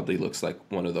that probably looks like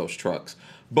one of those trucks,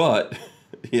 but.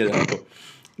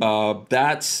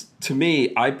 That's, to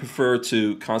me, I prefer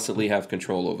to constantly have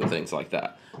control over things like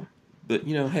that. But,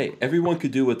 hey, everyone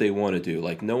could do what they want to do.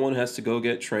 Like, no one has to go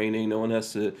get training. No one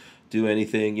has to do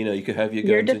anything. You could have your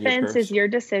guns in your purse. Your defense is your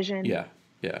decision. Yeah.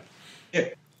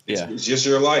 It's just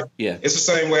your life. Yeah. It's the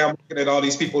same way I'm looking at all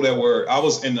these people I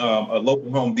was in a local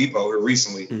Home Depot here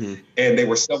recently, and they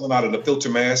were selling out of the filter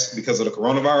mask because of the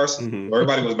coronavirus.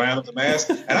 Everybody was buying up the mask,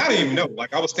 and I didn't even know.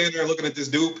 Like, I was standing there looking at this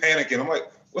dude panicking. I'm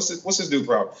like, what's this dude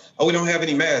problem? Oh, we don't have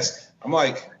any masks. I'm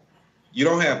like, you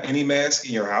don't have any mask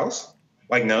in your house?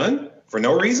 Like, none? For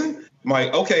no reason? I'm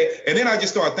like, okay. And then I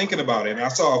just started thinking about it, and I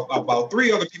saw about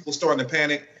 3 other people starting to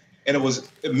panic, and it was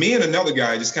me and another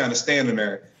guy just kind of standing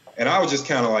there. And I was just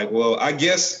kind of like, well, I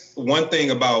guess one thing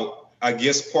about,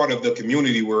 part of the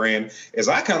community we're in is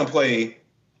I kind of play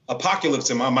apocalypse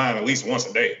in my mind at least once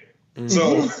a day.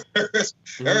 So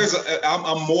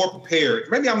I'm more prepared.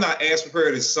 Maybe I'm not as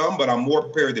prepared as some, but I'm more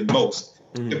prepared than most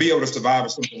to be able to survive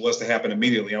if something was to happen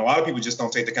immediately. And a lot of people just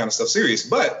don't take the kind of stuff serious.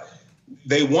 But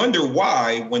they wonder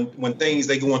why when they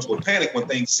go into a panic, when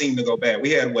things seem to go bad.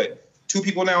 We had, 2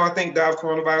 people now, I think, die of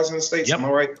coronavirus in the States? Yep. Am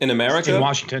I right? In America? In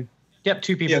Washington. Yep,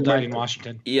 2 people died in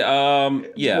Washington. Yeah,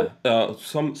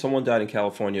 someone died in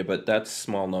California, but that's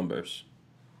small numbers.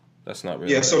 That's not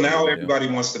really. Yeah, so now idea. everybody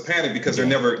wants to panic because they're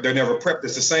never prepped.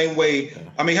 It's the same way.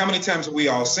 I mean, how many times have we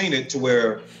all seen it to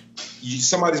where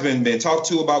somebody's been talked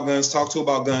to about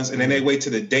guns, and then they wait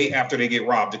till the day after they get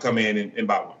robbed to come in and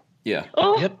buy one. Yeah.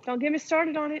 Oh, don't get me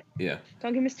started on it. Yeah.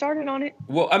 Don't get me started on it.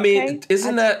 Well, I mean,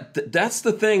 isn't that's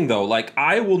the thing though? Like,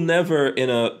 I will never in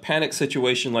a panic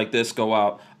situation like this go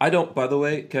out. By the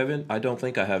way, Kevin, I don't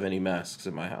think I have any masks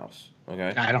in my house.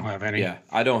 Okay. I don't have any. Yeah,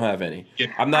 I don't have any.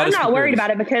 Yeah. I'm not worried about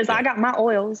it because I got my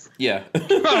oils. Yeah.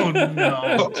 Oh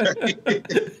no. Okay.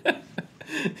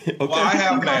 Well, I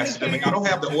have masks. I mean, I don't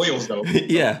have the oils though.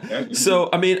 Yeah. So,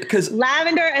 I mean, because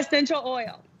Lavender essential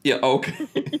oil. Yeah. Okay.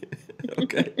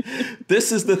 Okay.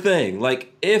 This is the thing.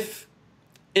 Like, if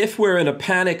we're in a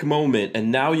panic moment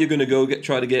and now you're gonna go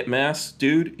try to get masks,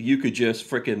 dude, you could just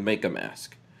freaking make a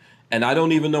mask, and I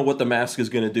don't even know what the mask is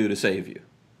gonna do to save you.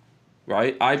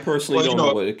 Right? I personally don't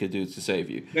know what it could do to save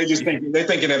you. They're thinking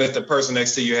that if the person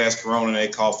next to you has corona and they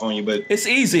cough on you, but it's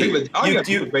easy. You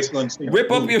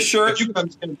rip up your shirt. If you can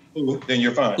understand the flu, then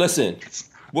you're fine. Listen,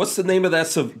 what's the name of that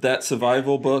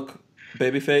survival book,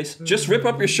 Babyface? Just rip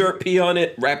up your shirt, pee on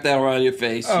it, wrap that around your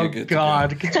face. Oh, you're good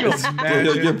God. Could you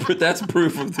imagine? That's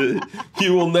proof of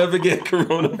you will never get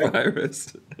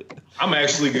coronavirus. I'm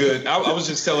actually good. I was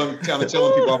just telling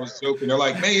people I was joking. They're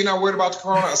like, man, you're not worried about the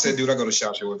corona? I said, dude, I go to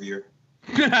SHOT Show every year.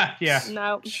 Yeah.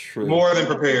 No. True. More than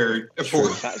prepared for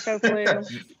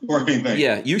anything.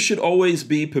 Yeah, you should always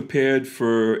be prepared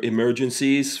for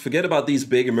emergencies. Forget about these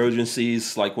big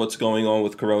emergencies like what's going on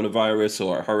with coronavirus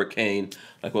or a hurricane,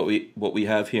 like what we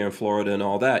have here in Florida and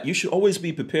all that. You should always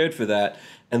be prepared for that.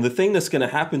 And the thing that's going to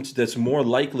happen, that's more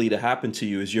likely to happen to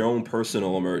you, is your own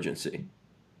personal emergency.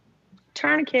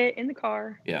 Tourniquet in the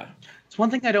car. Yeah. It's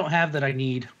one thing I don't have that I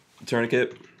need.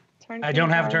 Tourniquet? I don't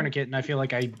have a tourniquet, and I feel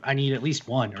like I need at least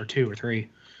one or two or three.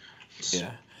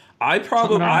 Yeah. I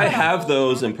have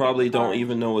those and probably don't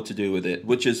even know what to do with it,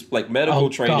 which is like medical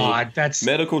training. God, that's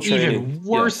medical training. Even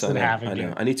worse than having I know.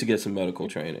 it. I need to get some medical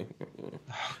training.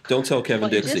 Don't tell Kevin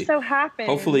It Dixie. just so happened.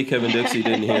 Hopefully Kevin Dixie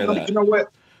didn't hear that. You know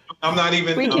what? I'm not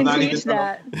even. We can teach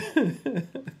that.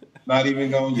 Not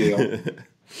even going to yell.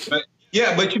 But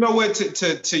yeah, but you know what?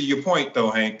 To your point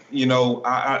though, Hank. You know,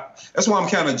 I that's why I'm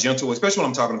kind of gentle, especially when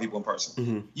I'm talking to people in person.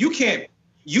 Mm-hmm.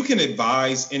 You can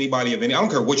advise anybody of any. I don't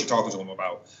care what you're talking to them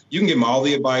about. You can give them all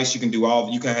the advice. You can do all.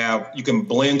 You can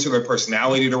blend to their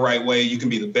personality the right way. You can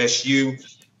be the best you.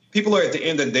 People are at the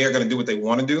end of the day are going to do what they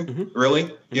want to do. Mm-hmm.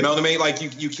 Really, you know what I mean? Like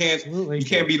you can't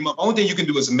beat them up. Only thing you can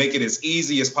do is make it as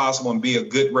easy as possible and be a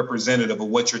good representative of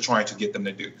what you're trying to get them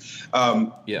to do.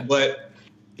 But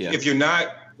if you're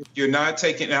not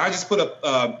taking, and I just put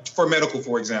up for medical,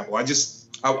 for example,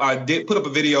 I did put up a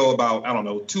video about, I don't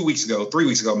know, 3 weeks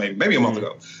ago, maybe a month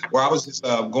ago, where I was just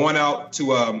going out to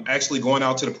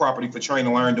the property for train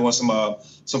and learn, doing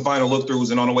some final look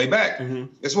throughs, and on the way back,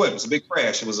 guess what? It was a big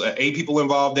crash. It was 8 people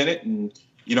involved in it, and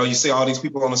you see all these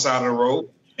people on the side of the road,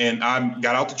 and I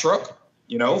got out the truck.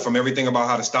 From everything about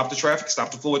how to stop the traffic,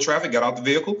 stop the flow of traffic, got out the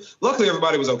vehicle. Luckily,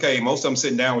 everybody was okay. Most of them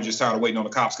sitting down were just tired of waiting on the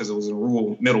cops because it was in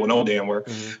rural middle of no damn where.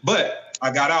 Mm-hmm. But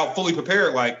I got out fully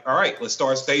prepared, like, all right, let's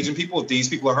start staging people. If these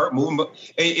people are hurt, move them. But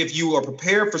if you are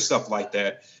prepared for stuff like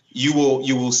that, you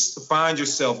will find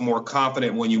yourself more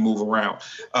confident when you move around.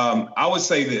 I would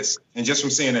say this, and just from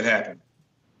seeing it happen,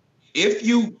 if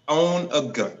you own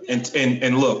a gun,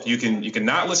 and look, you can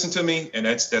not listen to me, and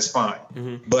that's fine.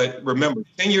 Mm-hmm. But remember,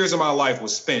 10 years of my life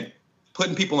was spent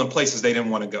putting people in places they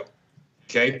didn't want to go.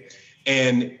 Okay,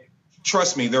 and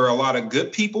trust me, there are a lot of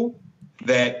good people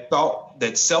that thought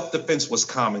that self-defense was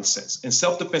common sense, and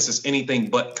self-defense is anything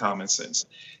but common sense.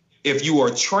 If you are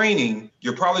training,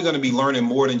 you're probably going to be learning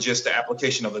more than just the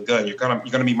application of the gun. You're going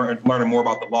to be learning more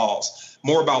about the laws,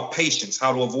 more about patience,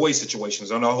 how to avoid situations,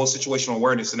 and the whole situational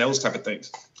awareness and those type of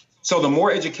things. So the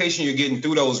more education you're getting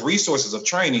through those resources of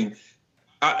training,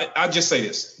 I just say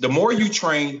this: the more you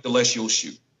train, the less you'll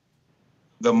shoot.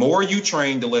 The more you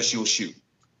train, the less you'll shoot.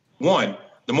 One,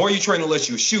 the more you train, the less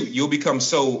you shoot. You'll become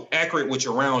so accurate with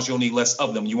your rounds, you'll need less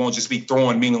of them. You won't just be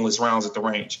throwing meaningless rounds at the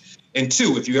range. And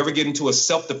two, if you ever get into a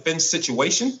self-defense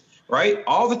situation, right,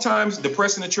 all the times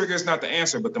depressing the trigger is not the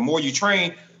answer, but the more you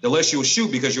train, the less you'll shoot,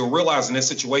 because you'll realize in this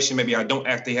situation, maybe I don't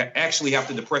actually have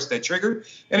to depress that trigger.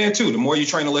 And then two, the more you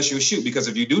train, the less you'll shoot, because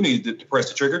if you do need to depress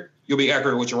the trigger, you'll be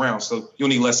accurate with your rounds, so you'll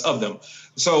need less of them.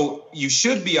 So you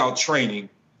should be out training,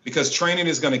 because training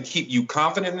is going to keep you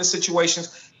confident in the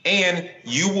situations, and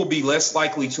you will be less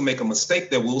likely to make a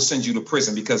mistake that will send you to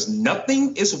prison, because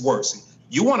nothing is worse.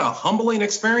 You want a humbling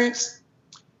experience?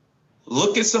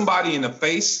 Look at somebody in the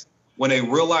face when they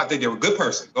realize that they're a good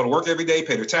person, go to work every day,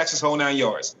 pay their taxes, whole 9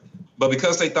 yards. But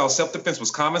because they thought self-defense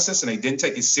was common sense and they didn't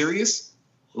take it serious,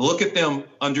 look at them,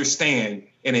 understand,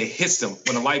 and it hits them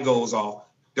when the light goes off,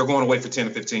 they're going away for 10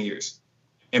 to 15 years.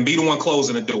 And be the one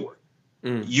closing the door.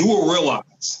 You will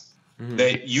realize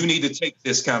that you need to take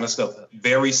this kind of stuff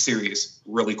very serious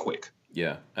really quick.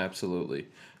 Yeah, absolutely.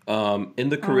 In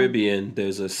the Caribbean,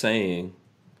 there's a saying,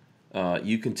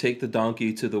 you can take the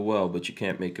donkey to the well, but you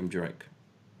can't make him drink.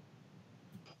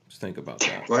 Just think about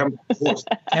that.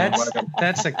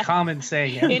 That's a common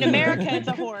saying. In America, it's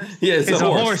a horse. Yeah, it's a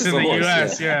horse. It's a horse in the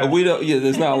U.S., yeah. We don't. Yeah,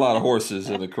 there's not a lot of horses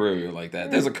in the Caribbean like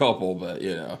that. There's a couple, but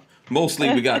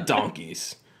mostly we got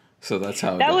donkeys. So that's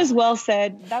how. That was well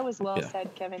said. That was well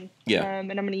said, Kevin. Yeah.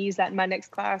 And I'm going to use that in my next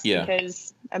class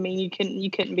because I mean you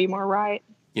couldn't be more right.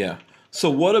 Yeah. So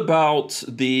what about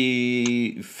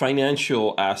the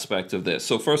financial aspect of this?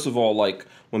 So first of all, like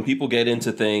when people get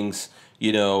into things,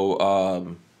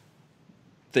 things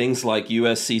like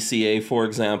USCCA, for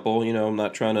example, I'm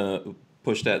not trying to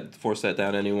force that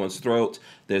down anyone's throat.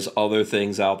 There's other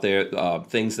things out there,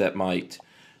 things that might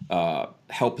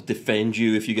help defend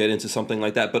you if you get into something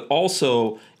like that. But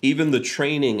also, even the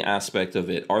training aspect of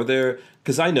it.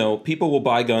 Because I know people will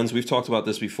buy guns. We've talked about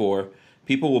this before.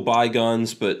 People will buy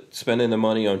guns, but spending the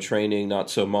money on training, not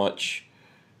so much.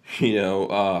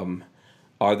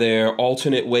 Are there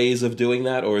alternate ways of doing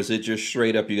that, or is it just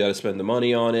straight up you got to spend the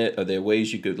money on it? Are there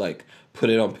ways you could like put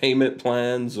it on payment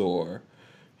plans, or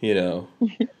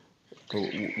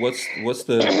what's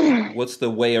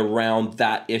the way around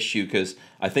that issue? Because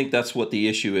I think that's what the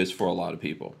issue is for a lot of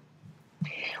people.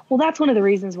 Well, that's one of the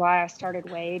reasons why I started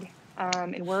Wade,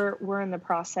 and we're in the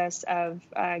process of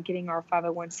getting our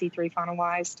 501c3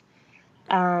 finalized,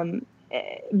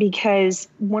 because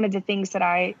one of the things that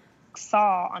I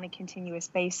saw on a continuous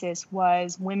basis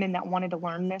was women that wanted to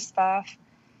learn this stuff,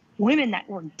 women that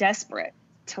were desperate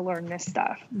to learn this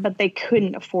stuff, but they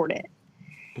couldn't afford it.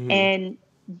 And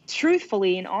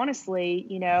truthfully and honestly,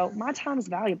 my time is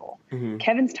valuable.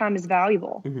 Kevin's time is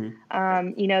valuable.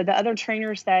 The other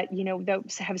trainers that,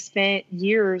 that have spent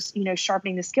years,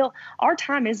 sharpening the skill, our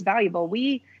time is valuable.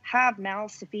 We have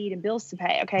mouths to feed and bills to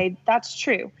pay. Okay. That's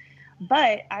true.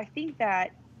 But I think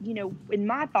that, in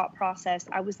my thought process,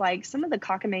 I was like, some of the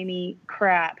cockamamie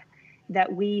crap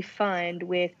that we fund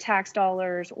with tax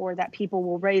dollars or that people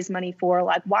will raise money for,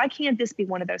 like, why can't this be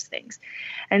one of those things?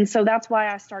 And so that's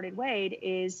why I started Wade,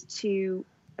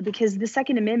 because the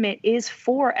Second Amendment is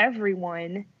for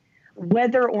everyone,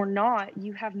 whether or not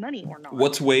you have money or not.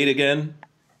 What's Wade again?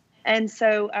 And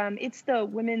so it's the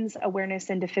Women's Awareness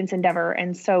and Defense Endeavor.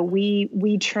 And so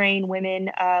we train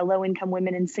women, low-income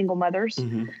women and single mothers.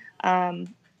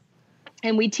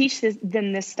 And we teach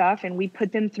them this stuff, and we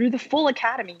put them through the full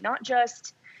academy, not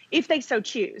just if they so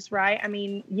choose, right? I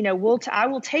mean, I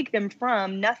will take them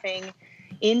from nothing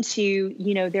into,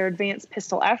 their advanced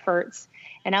pistol efforts,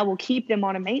 and I will keep them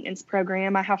on a maintenance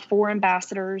program. I have 4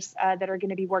 ambassadors that are going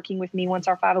to be working with me once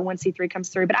our 501c3 comes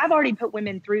through. But I've already put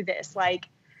women through this. Like,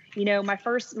 my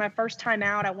first time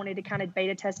out, I wanted to kind of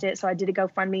beta test it. So I did a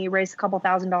GoFundMe, raised a couple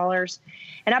 $1,000s,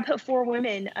 and I put 4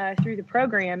 women through the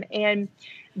program. And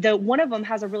one of them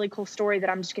has a really cool story that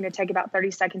I'm just going to take about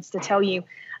 30 seconds to tell you.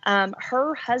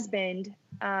 Her husband,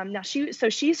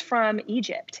 she's from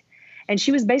Egypt, and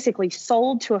she was basically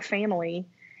sold to a family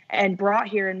and brought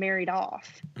here and married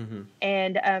off.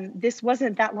 And this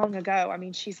wasn't that long ago. I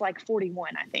mean, she's like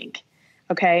 41, I think.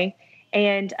 Okay.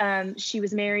 And she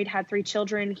was married, had 3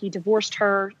 children. He divorced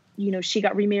her. She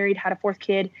got remarried, had a 4th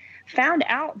kid, found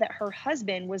out that her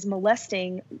husband was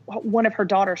molesting one of her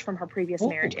daughters from her previous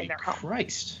marriage in their home.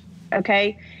 Christ.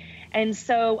 Okay. And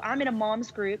so I'm in a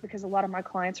mom's group because a lot of my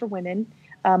clients are women,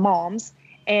 moms.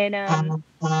 And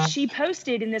she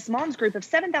posted in this mom's group of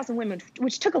 7,000 women,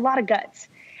 which took a lot of guts.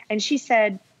 And she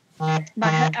said,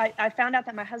 I found out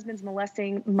that my husband's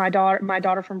molesting my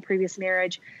daughter from previous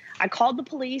marriage. I called the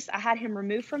police. I had him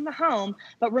removed from the home.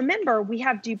 But remember, we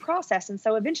have due process. And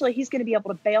so eventually he's going to be able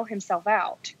to bail himself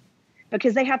out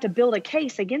because they have to build a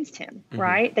case against him,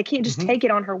 right? They can't just take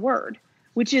it on her word,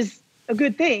 which is a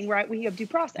good thing, right? We have due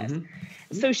process.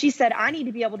 So she said, I need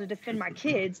to be able to defend my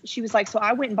kids. She was like, so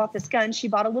I went and bought this gun. She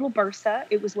bought a little Bersa.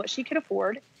 It was what she could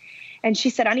afford. And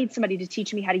she said, I need somebody to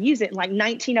teach me how to use it. And like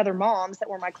 19 other moms that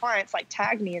were my clients like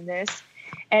tagged me in this.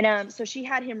 And so she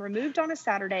had him removed on a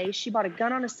Saturday. She bought a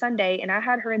gun on a Sunday, and I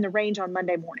had her in the range on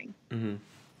Monday morning.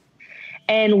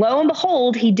 And lo and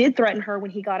behold, he did threaten her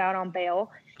when he got out on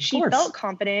bail. She felt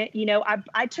confident.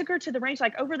 I took her to the range,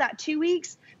 like over that 3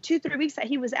 weeks that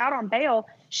he was out on bail,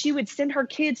 she would send her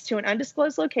kids to an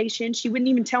undisclosed location. She wouldn't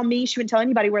even tell me. She wouldn't tell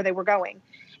anybody where they were going.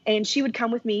 And she would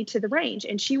come with me to the range,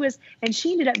 and she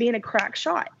ended up being a crack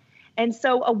shot. And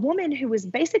so a woman who was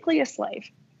basically a slave,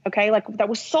 okay, like that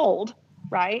was sold,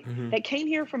 right? That came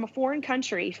here from a foreign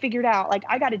country, figured out like,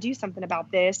 I got to do something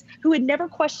about this, who had never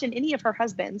questioned any of her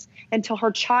husbands until her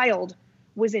child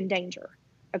was in danger.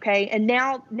 Okay. And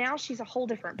now she's a whole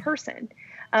different person.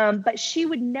 But she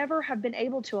would never have been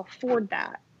able to afford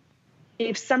that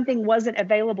if something wasn't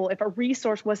available, if a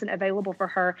resource wasn't available for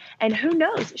her. And who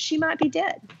knows, she might be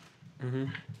dead.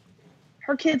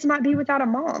 Her kids might be without a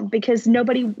mom because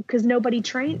nobody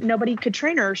could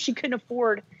train her. She couldn't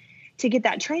afford to get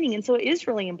that training. And so it is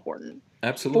really important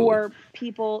for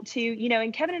people to,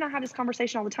 and Kevin and I have this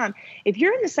conversation all the time. If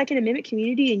you're in the Second Amendment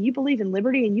community and you believe in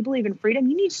liberty and you believe in freedom,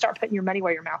 you need to start putting your money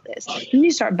where your mouth is. You need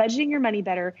to start budgeting your money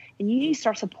better, and you need to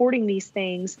start supporting these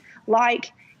things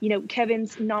like,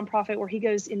 Kevin's nonprofit where he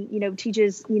goes and,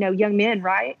 teaches, young men,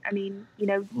 right? I mean,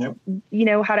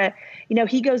 how to,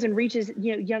 he goes and reaches,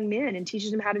 young men and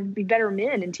teaches them how to be better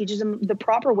men and teaches them the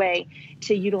proper way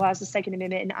to utilize the Second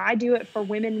Amendment. And I do it for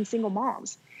women and single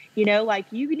moms.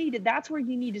 That's where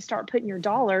you need to start putting your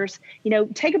dollars.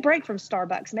 Take a break from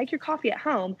Starbucks, make your coffee at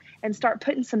home, and start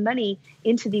putting some money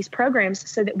into these programs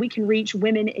so that we can reach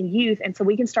women and youth. And so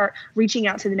we can start reaching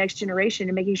out to the next generation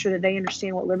and making sure that they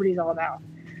understand what liberty is all about.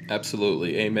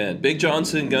 Absolutely. Amen. Big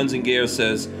Johnson, Guns and Gear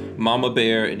says Mama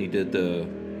Bear, and he did the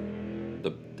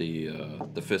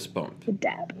fist bump. The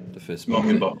dab. The fist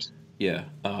bump. Yeah.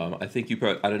 I think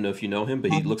I don't know if you know him,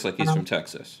 but he looks like he's from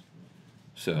Texas.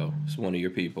 So it's one of your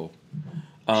people.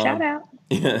 Shout out.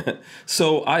 Yeah.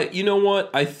 So you know what?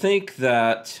 I think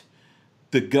that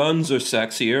the guns are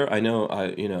sexier. I know.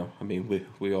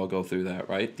 We all go through that,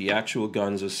 right? The actual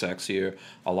guns are sexier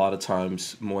a lot of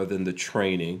times more than the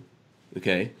training.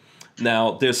 Okay.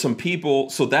 Now there's some people.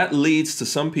 So that leads to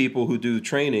some people who do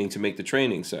training to make the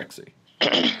training sexy.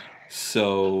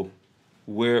 So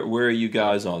where are you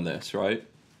guys on this? Right?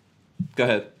 Go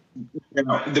ahead.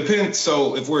 It depends.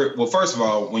 So first of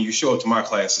all, when you show up to my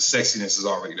class, the sexiness is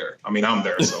already there. I mean, I'm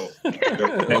there, so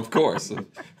of course.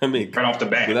 I mean, right off the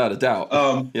bat, without a doubt.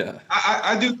 Yeah.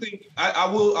 I do think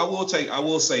I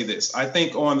will say this. I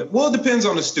think it depends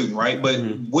on the student, right? But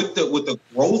with the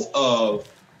growth of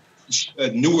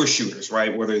newer shooters,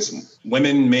 right? Whether it's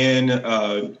women, men,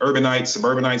 urbanites,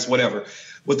 suburbanites, whatever.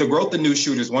 With the growth of new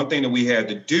shooters, one thing that we had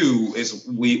to do is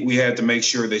we had to make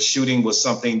sure that shooting was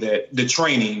something that the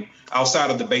training outside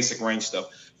of the basic range stuff,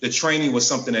 the training was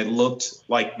something that looked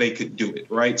like they could do it,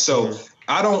 right? So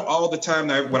I don't all the time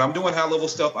now, when I'm doing high level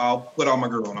stuff, I'll put all my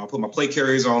gear on, I'll put my plate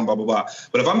carriers on, blah, blah, blah.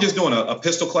 But if I'm just doing a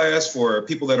pistol class for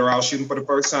people that are out shooting for the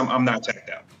first time, I'm not tacked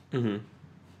out.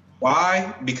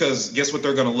 Why? Because guess what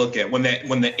they're going to look at? When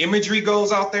the imagery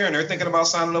goes out there and they're thinking about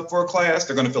signing up for a class,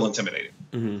 they're going to feel intimidated.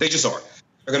 They just are.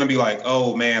 They're going to be like,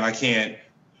 oh, man, I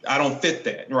don't fit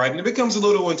that, right? And it becomes a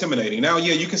little intimidating. Now,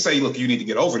 yeah, you can say, look, you need to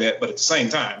get over that. But at the same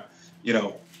time,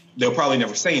 they'll probably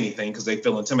never say anything because they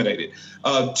feel intimidated.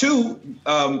 Two,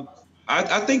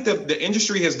 I think that the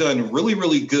industry has done really,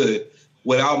 really good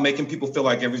without making people feel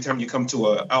like every time you come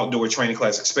to an outdoor training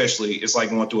class, especially, it's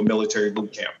like going through a military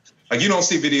boot camp. Like, you don't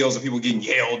see videos of people getting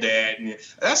yelled at. And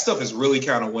that stuff has really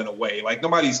kind of went away. Like,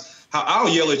 I'll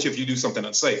yell at you if you do something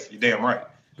unsafe. You're damn right.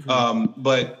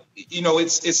 But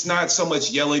it's not so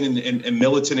much yelling and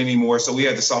militant anymore. So we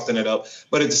had to soften it up.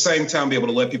 But at the same time, be able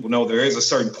to let people know there is a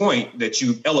certain point that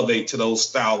you elevate to those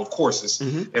style of courses,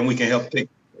 and we can help pick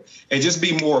and just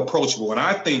be more approachable. And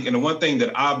I think, and the one thing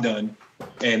that I've done,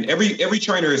 and every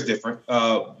trainer is different,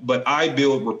 but I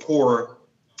build rapport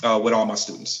with all my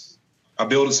students. I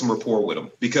build some rapport with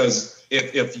them, because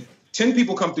if 10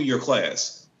 people come through your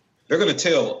class, they're going to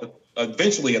tell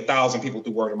eventually 1,000 people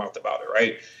through word of mouth about it,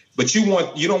 right? But you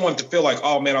don't want to feel like,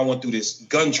 oh man, I went through this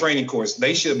gun training course.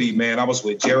 They should be, man, I was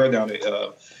with Jared down at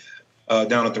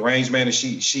the range, man, and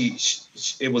she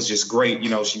it was just great.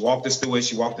 She walked us through it.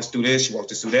 She walked us through this. She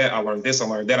walked us through that. I learned this. I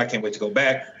learned that. I can't wait to go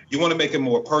back. You want to make it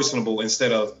more personable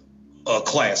instead of a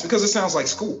class, because it sounds like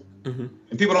school, and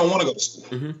people don't want to go to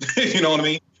school. You know what I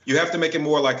mean? You have to make it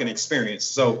more like an experience.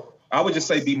 So I would just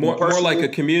say be more like a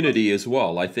community as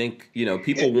well. I think,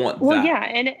 people want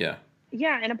that.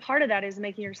 And a part of that is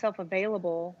making yourself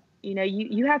available.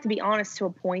 You have to be honest to a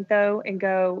point, though, and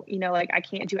go, like, I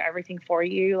can't do everything for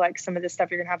you. Like, some of this stuff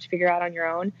you're going to have to figure out on your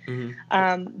own.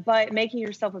 But making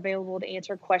yourself available to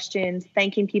answer questions,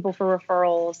 thanking people for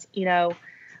referrals,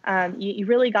 you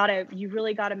really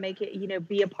gotta make it,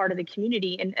 be a part of the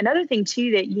community. And another thing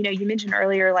too, that, you mentioned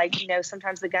earlier, like,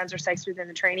 sometimes the guns are sexier than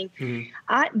the training.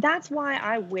 That's why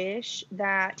I wish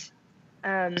that,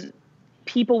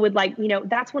 people would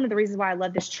that's one of the reasons why I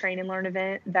love this train and learn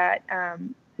event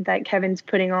that Kevin's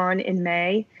putting on in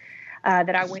May,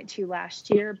 that I went to last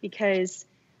year, because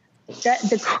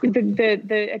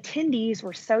the attendees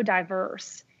were so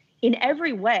diverse. in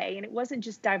every way. And it wasn't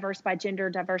just diverse by gender,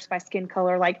 diverse by skin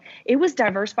color. Like it was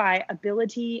diverse by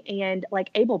ability and like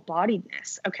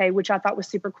able-bodiedness. Okay. Which I thought was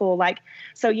super cool. Like,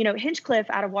 so, you know, Hinchcliffe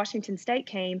out of Washington State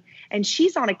came and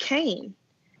she's on a cane,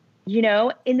 you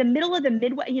know, in the middle of the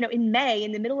Midwest, you know, in May,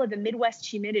 in the middle of the Midwest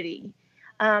humidity,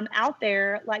 out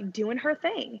there, like doing her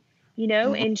thing, you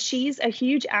know, and she's a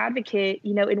huge advocate,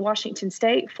 you know, in Washington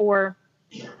State for,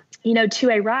 you know,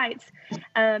 2A rights.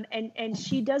 And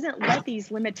she doesn't let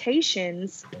these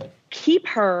limitations keep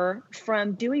her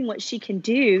from doing what she can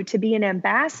do to be an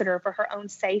ambassador for her own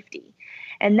safety.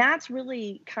 And that's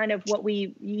really kind of what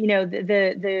we, you know,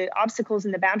 the obstacles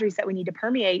and the boundaries that we need to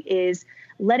permeate is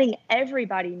letting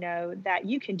everybody know that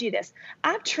you can do this.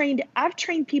 I've trained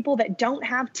people that don't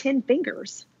have 10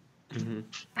 fingers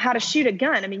how to shoot a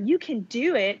gun. I mean, you can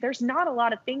do it. There's not a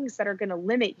lot of things that are going to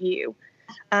limit you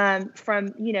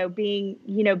from, you know, being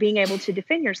able to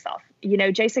defend yourself. You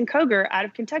know, Jason Koger out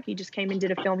of Kentucky just came and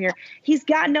did a film here. He's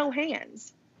got no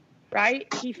hands,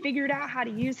 right? He figured out how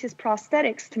to use his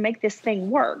prosthetics to make this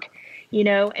thing work, you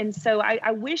know? And so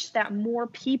I wish that more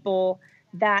people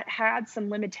that had some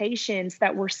limitations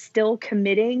that were still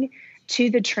committing to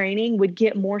the training would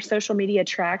get more social media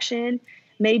traction.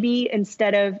 Maybe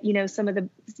instead of, you know, some of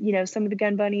the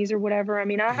gun bunnies or whatever. I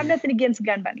mean, I have nothing against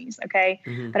gun bunnies. Okay.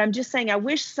 But I'm just saying, I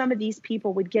wish some of these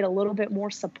people would get a little bit more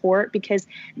support because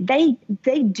they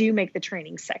do make the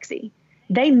training sexy.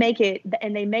 They make it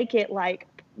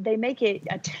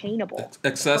attainable.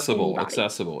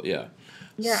 Accessible. Yeah.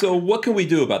 So what can we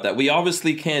do about that? We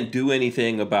obviously can't do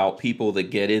anything about people that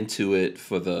get into it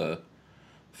for the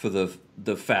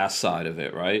fast side of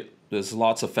it, right? There's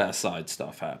lots of fast side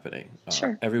stuff happening.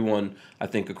 Sure. Everyone, I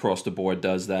think, across the board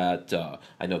does that.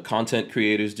 I know content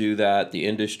creators do that. The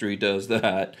industry does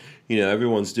that. You know,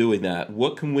 everyone's doing that.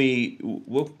 What can we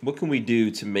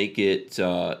do to make it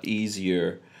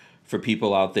easier for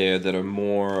people out there that are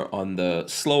more on the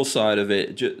slow side of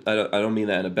it? I don't mean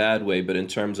that in a bad way, but in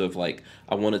terms of like,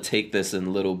 I want to take this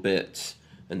in little bits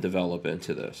and develop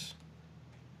into this.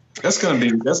 I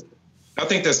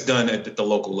think that's done at the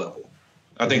local level.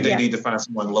 I think they need to find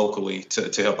someone locally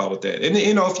to help out with that. And,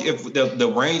 you know, if the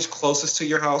range closest to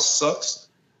your house sucks,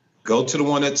 go to the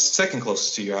one that's second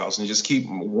closest to your house and just keep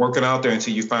working out there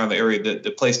until you find the area, the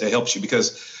place that helps you,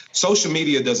 because social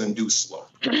media doesn't do slow.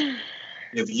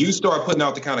 If you start putting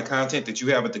out the kind of content that you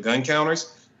have at the gun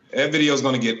counters, that video is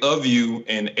going to get a view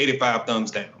and 85 thumbs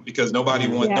down because nobody's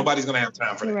going to have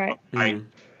time for that.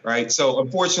 Right. So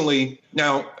unfortunately,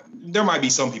 now there might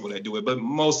be some people that do it, but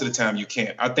most of the time you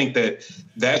can't. I think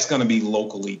that's going to be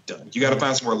locally done. You got to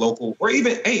find somewhere local, or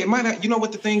even, hey, it might not, you know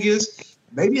what the thing is?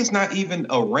 Maybe it's not even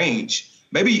a range.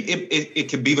 Maybe it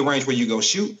could be the range where you go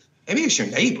shoot. Maybe it's your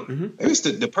neighbor. Maybe it's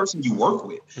the person you work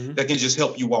with that can just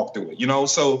help you walk through it. You know,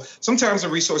 so sometimes the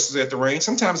resources at the range,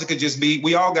 sometimes it could just be,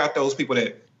 we all got those people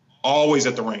that always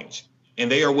at the range. And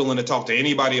they are willing to talk to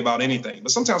anybody about anything.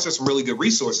 But sometimes there's some really good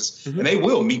resources, and they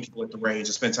will meet people at the range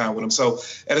and spend time with them. So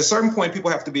at a certain point,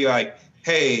 people have to be like,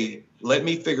 hey, let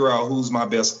me figure out who's my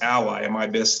best ally and my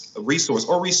best resource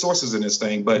or resources in this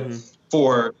thing. But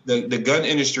for the gun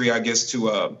industry, I guess,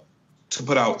 to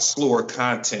put out slower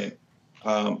content,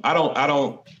 I don't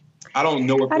know. I don't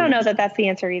know that that's the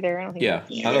answer either. I don't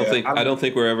think. I don't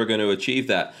think we're ever going to achieve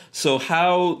that. So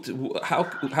how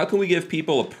can we give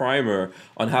people a primer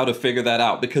on how to figure that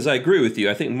out? Because I agree with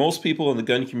you. I think most people in the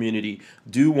gun community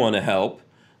do want to help,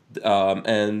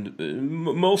 and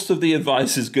most of the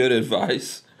advice is good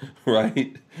advice,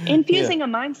 right? Infusing a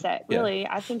mindset, really.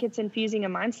 I think it's infusing a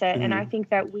mindset. And I think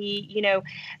that we, you know,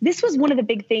 this was one of the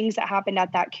big things that happened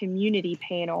at that community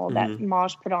panel that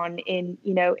Maj put on in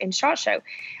SHOT Show,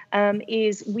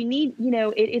 is we need, you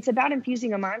know, it's about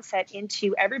infusing a mindset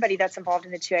into everybody that's involved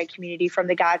in the 2A community, from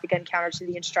the guy at the gun counter to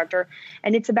the instructor.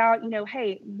 And it's about, you know,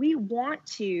 hey, we want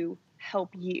to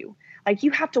help you. Like,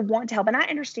 you have to want to help. And I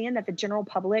understand that the general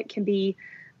public can be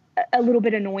a little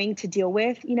bit annoying to deal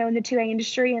with, you know, in the 2A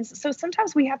industry. And so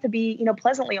sometimes we have to be, you know,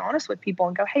 pleasantly honest with people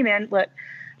and go, hey man, look,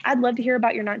 I'd love to hear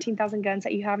about your 19,000 guns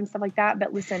that you have and stuff like that.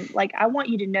 But listen, like, I want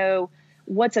you to know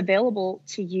what's available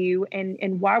to you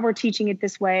and why we're teaching it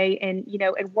this way, and, you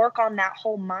know, and work on that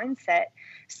whole mindset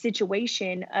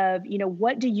situation of, you know,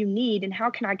 what do you need and how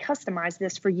can I customize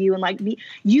this for you? And like,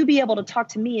 you be able to talk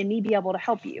to me and me be able to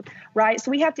help you. Right.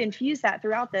 So we have to infuse that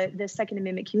throughout the Second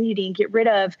Amendment community and get rid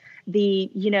of the,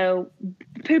 you know,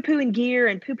 poo-pooing gear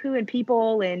and poo-pooing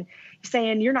people and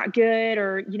saying you're not good,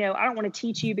 or, you know, I don't want to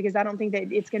teach you because I don't think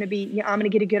that it's going to be, you know, I'm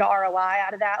going to get a good ROI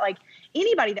out of that. Like,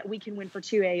 anybody that we can win for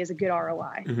 2A is a good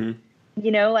ROI. You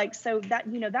know, like, so that,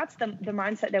 you know, that's the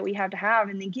mindset that we have to have,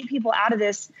 and then get people out of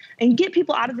this and get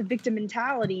people out of the victim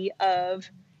mentality of,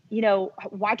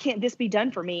 why can't this be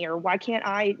done for me? Or why can't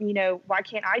I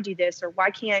do this? Or why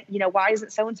can't, why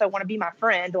isn't so-and-so want to be my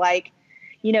friend? Like,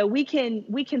 we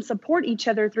can support each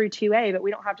other through 2A, but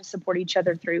we don't have to support each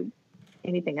other through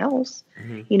anything else,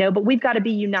 but we've got to be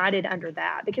united under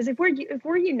that, because if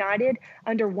we're united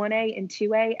under 1A and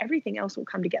 2A, everything else will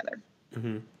come together.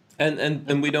 Mm-hmm.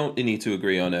 And we don't need to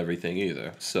agree on everything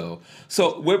either. So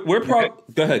we're probably,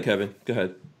 go ahead, Kevin, go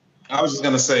ahead. I was just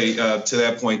going to say to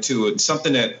that point too, it's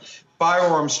something that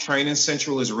Firearms Training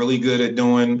Central is really good at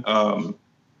doing.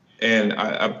 And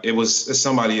it was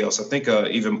somebody else. I think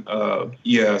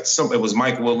it was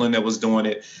Mike Woodland that was doing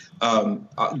it.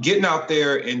 Getting out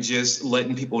there and just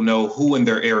letting people know who in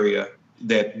their area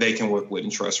that they can work with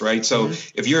and trust, right? So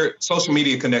if your social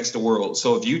media connects the world.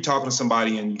 So if you talking to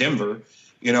somebody in Denver,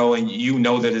 and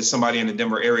that it's somebody in the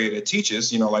Denver area that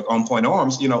teaches, like On Point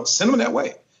Arms, send them that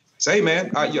way. Say, hey,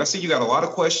 man, I see you got a lot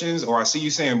of questions, or I see you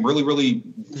saying really, really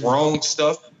wrong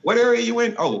stuff. What area are you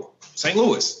in? Oh, St.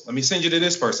 Louis. Let me send you to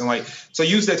this person. So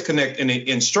use that to connect. And the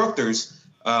instructors,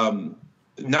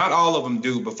 not all of them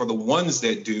do, but for the ones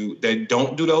that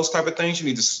don't do those type of things,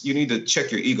 you need to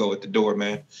check your ego at the door,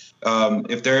 man.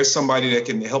 If there is somebody that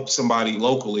can help somebody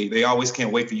locally, they always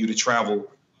can't wait for you to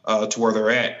travel to where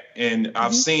they're at. And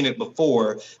I've seen it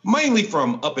before, mainly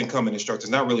from up and coming instructors,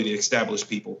 not really the established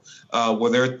people,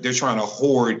 where they're trying to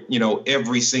hoard,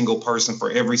 every single person for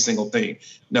every single thing.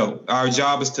 No, our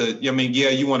job is to,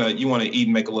 you want to eat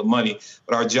and make a little money,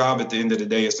 but our job at the end of the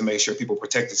day is to make sure people are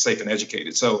protected, safe, and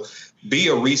educated. So be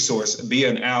a resource, be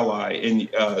an ally.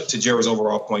 And to Jared's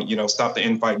overall point, stop the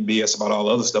infight and BS about all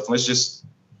the other stuff.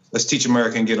 Let's teach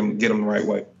America and get them the right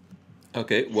way.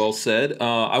 Okay, well said.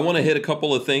 I want to hit a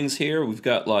couple of things here. We've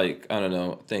got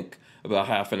I think about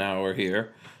half an hour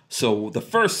here. So the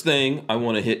first thing I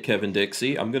want to hit, Kevin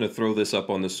Dixie. I'm going to throw this up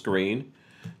on the screen.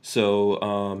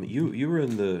 So you were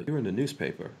in the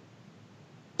newspaper.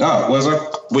 Oh, was I?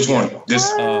 Which one?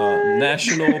 This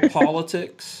National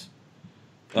Politics.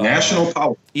 National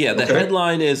Politics. Yeah, the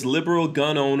headline is "Liberal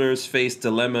Gun Owners Face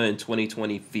Dilemma in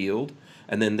 2020 Field,"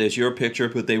 and then there's your picture.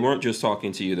 But they weren't just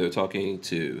talking to you; they were talking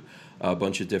to a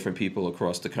bunch of different people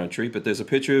across the country. But there's a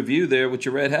picture of you there with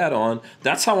your red hat on.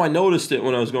 That's how I noticed it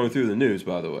when I was going through the news,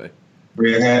 by the way.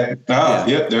 Red hat.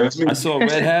 Yep, there's me. I saw a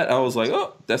red hat. I was like,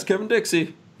 oh, that's Kevin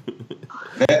Dixie.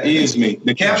 That is me.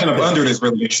 The caption up under it is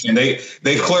really interesting.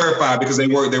 They clarified because they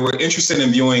were interested in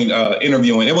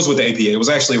interviewing. It was with the APA. It was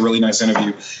actually a really nice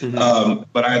interview. Mm-hmm.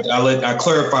 But I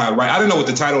clarified, right. I didn't know what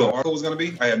the title of the article was going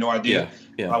to be. I had no idea.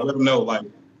 Yeah. I let them know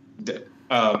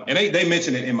and they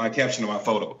mentioned it in my caption of my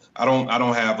photo. I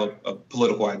don't have a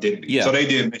political identity. Yeah. So they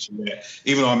did mention that,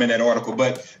 even though I'm in that article.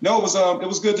 But no, it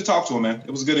was good to talk to him, man.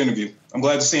 It was a good interview. I'm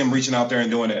glad to see him reaching out there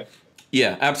and doing that.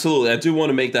 Yeah, absolutely. I do want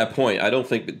to make that point. I don't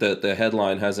think that the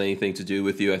headline has anything to do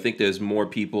with you. I think there's more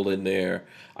people in there.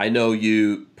 I know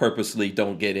you purposely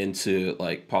don't get into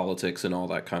politics and all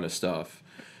that kind of stuff.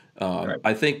 Right.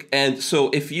 I think, and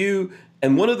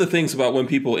one of the things about when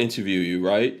people interview you,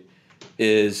 right,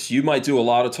 is you might do a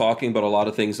lot of talking, but a lot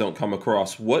of things don't come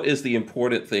across. What is the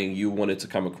important thing you wanted to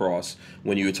come across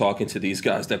when you were talking to these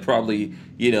guys that probably,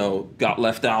 got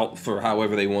left out for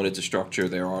however they wanted to structure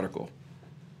their article?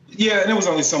 Yeah, and there was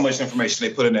only so much information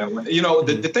they put in there.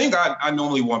 The thing I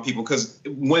normally want people, because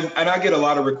and I get a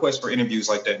lot of requests for interviews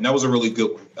like that, and that was a really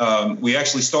good one. We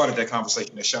actually started that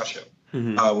conversation at SHOT Show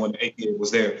when the APA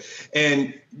was there.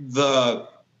 And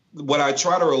what I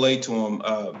try to relate to them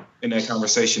in that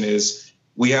conversation is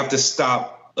we have to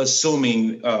stop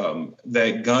assuming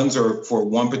that guns are for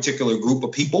one particular group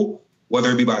of people,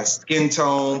 whether it be by skin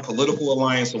tone, political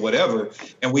alliance, or whatever.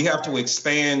 And we have to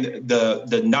expand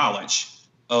the knowledge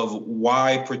of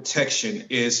why protection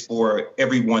is for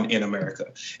everyone in America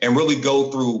and really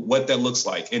go through what that looks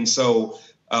like. And so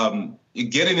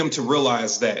getting them to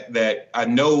realize that I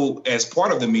know as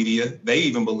part of the media, they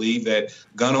even believe that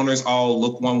gun owners all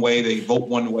look one way, they vote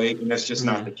one way, and that's just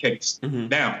not the case.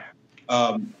 Now,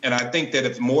 and I think that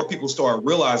if more people start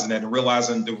realizing that and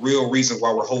realizing the real reason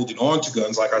why we're holding on to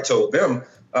guns, like I told them,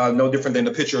 no different than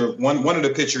the picture. One of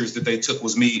the pictures that they took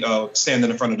was me standing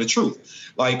in front of the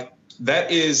truth.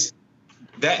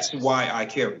 That's why I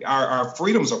carry. Our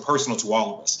freedoms are personal to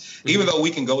all of us. Even though we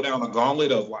can go down a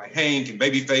gauntlet of why Hank and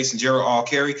Babyface and Jared all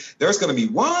carry, there's going to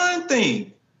be one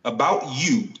thing about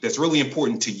you that's really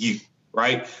important to you,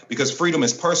 right? Because freedom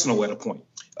is personal at a point.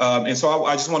 And so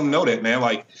I just want to know that, man.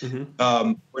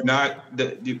 We're not.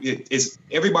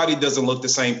 Everybody doesn't look the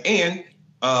same, and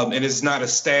it's not a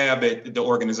stab at the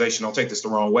organization. Don't take this the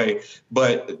wrong way,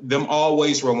 but them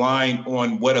always relying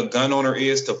on what a gun owner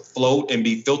is to float and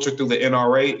be filtered through the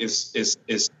NRA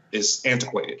is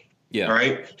antiquated. Yeah. All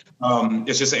right.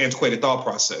 It's just an antiquated thought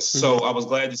process. So I was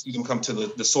glad to see them come to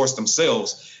the source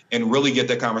themselves and really get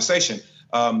that conversation.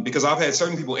 Because I've had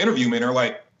certain people interview me and they're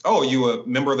like, oh, you a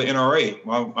member of the NRA?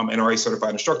 Well, I'm an NRA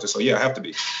certified instructor. So yeah, I have to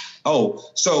be. Oh,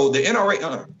 so the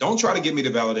NRA, don't try to get me to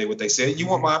validate what they said. You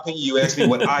want my opinion? You ask me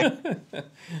what I.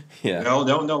 Yeah. No,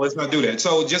 let's not do that.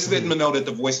 So just letting them know that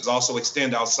the voices also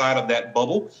extend outside of that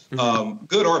bubble,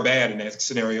 good or bad in that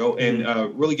scenario, and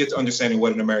really get to understanding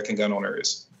what an American gun owner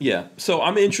is. Yeah. So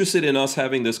I'm interested in us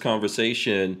having this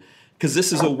conversation because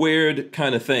this is a weird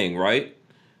kind of thing, right?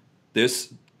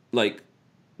 There's like,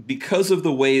 because of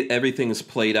the way everything is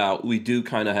played out, we do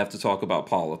kind of have to talk about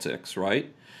politics,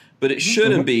 right? But it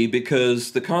shouldn't be,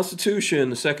 because the Constitution,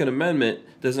 the Second Amendment,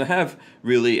 doesn't have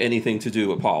really anything to do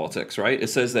with politics, right? It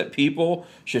says that people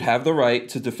should have the right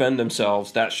to defend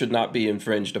themselves. That should not be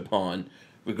infringed upon,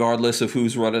 regardless of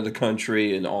who's running the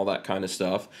country and all that kind of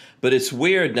stuff. But it's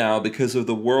weird now because of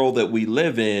the world that we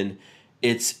live in.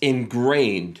 It's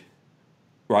ingrained,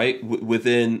 right,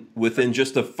 within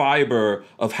just the fiber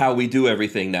of how we do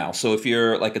everything now. So if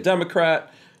you're like a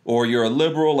Democrat or you're a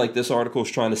liberal, like this article is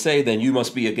trying to say, then you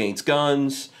must be against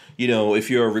guns. You know, if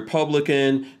you're a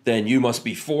Republican, then you must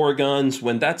be for guns.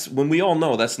 When we all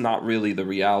know that's not really the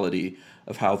reality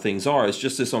of how things are. It's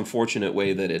just this unfortunate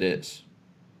way that it is.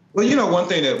 Well, you know, one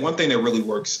thing that really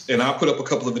works, and I put up a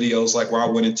couple of videos like where I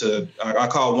went into, I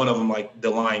call one of them like the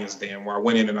Lion's Den, where I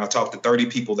went in and I talked to 30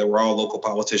 people that were all local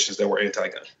politicians that were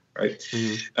anti-gun, right?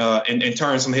 And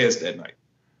turned some heads that night.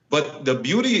 But the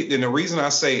beauty and the reason I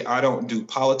say I don't do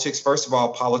politics, first of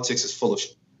all, politics is full of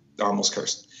shit. I almost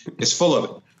cursed. It's full of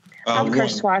it. I've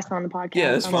cursed twice on the podcast.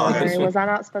 Yeah, it's fine. Sorry. Was I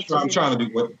not supposed to? I'm trying to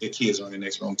do what the kids are in the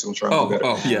next room too. I'm trying to do better.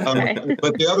 Oh, yeah. Okay.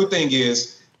 But the other thing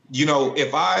is, you know,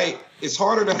 it's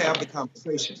harder to have the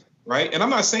conversation, right? And I'm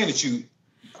not saying that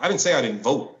I didn't say I didn't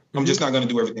vote. I'm just not going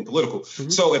to do everything political.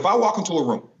 So if I walk into a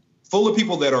room full of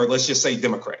people that are, let's just say,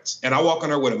 Democrats, and I walk in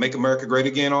there with a Make America Great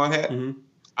Again on hat,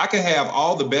 I can have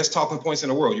all the best talking points in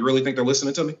the world. You really think they're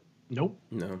listening to me? Nope.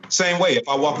 No. Same way, if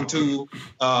I walk into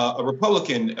a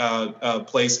Republican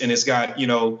place and it's got, you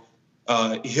know,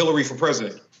 Hillary for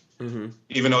president,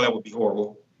 even though that would be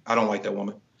horrible. I don't like that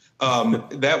woman.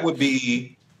 That would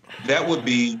be,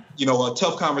 you know, a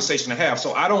tough conversation to have.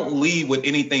 So I don't lead with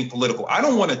anything political. I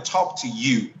don't want to talk to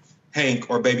you, Hank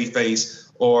or Babyface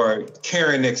or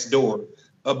Karen next door,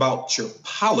 about your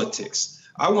politics.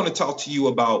 I want to talk to you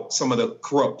about some of the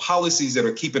corrupt policies that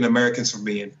are keeping Americans from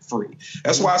being free.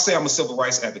 That's why I say I'm a civil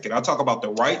rights advocate. I talk about the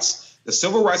rights, the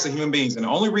civil rights of human beings. And the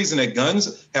only reason that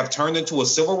guns have turned into a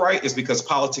civil right is because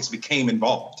politics became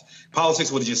involved.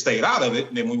 Politics would have just stayed out of it,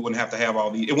 and then we wouldn't have to have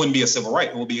it wouldn't be a civil right.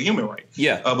 It would be a human right.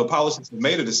 Yeah. But politics have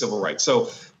made it a civil right.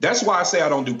 So that's why I say I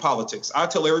don't do politics. I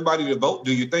tell everybody to vote,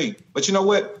 do your thing. But you know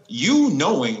what? You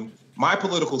knowing my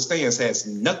political stance has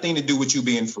nothing to do with you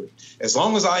being free. As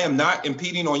long as I am not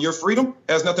impeding on your freedom,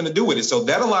 has nothing to do with it. So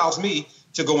that allows me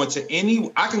to go into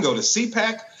I can go to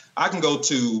CPAC, I can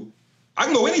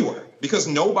go anywhere, because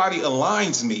nobody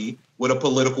aligns me with a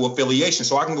political affiliation.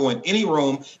 So I can go in any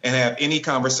room and have any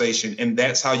conversation, and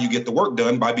that's how you get the work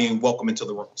done, by being welcome into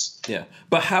the rooms. Yeah,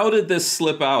 but how did this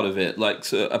slip out of it? Like,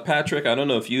 Patrick, I don't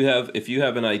know if you have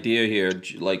an idea here,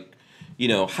 like, you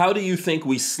know, how do you think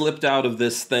we slipped out of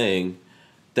this thing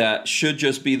that should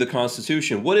just be the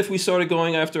Constitution? What if we started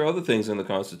going after other things in the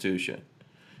Constitution?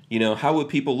 You know, how would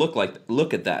people look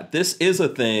at that? This is a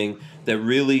thing that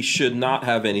really should not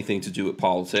have anything to do with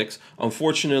politics.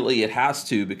 Unfortunately, it has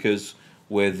to, because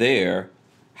we're there.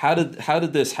 How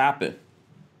did this happen?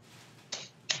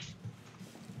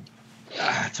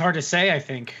 It's hard to say, I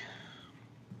think.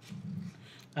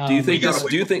 Do you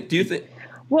think?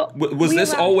 Well, was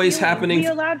this always happening? We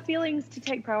allowed feelings to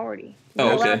take priority. We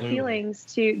okay. allowed feelings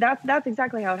to. That's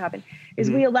exactly how it happened.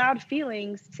 We allowed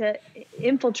feelings to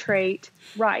infiltrate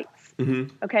rights.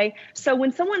 Okay. So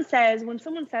when someone says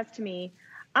to me,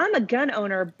 "I'm a gun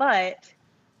owner," but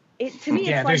to me,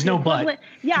 it's like there's no but.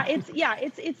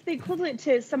 It's the equivalent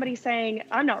to somebody saying,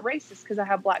 "I'm not racist because I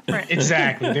have black friends."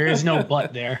 Exactly. There is no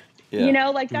but there. Yeah. You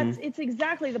know, like it's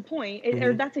exactly the point,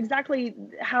 or that's exactly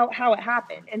how it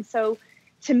happened. And so,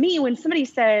 to me, when somebody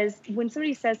says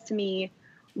to me,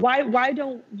 why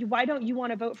don't you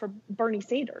want to vote for Bernie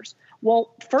Sanders?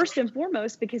 Well, first and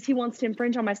foremost, because he wants to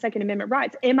infringe on my Second Amendment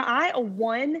rights. Am I a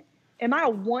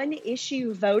one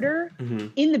issue voter?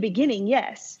 In the beginning?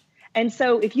 Yes. And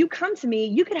so if you come to me,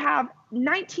 you could have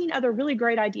 19 other really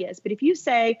great ideas. But if you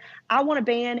say, I want to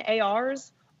ban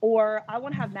ARs, or I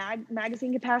want to have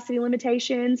magazine capacity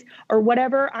limitations, or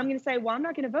whatever, I'm going to say, well, I'm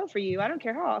not going to vote for you. I don't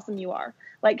care how awesome you are.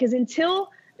 Like, because until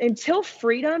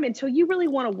freedom, until you really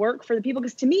want to work for the people,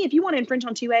 because to me, if you want to infringe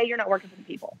on 2A, you're not working for the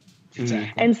people.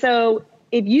 Exactly. And so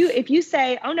if you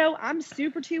say, oh no, I'm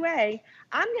super 2A,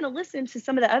 I'm going to listen to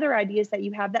some of the other ideas that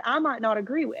you have that I might not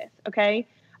agree with. Okay.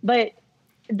 But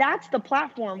that's the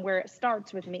platform where it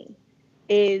starts with me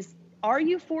is, are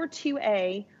you for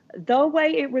 2A the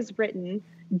way it was written?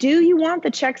 Do you want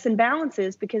the checks and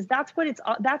balances? Because that's what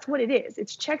it is.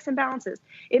 It's checks and balances.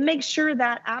 It makes sure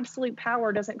that absolute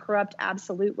power doesn't corrupt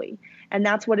absolutely. And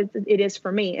that's what it is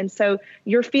for me. And so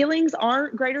your feelings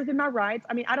aren't greater than my rights.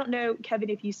 I mean, I don't know, Kevin,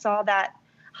 if you saw that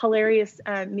hilarious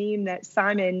meme that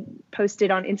Simon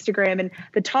posted on Instagram, and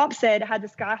the top had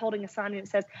this guy holding a sign and it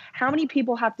says, how many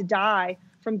people have to die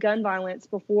from gun violence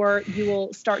before you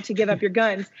will start to give up your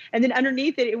guns? And then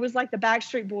underneath it, it was like the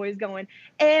Backstreet Boys going,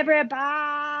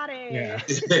 everybody, Yeah.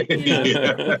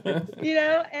 you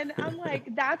know? And I'm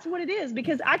like, that's what it is,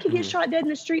 because I could get shot dead in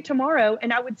the street tomorrow.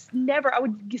 And I would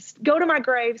just go to my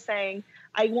grave saying,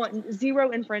 I want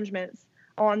zero infringements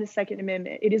on the Second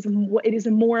Amendment. It is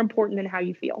more important than how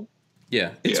you feel.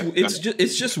 Yeah, it's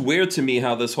just weird to me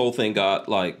how this whole thing got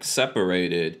like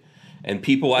separated, and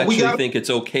people actually think it's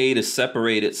okay to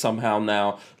separate it somehow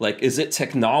now. Like, is it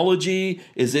technology?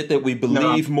 Is it that we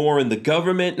believe more in the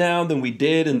government now than we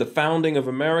did in the founding of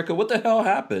America? What the hell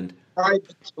happened? All right,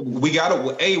 we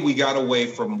got away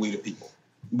from we the people.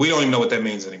 We don't even know what that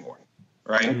means anymore,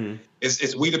 right? Mm-hmm.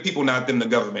 It's we the people, not them the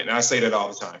government, and I say that all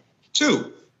the time.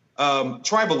 2,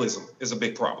 tribalism is a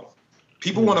big problem.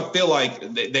 People want to feel like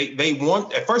they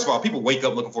want. First of all, people wake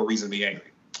up looking for a reason to be angry.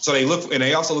 So they look, and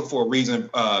they also look for a reason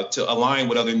to align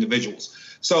with other individuals.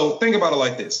 So think about it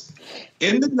like this: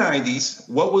 in the 90s,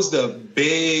 what was the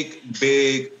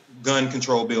big gun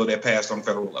control bill that passed on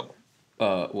federal level?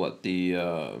 The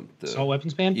assault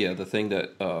weapons ban? Yeah, the thing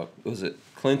that was it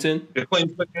Clinton? The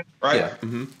Clinton, right? Yeah.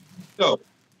 Mm-hmm. So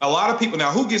a lot of people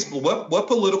now, who gets what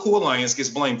political alliance gets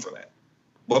blamed for that?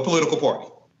 What political party?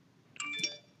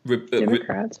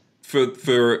 Democrats. For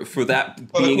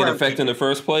that being in effect in the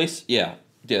first place? Yeah.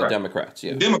 Yeah, right. Democrats.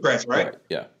 Yeah. Democrats, right?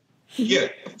 Yeah. Yeah.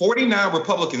 49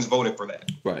 Republicans voted for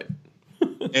that. Right.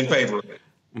 In favor of it.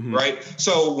 Mm-hmm. Right.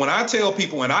 So when I tell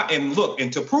people,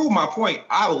 and to prove my point,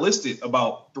 I listed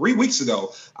about 3 weeks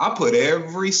ago, I put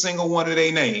every single one of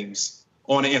their names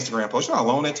on an Instagram post. You know how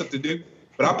long that took to do?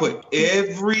 But I put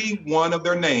every one of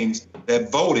their names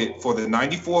that voted for the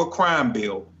 94 crime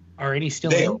bill. Are any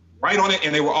still in? Right on it,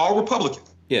 and they were all Republican.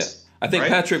 Yeah. I think,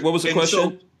 right? Patrick, what was the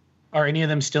question? So, are any of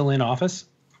them still in office?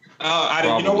 You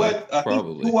know what?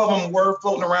 Probably. 2 of them were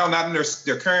floating around, not in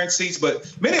their current seats,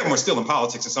 but many of them are still in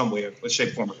politics in some way,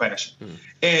 shape, form, or fashion.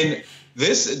 And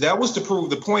that was to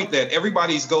prove the point that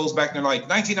everybody goes back and they're like,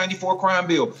 1994 crime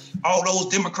bill, all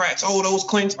those Democrats, all those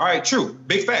Clintons. All right, true.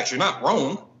 Big facts. You're not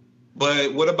wrong.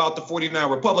 But what about the 49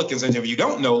 Republicans? And if you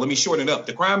don't know, let me shorten it up.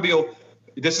 The crime bill,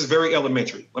 this is very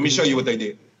elementary. Let me show you what they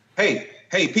did. Hey,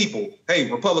 people,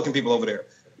 Republican people over there.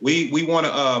 We want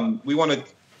to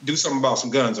do something about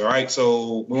some guns, all right?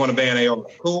 So we want to ban AR.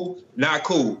 Cool? Not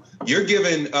cool.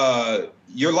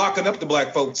 You're locking up the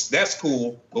black folks. That's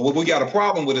cool. But what we got a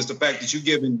problem with is the fact that you're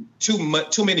giving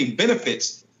too many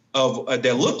benefits of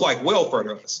that look like welfare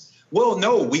to us. Well,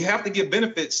 no, we have to give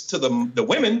benefits to the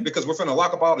women because we're finna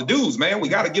lock up all the dudes, man. We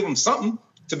got to give them something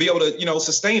to be able to,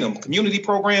 sustain them. Community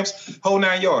programs, whole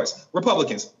 9 yards.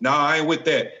 Republicans, nah, I ain't with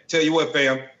that. Tell you what,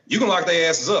 fam, you can lock their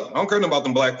asses up. I don't care about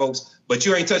them black folks, but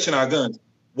you ain't touching our guns.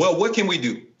 Well, what can we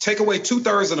do? Take away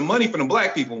 2/3 of the money from the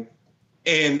black people,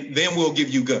 and then we'll give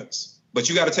you guns. But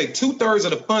you got to take 2/3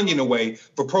 of the funding away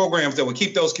for programs that will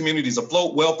keep those communities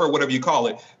afloat, welfare, whatever you call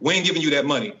it. We ain't giving you that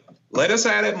money. Let us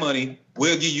have that money.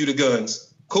 We'll give you the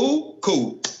guns. Cool?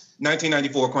 Cool.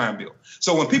 1994 crime bill.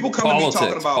 So when people come to me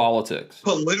talking about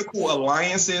political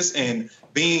alliances and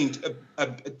being a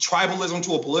tribalism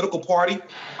to a political party,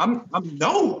 I'm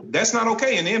no, that's not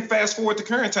okay. And then fast forward to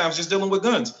current times, just dealing with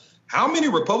guns. How many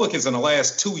Republicans in the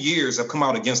last 2 years have come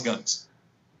out against guns?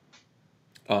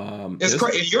 It's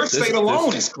crazy. Your state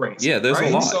alone is crazy. Yeah, there's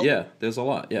right? a lot. So there's a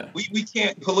lot. Yeah. We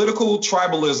can't. Political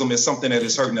tribalism is something that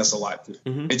is hurting us a lot.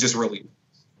 Mm-hmm. It just really.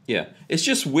 Yeah. It's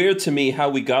just weird to me how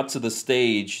we got to the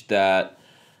stage that,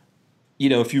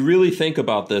 if you really think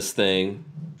about this thing,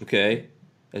 okay,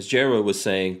 as Jared was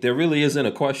saying, there really isn't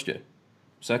a question.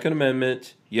 Second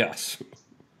Amendment, yes.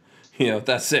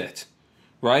 That's it.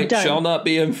 Right? Done. Shall not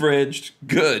be infringed.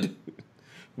 Good.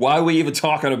 Why are we even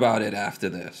talking about it after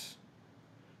this?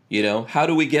 How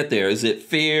do we get there? Is it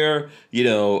fear?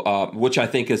 Which I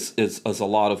think is a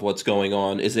lot of what's going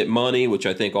on. Is it money? Which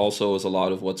I think also is a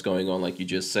lot of what's going on, like you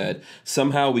just said.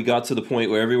 Somehow we got to the point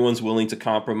where everyone's willing to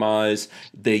compromise.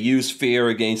 They use fear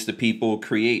against the people,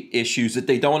 create issues that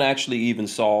they don't actually even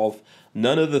solve.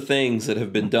 None of the things that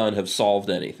have been done have solved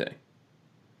anything.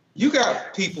 You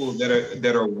got people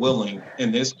that are willing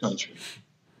in this country,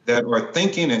 that are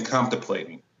thinking and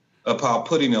contemplating about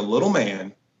putting a little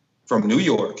man from New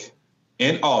York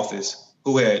in office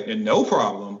who had no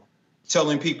problem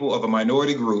telling people of a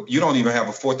minority group, you don't even have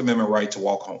a Fourth Amendment right to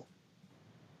walk home,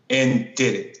 and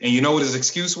did it. And you know what his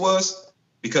excuse was?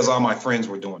 Because all my friends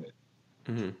were doing it.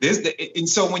 Mm-hmm. And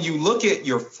so when you look at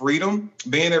your freedom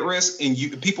being at risk, and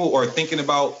people are thinking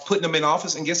about putting him in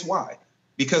office, and guess why?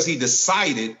 Because he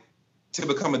decided to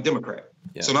become a Democrat.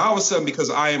 Yeah. So now all of a sudden, because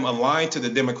I am aligned to the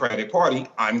Democratic Party,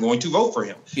 I'm going to vote for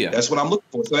him. Yeah. That's what I'm looking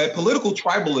for. So that political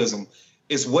tribalism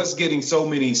is what's getting so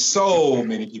many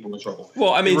people in trouble.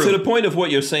 Well, I mean, really, to the point of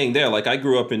what you're saying there, like I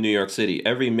grew up in New York City.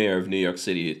 Every mayor of New York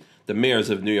City, the mayors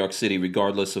of New York City,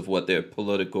 regardless of what their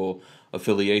political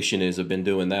affiliation is, have been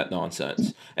doing that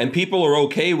nonsense. And people are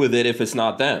okay with it if it's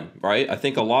not them, right? I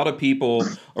think a lot of people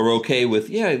are okay with,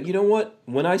 yeah, you know what?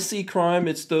 When I see crime,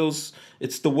 it's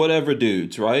the whatever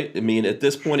dudes, right? I mean, at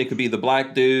this point, it could be the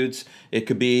black dudes. It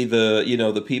could be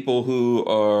the people who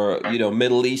are,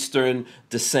 Middle Eastern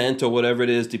descent or whatever it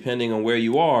is, depending on where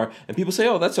you are. And people say,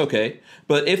 oh, that's okay.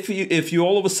 But if you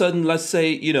all of a sudden, let's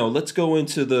say, let's go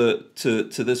into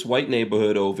to this white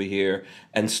neighborhood over here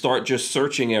and start just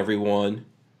searching everyone,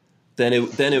 then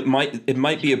it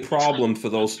might be a problem for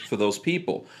those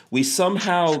people. We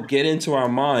somehow get into our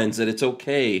minds that it's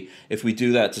okay if we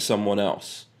do that to someone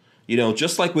else.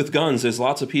 Just like with guns, there's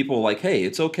lots of people like, hey,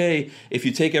 it's okay if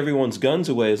you take everyone's guns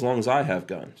away as long as I have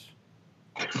guns.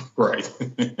 Right.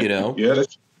 Yeah.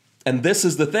 And this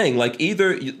is the thing, like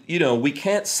either, we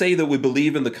can't say that we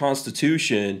believe in the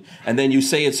Constitution and then you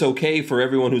say it's okay for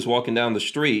everyone who's walking down the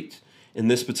street in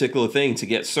this particular thing to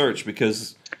get searched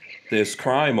because there's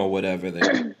crime or whatever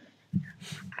there.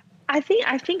 I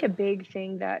think a big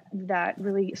thing that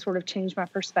really sort of changed my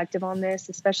perspective on this,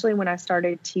 especially when I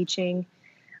started teaching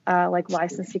like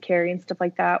license to carry and stuff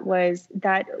like that, was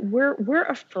that we're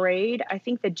afraid. I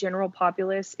think the general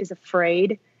populace is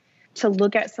afraid to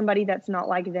look at somebody that's not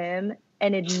like them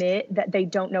and admit that they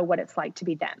don't know what it's like to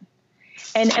be them.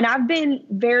 And I've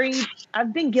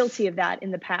been guilty of that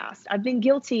in the past. I've been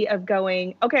guilty of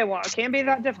going, okay, well, it can't be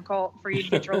that difficult for you to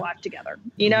get your life together.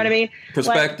 You know what I mean?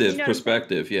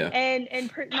 Perspective, yeah.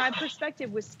 And my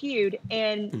perspective was skewed,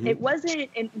 and it wasn't.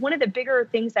 And one of the bigger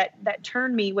things that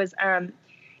turned me was,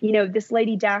 this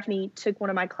lady Daphne took one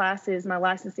of my classes, my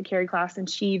license to carry class, and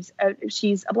she's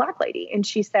a black lady, and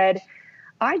she said,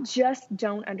 I just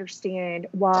don't understand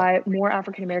why more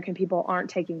African American people aren't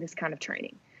taking this kind of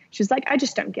training. She was like, I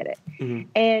just don't get it.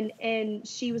 Mm-hmm. And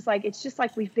she was like, it's just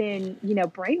like we've been,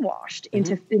 brainwashed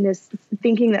into in this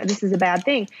thinking that this is a bad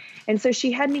thing. And so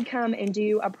she had me come and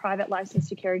do a private license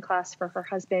to carry class for her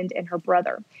husband and her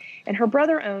brother. And her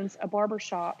brother owns a barber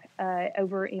shop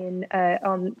over in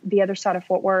on the other side of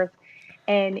Fort Worth.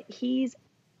 And he's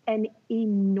an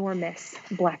enormous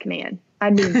black man. I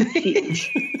mean,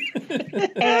 huge.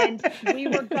 And we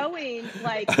were going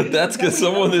like... That's because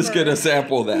someone is going to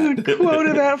sample that.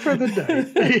 Quoted that for the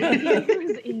day. He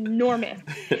was enormous.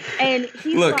 And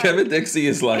he's Look, Kevin Dixie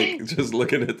is like just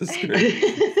looking at the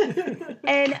screen.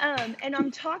 And I'm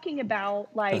talking about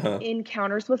like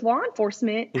encounters with law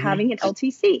enforcement having an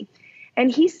LTC. And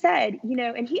he said,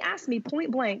 and he asked me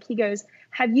point blank, he goes,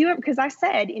 have you ever, because I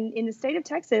said in the state of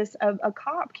Texas, a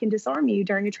cop can disarm you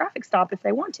during a traffic stop if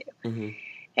they want to. Mm-hmm.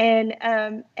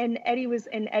 And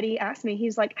Eddie asked me,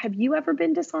 he's like, have you ever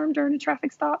been disarmed during a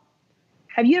traffic stop?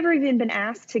 Have you ever even been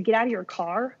asked to get out of your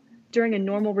car during a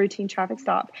normal routine traffic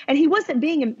stop? And he wasn't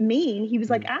being mean. He was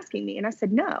like asking me. And I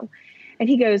said, no. And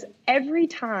he goes, every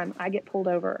time I get pulled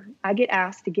over, I get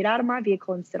asked to get out of my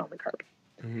vehicle and sit on the curb.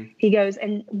 Mm-hmm. He goes,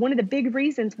 and one of the big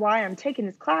reasons why I'm taking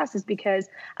this class is because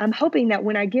I'm hoping that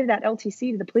when I give that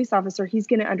LTC to the police officer, he's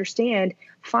going to understand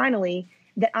finally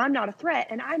that I'm not a threat.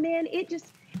 And it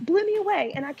just blew me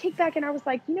away. And I kicked back and I was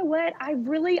like, you know what? I'm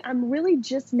really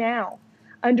just now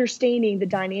understanding the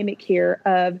dynamic here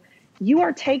of you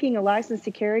are taking a license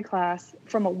to carry class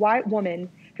from a white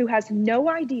woman who has no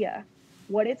idea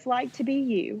what it's like to be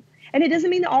you. And it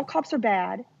doesn't mean that all cops are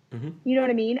bad. Mm-hmm. You know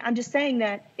what I mean? I'm just saying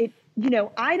that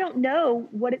I don't know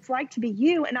what it's like to be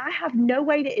you, and I have no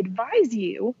way to advise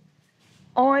you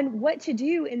on what to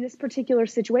do in this particular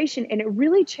situation. And it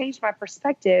really changed my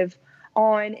perspective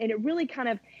and it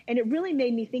really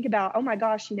made me think about, oh my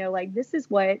gosh, this is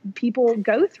what people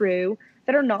go through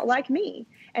that are not like me.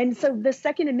 And so the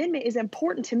Second Amendment is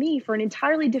important to me for an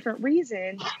entirely different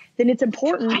reason than it's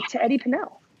important to Eddie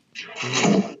Pinnell.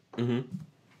 Mm-hmm.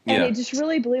 And it just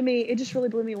really blew me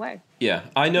away. Yeah,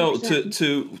 I know.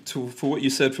 For what you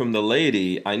said from the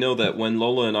lady, I know that when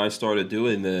Lola and I started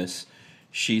doing this,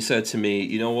 She said to me,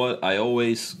 "You know what?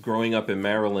 Growing up in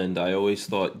Maryland, I always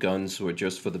thought guns were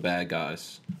just for the bad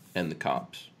guys and the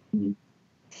cops."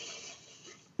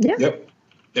 Yeah. Yep.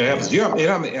 It happens.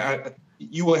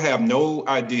 You will have no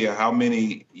idea how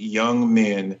many young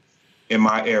men in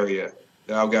my area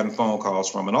that I've gotten phone calls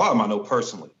from, and a lot of them I know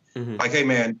personally. Like, hey,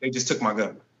 man, they just took my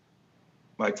gun.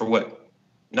 Like, for what?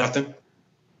 Nothing.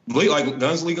 Like,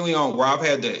 guns legally owned, where I've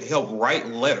had to help write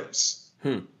letters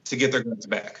to get their guns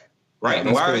back. Right? Yeah,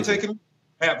 and why are they crazy. taking them?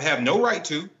 Have no right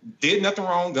to. Did nothing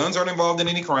wrong. Guns aren't involved in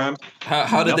any crimes.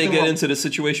 How did they Nothing get wrong. into the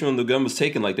situation when the gun was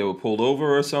taken? Like they were pulled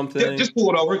over or something? Just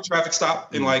pull it over, traffic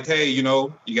stop, and like, hey, you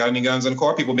got any guns in the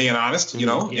car? People being honest,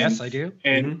 Yes, I do.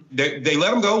 And they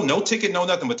let them go. No ticket, no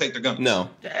nothing, but take their guns. No.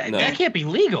 That can't be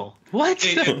legal. What?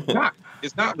 It's not.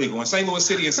 It's not legal. In St. Louis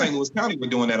City and St. Louis County, we're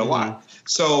doing that a lot.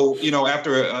 So,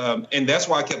 after, and that's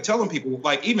why I kept telling people,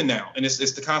 like, even now, and it's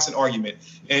the constant argument.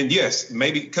 And yes,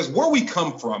 maybe because where we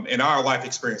come from in our life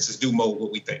experiences do mold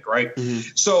what we think, right?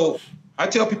 So I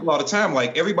tell people all the time,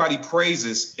 like, everybody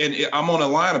praises, and I'm on a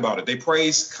line about it. They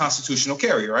praise constitutional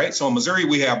carry, right? So in Missouri,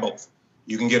 we have both.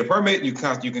 You can get a permit, you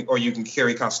can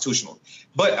carry constitutional.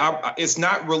 But it's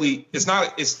not really,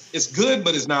 it's good,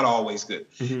 but it's not always good.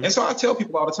 And so I tell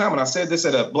people all the time, and I said this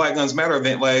at a Black Guns Matter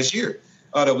event last year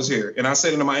that was here, and I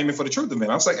said it in my Aiming for the Truth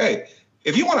event. I was like, hey,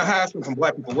 if you want to hide something from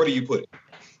Black people, where do you put it?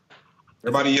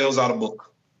 Everybody yells out a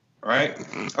book. All right.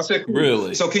 I said, cool.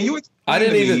 Really? So can you explain I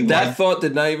didn't to me even, that why- thought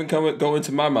did not even go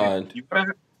into my mind.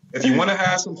 If you want to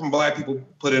hide something from Black people,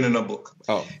 put it in a book.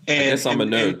 Oh, And, I guess I'm a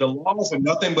nerd. and the laws are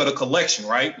nothing but a collection,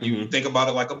 right? You think about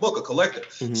it like a book, a collector.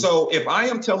 So if I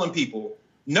am telling people,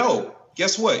 no,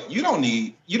 guess what? You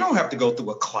don't have to go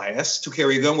through a class to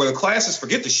carry a gun. Where the classes,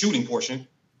 forget the shooting portion,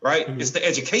 right? It's the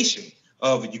education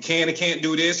of you can and can't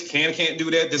do this, you can and can't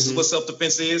do that. This is what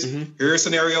self-defense is. Here are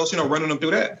scenarios, running them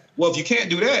through that. Well, if you can't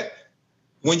do that,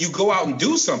 when you go out and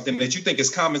do something that you think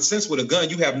is common sense with a gun,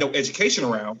 you have no education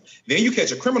around, then you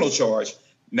catch a criminal charge.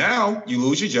 Now you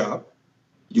lose your job,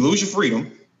 you lose your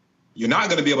freedom. You're not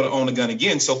going to be able to own a gun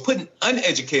again. So putting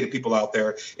uneducated people out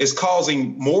there is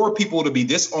causing more people to be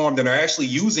disarmed than are actually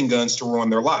using guns to ruin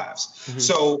their lives.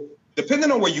 So depending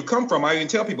on where you come from, I even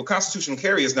tell people constitutional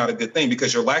carry is not a good thing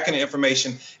because you're lacking in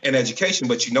information and education,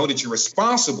 but you know that you're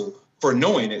responsible for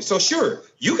knowing it. So sure,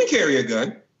 you can carry a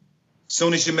gun.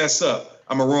 Soon as you mess up,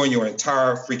 I'm gonna ruin your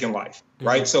entire freaking life,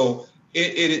 right? So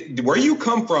where you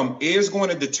come from is going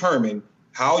to determine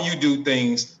how you do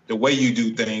things, the way you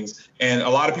do things, and a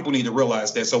lot of people need to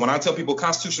realize that. So when I tell people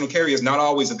constitutional carry is not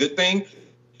always a good thing,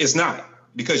 it's not,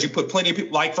 because you put plenty of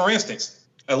people, like for instance,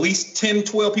 at least 10,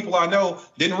 12 people I know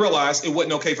didn't realize it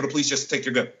wasn't okay for the police just to take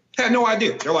your gun. Had no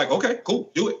idea. They're like, okay,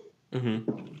 cool, do it.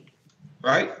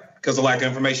 Right? Because of lack of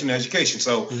information and education.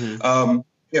 So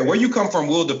where you come from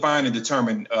will define and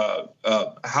determine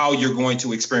how you're going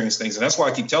to experience things, and that's why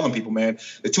I keep telling people, man,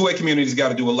 the 2A community's got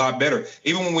to do a lot better.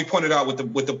 Even when we pointed out with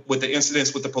the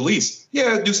incidents with the police,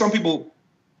 do some people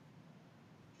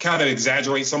kind of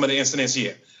exaggerate some of the incidents?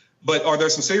 Yeah, but are there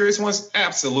some serious ones?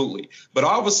 Absolutely. But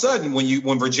all of a sudden,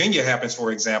 when Virginia happens,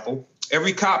 for example,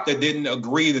 every cop that didn't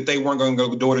agree that they weren't going to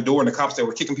go door to door, and the cops that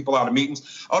were kicking people out of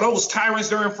meetings, those tyrants,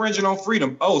 they're infringing on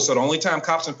freedom. So the only time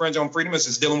cops infringe on freedom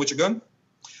is dealing with your gun?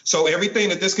 So everything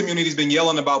that this community's been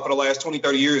yelling about for the last 20,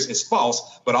 30 years is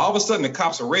false. But all of a sudden, the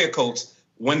cops are redcoats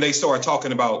when they start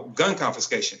talking about gun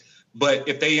confiscation. But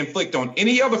if they inflict on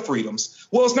any other freedoms,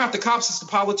 well, it's not the cops, it's the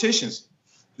politicians.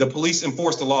 The police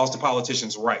enforce the laws, the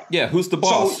politicians right. Yeah, who's the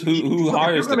boss? So who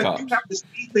hires the cops? You have to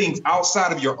see things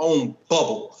outside of your own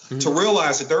bubble to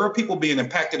realize that there are people being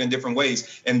impacted in different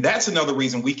ways. And that's another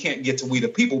reason we can't get to we the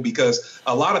people, because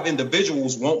a lot of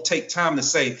individuals won't take time to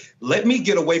say, let me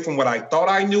get away from what I thought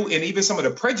I knew and even some of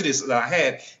the prejudice that I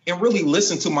had and really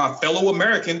listen to my fellow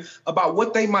American about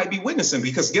what they might be witnessing.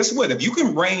 Because guess what? If you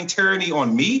can rain tyranny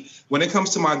on me when it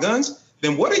comes to my guns,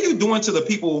 then what are you doing to the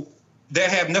people that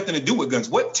have nothing to do with guns?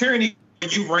 What tyranny are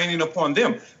you raining upon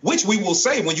them? Which we will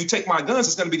say, when you take my guns,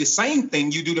 it's going to be the same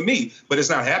thing you do to me, but it's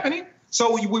not happening.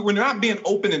 So we're not being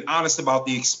open and honest about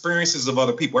the experiences of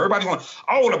other people. Everybody going,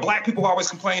 the Black people always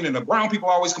complain, and the brown people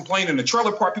always complain, and the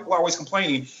trailer park people always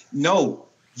complaining. No,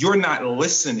 you're not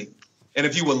listening. And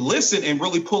if you would listen and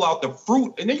really pull out the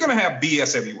fruit, and you're going to have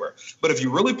BS everywhere, but if you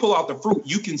really pull out the fruit,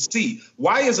 you can see,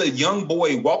 why is a young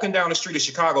boy walking down the street of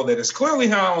Chicago that is clearly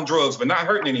high on drugs but not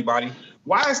hurting anybody,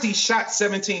 why is he shot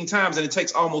 17 times and it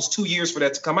takes almost 2 years for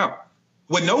that to come out?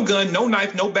 With no gun, no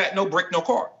knife, no bat, no brick, no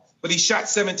car. But he's shot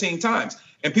 17 times.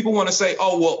 And people want to say,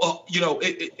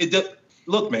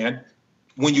 look, man,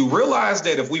 when you realize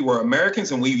that if we were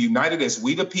Americans and we united as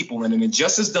we the people, and an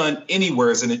injustice done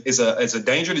anywhere is a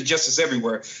danger to justice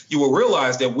everywhere, you will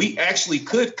realize that we actually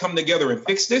could come together and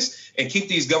fix this and keep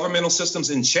these governmental systems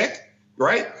in check,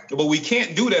 right? But we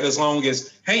can't do that as long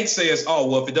as Hank says, oh,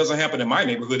 well, if it doesn't happen in my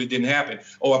neighborhood, it didn't happen.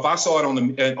 Or if I saw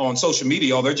it on social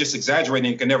media, oh, they're just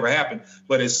exaggerating, it can never happen.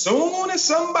 But as soon as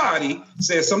somebody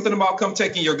says something about come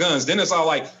taking your guns, then it's all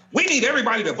like, we need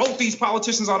everybody to vote these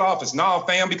politicians out of office. Nah,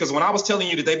 fam, because when I was telling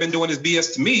you that they've been doing this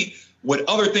BS to me with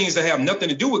other things that have nothing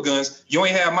to do with guns, you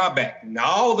ain't have my back. Now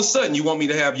all of a sudden you want me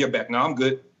to have your back. Now I'm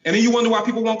good. And then you wonder why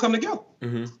people won't come together.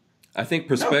 Mm-hmm. I think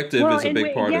perspective is a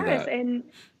big part of that.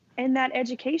 And that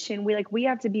education, we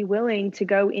have to be willing to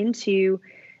go into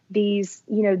these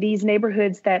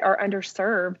neighborhoods that are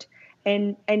underserved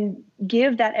and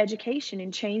give that education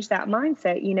and change that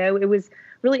mindset. It was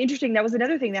really interesting. That was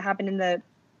another thing that happened in that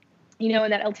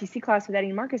LTC class with Eddie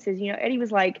and Marcus is, Eddie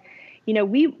was like,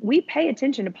 we pay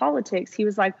attention to politics. He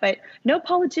was like, but no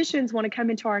politicians want to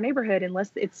come into our neighborhood unless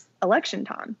it's election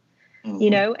time.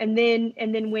 Mm-hmm.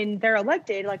 And then when they're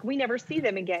elected, we never see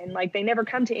them again. They never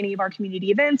come to any of our community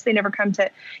events. They never come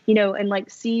to,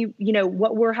 and see,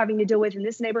 what we're having to deal with in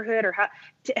this neighborhood or how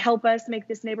to help us make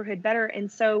this neighborhood better.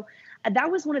 And so that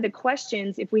was one of the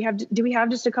questions. Do we have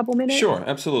just a couple minutes? Sure.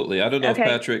 Absolutely. I don't know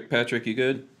if Patrick, you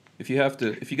good? If you got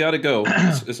to go,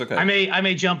 it's okay. I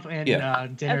may jump in. Yeah.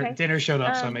 Dinner showed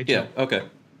up, so I may jump. Yeah. Okay.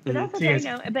 So that's okay.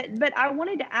 No, but I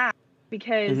wanted to ask,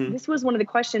 because this was one of the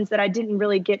questions that I didn't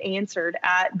really get answered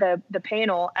at the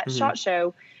panel at SHOT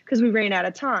Show because we ran out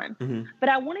of time. But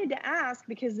I wanted to ask,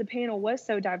 because the panel was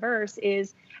so diverse,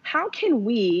 is how can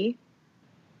we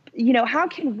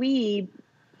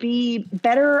be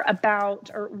better about,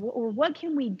 or what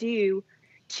can we do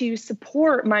to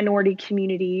support minority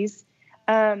communities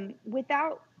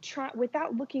without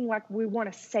looking like we want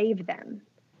to save them?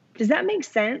 Does that make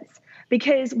sense?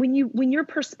 Because when your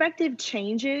perspective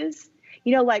changes,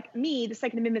 like me, the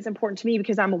Second Amendment is important to me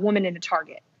because I'm a woman and a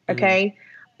target. Okay.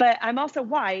 But I'm also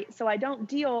white, so I don't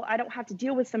have to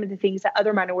deal with some of the things that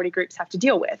other minority groups have to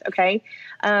deal with. Okay.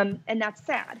 And that's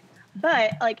sad.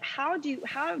 But how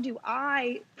do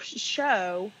I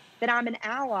show that I'm an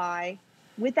ally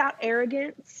without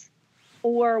arrogance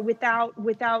or without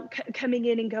coming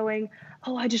in and going,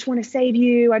 oh, I just want to save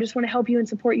you. I just want to help you and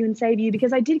support you and save you.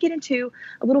 Because I did get into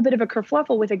a little bit of a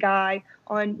kerfluffle with a guy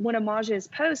on one of Maj's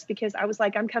posts because I was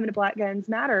like, I'm coming to Black Guns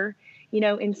Matter,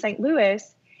 in St.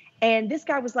 Louis. And this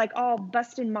guy was all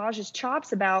busting Maj's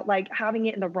chops about having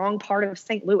it in the wrong part of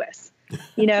St. Louis,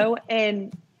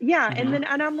 and yeah. And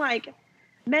I'm like,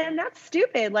 man, that's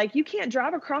stupid. You can't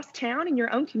drive across town in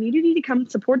your own community to come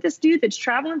support this dude that's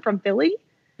traveling from Philly.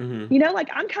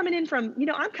 I'm coming in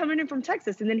from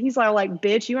Texas. And then he's like,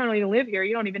 bitch, you don't even live here.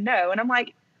 You don't even know. And I'm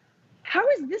like, how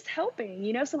is this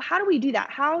helping? So how do we do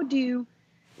that? How do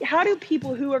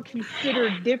people who are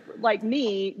considered different like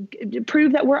me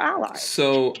prove that we're allies?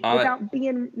 So without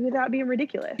being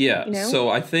ridiculous. Yeah. So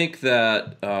I think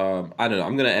that, I don't know,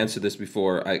 I'm going to answer this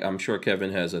before. I'm sure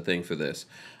Kevin has a thing for this.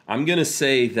 I'm going to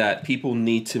say that people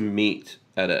need to meet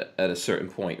at a certain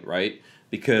point, right?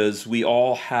 Because we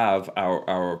all have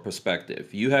our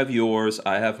perspective. You have yours,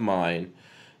 I have mine.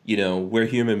 We're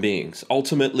human beings.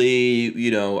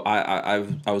 Ultimately, I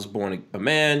was born a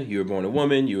man, you were born a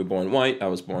woman, you were born white, I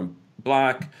was born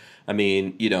black. I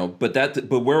mean,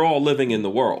 but we're all living in the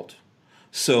world.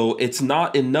 So it's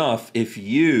not enough if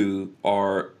you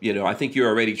are, I think you're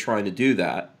already trying to do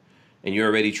that and you're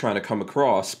already trying to come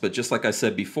across. But just like I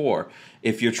said before,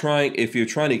 if you're trying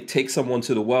to take someone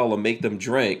to the well and make them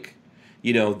drink,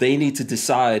 they need to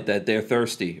decide that they're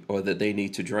thirsty or that they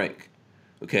need to drink.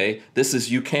 Okay,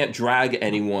 you can't drag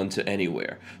anyone to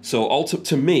anywhere. So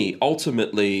to me,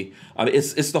 ultimately,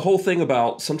 it's the whole thing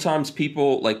about sometimes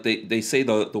people they say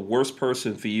the worst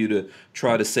person for you to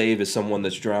try to save is someone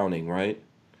that's drowning, right?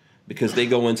 Because they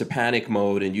go into panic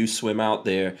mode and you swim out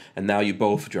there and now you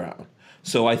both drown.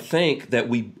 So I think that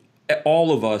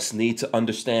all of us need to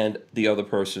understand the other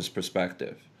person's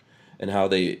perspective and how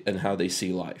they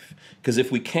see life. Because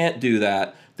if we can't do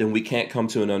that, then we can't come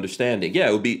to an understanding. Yeah,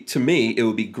 it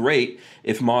would be great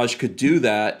if Maj could do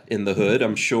that in the hood.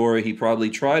 I'm sure he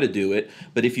probably try to do it.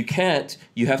 But if you can't,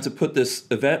 you have to put this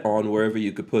event on wherever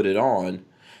you could put it on.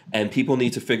 And people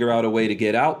need to figure out a way to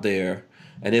get out there.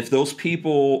 And if those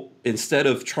people, instead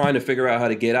of trying to figure out how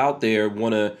to get out there,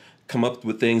 want to come up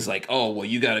with things like, oh, well,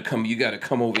 you got to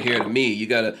come over here to me. You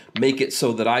got to make it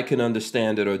so that I can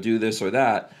understand it or do this or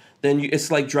that. Then it's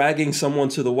like dragging someone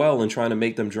to the well and trying to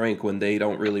make them drink when they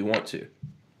don't really want to.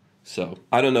 So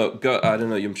I don't know. I don't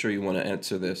know. I'm sure you want to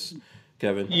answer this,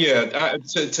 Kevin? Yeah,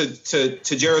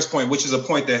 to Jared's point, which is a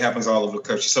point that happens all over the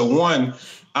country. So one,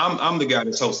 I'm the guy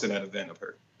that's hosting that event up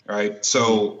here, right?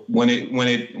 So when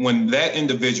that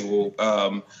individual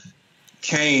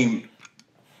came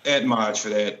at Maj for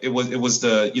that, it was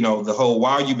the the whole,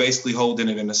 why are you basically holding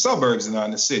it in the suburbs and not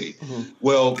in the city?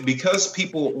 Well, because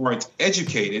people weren't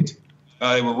educated,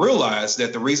 they will realize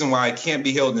that the reason why it can't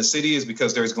be held in the city is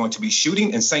because there's going to be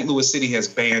shooting, and St. Louis City has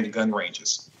banned gun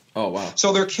ranges. Oh, wow.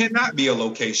 So there cannot be a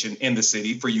location in the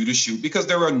city for you to shoot because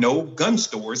there are no gun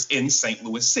stores in St.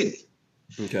 Louis City.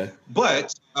 Okay.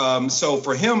 But so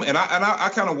for him, and I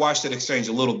kind of watched that exchange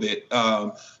a little bit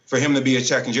for him to be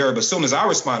attacking Jared, but as soon as I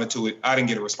responded to it, I didn't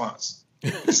get a response.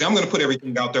 See, I'm going to put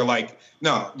everything out there like,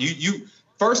 no, you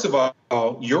first of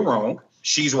all, you're wrong.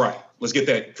 She's right. Let's get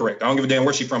that correct. I don't give a damn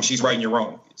where she's from. She's right and you're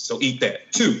wrong. So eat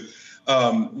that. Two,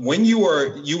 when you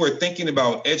are thinking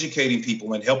about educating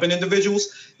people and helping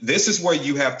individuals, this is where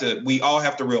we all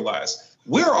have to realize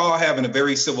we're all having a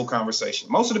very civil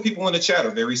conversation. Most of the people in the chat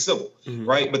are very civil,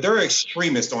 right? But there are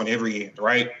extremists on every end,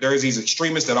 right? There's these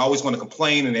extremists that always want to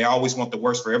complain and they always want the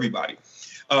worst for everybody.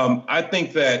 I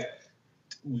think that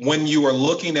when you are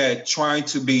looking at trying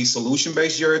to be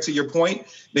solution-based, Jared, to your point,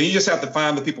 then you just have to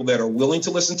find the people that are willing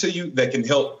to listen to you that can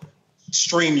help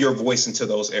stream your voice into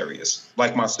those areas,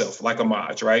 like myself, like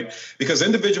Amaj, right? Because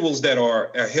individuals that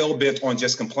are hell-bent on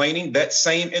just complaining, that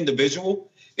same individual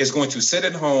is going to sit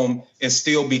at home and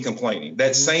still be complaining.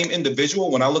 That same individual,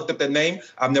 when I looked at that name,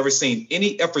 I've never seen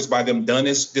any efforts by them done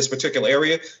in this particular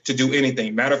area to do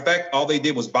anything. Matter of fact, all they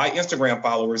did was buy Instagram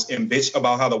followers and bitch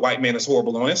about how the white man is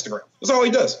horrible on Instagram. That's all he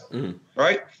does,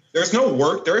 right? There's no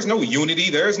work. There is no unity.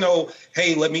 There is no,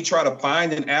 hey, let me try to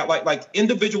find and act like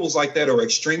individuals like that are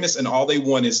extremists and all they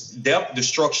want is death,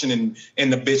 destruction,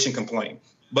 and the bitch and complain.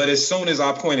 But as soon as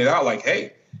I pointed out, like,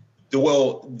 hey,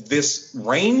 well, this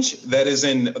range that is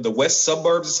in the west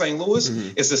suburbs of St. Louis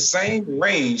is the same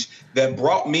range that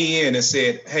brought me in and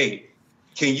said, hey,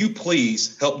 can you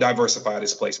please help diversify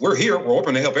this place? We're here. We're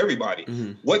open to help everybody.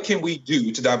 What can we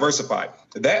do to diversify?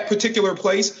 That particular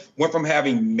place went from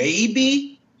having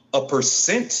maybe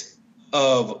 1%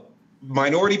 of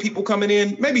minority people coming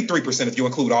in, maybe 3% if you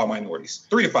include all minorities,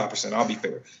 3 to 5%, I'll be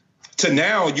fair, to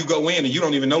now you go in and you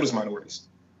don't even notice minorities.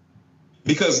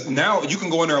 Because now you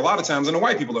can go in there a lot of times and the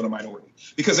white people are the minority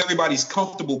because everybody's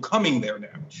comfortable coming there now.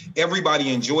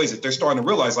 Everybody enjoys it. They're starting to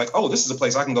realize like, oh, this is a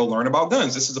place I can go learn about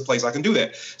guns. This is a place I can do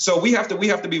that. So we have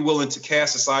to be willing to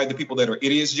cast aside the people that are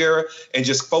idiots, Jared, and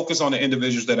just focus on the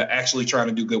individuals that are actually trying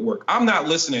to do good work. I'm not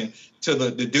listening to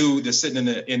the dude that's sitting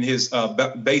in his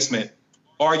basement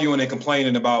arguing and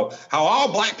complaining about how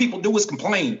all black people do is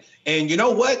complain. And you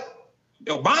know what?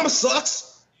 Obama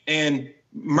sucks. And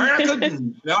America,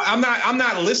 no, I'm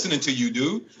not listening to you,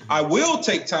 dude. I will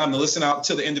take time to listen out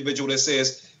to the individual that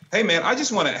says, hey, man, I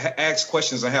just want to ask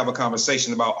questions and have a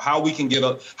conversation about how we can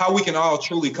how we can all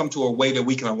truly come to a way that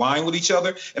we can align with each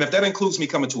other. And if that includes me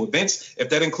coming to events, if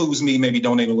that includes me maybe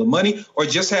donating a little money or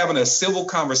just having a civil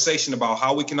conversation about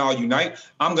how we can all unite,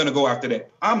 I'm going to go after that.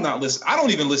 I'm not listening. I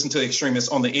don't even listen to extremists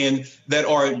on the end that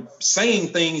are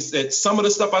saying things that some of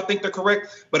the stuff I think they're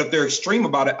correct. But if they're extreme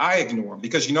about it, I ignore them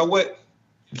because you know what?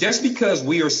 Just because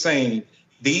we are saying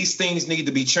these things need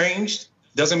to be changed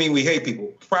doesn't mean we hate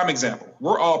people. Prime example,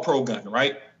 we're all pro-gun,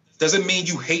 right? Doesn't mean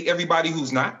you hate everybody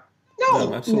who's not.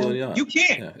 No, absolutely not. You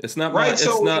can't. Yeah. It's not right?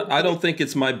 I don't think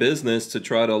it's my business to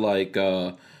try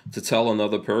to to tell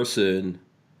another person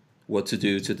what to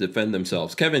do to defend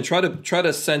themselves. Kevin, try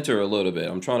to center a little bit.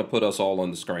 I'm trying to put us all on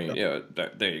the screen. Yeah,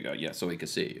 there you go. Yeah, so we can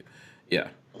see you. Yeah.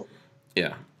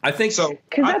 Yeah. I think so.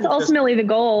 Because that's ultimately the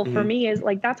goal for me is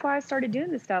like, that's why I started doing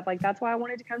this stuff. Like, that's why I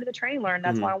wanted to come to the Train Learn.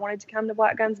 That's why I wanted to come to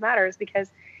Black Guns Matters, because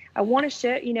I want to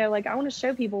show, I want to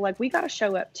show people like we got to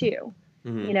show up too.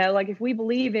 Like if we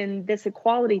believe in this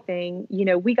equality thing,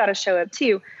 we got to show up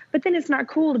too. But then it's not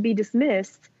cool to be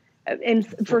dismissed and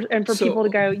for people to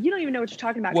go, you don't even know what you're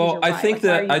talking about. Well, I think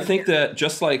that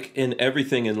just like in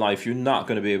everything in life, you're not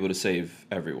going to be able to save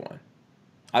everyone.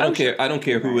 I don't care. I don't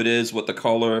care who it is, what the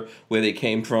color, where they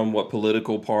came from, what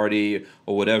political party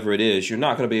or whatever it is. You're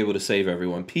not going to be able to save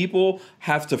everyone. People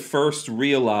have to first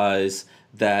realize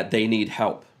that they need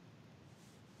help.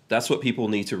 That's what people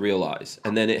need to realize.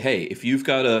 And then, if you've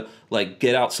got to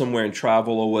get out somewhere and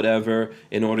travel or whatever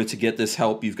in order to get this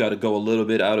help, you've got to go a little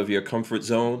bit out of your comfort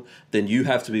zone, then you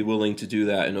have to be willing to do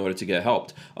that in order to get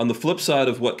helped. On the flip side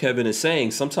of what Kevin is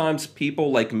saying, sometimes people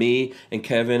like me and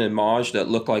Kevin and Maj that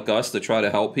look like us that try to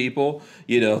help people,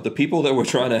 the people that we're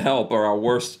trying to help are our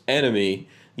worst enemy.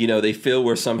 They feel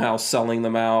we're somehow selling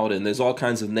them out, and there's all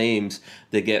kinds of names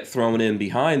that get thrown in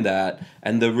behind that.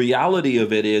 And the reality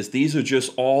of it is these are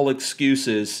just all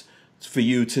excuses for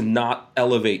you to not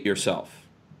elevate yourself.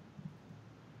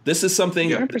 This is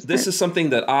something. Yeah. This is something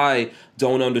that I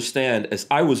don't understand. As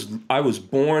I was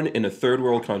born in a third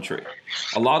world country.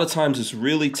 A lot of times it's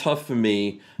really tough for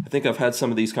me. I think I've had some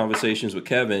of these conversations with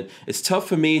Kevin. It's tough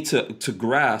for me to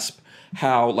grasp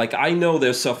how, like, I know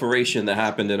there's sufferation that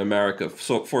happened in America.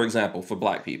 So, for example, for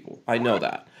Black people, I know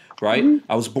that, right?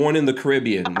 I was born in the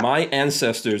Caribbean. My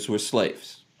ancestors were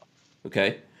slaves.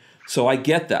 Okay, so I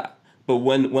get that. But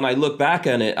when I look back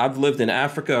at it, I've lived in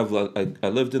Africa, I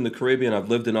lived in the Caribbean, I've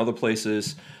lived in other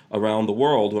places around the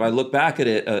world. When I look back at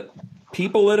it,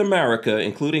 people in America,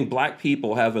 including Black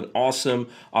people, have an awesome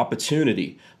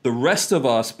opportunity. The rest of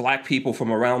us, Black people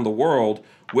from around the world,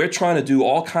 we're trying to do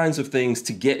all kinds of things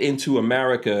to get into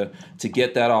America to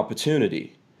get that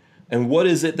opportunity. And what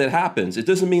is it that happens? It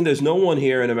doesn't mean there's no one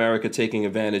here in America taking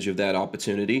advantage of that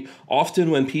opportunity.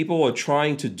 Often when people are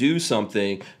trying to do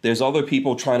something, there's other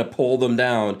people trying to pull them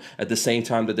down at the same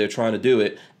time that they're trying to do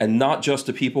it. And not just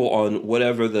the people on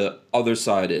whatever the other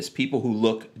side is, people who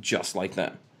look just like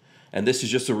them. And this is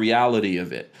just a reality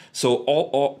of it.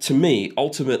 So to me,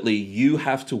 ultimately, you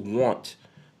have to want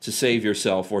to save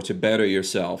yourself or to better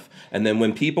yourself. And then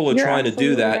when people are trying to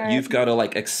do that, right. You've got to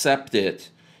like accept it.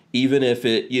 Even if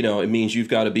it, it means you've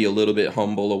got to be a little bit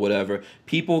humble or whatever.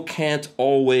 People can't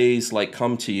always like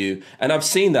come to you. And I've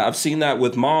seen that. I've seen that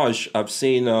with Maj. I've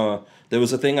seen, there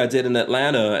was a thing I did in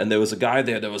Atlanta and there was a guy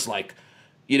there that was like,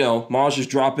 Maj is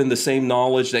dropping the same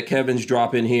knowledge that Kevin's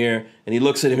dropping here. And he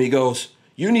looks at him, he goes,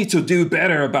 you need to do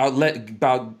better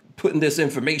about putting this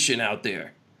information out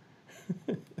there.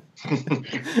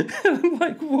 I'm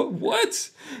like, what?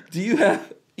 Do you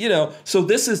have... so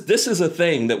this is a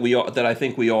thing that I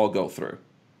think we all go through.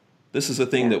 This is a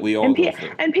thing that we all go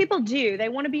through. And people do. They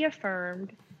want to be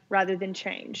affirmed rather than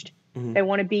changed. Mm-hmm. They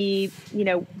want to be,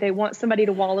 they want somebody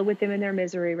to wallow with them in their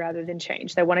misery rather than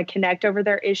change. They want to connect over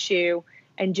their issue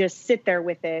and just sit there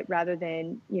with it rather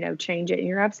than, change it. And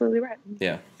you're absolutely right.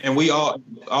 Yeah. And we all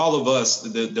of us,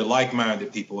 the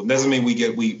like-minded people, it doesn't mean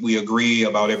we agree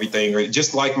about everything, or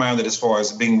just like-minded as far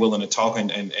as being willing to talk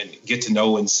and get to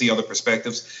know and see other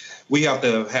perspectives. We have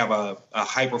to have a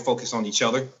hyper focus on each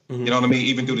other. Mm-hmm. You know what I mean?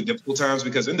 Even through the difficult times,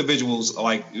 because individuals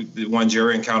like the one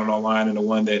Jerry encountered online and the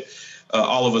one that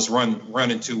all of us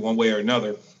run into one way or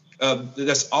another.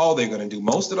 That's all they're going to do.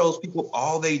 Most of those people,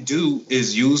 all they do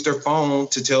is use their phone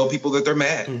to tell people that they're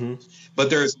mad. Mm-hmm. But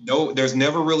there's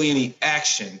never really any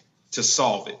action to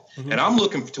solve it. Mm-hmm. And I'm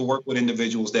looking to work with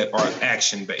individuals that are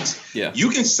action based. Yeah. You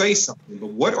can say something, but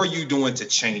what are you doing to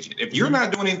change it? If you're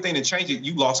not doing anything to change it,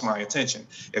 you lost my attention.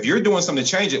 If you're doing something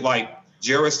to change it, like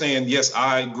Jared's saying, yes,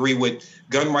 I agree with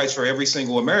gun rights for every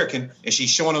single American, and she's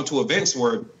showing up to events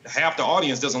where half the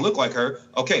audience doesn't look like her.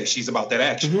 Okay, she's about that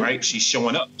action, mm-hmm. right? She's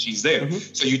showing up. She's there.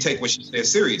 Mm-hmm. So you take what she says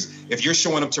serious. If you're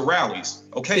showing up to rallies,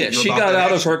 okay. Yeah, she got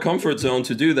out of her comfort zone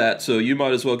to do that, so you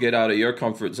might as well get out of your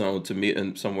comfort zone to meet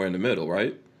in somewhere in the middle,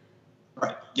 right?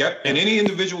 Right. Yep. And any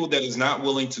individual that is not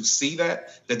willing to see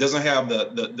that doesn't have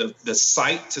the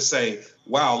sight to say,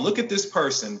 wow, look at this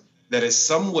person that is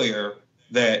somewhere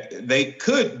that they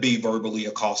could be verbally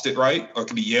accosted, right? Or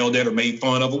could be yelled at or made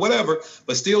fun of or whatever,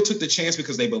 but still took the chance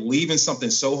because they believe in something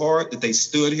so hard that they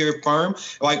stood here firm.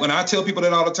 Like when I tell people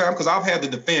that all the time, because I've had to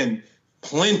defend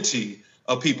plenty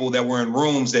of people that were in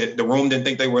rooms that the room didn't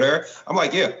think they were there. I'm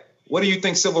like, yeah, what do you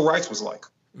think civil rights was like?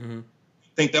 Mm-hmm.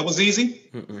 Think that was easy?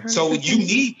 Mm-mm. So you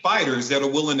need fighters that are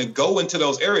willing to go into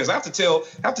those areas. I have to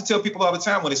tell people all the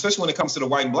time, especially when it comes to the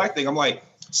white and black thing, I'm like,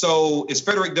 so is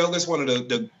Frederick Douglass one of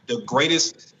the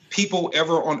greatest people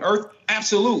ever on earth?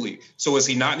 Absolutely. So is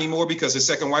he not anymore because his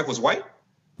second wife was white?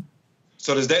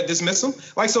 So does that dismiss him?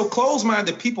 Like, so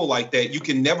closed-minded people like that, you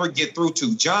can never get through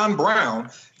to. John Brown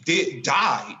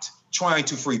died trying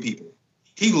to free people.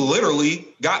 He literally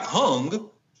got hung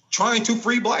trying to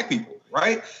free black people,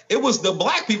 right? It was the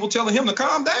black people telling him to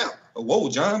calm down. Whoa,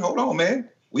 John, hold on, man.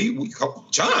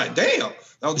 John, damn.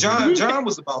 Now, John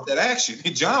was about that action.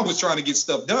 John was trying to get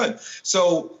stuff done.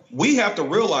 So we have to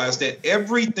realize that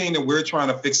everything that we're trying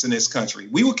to fix in this country,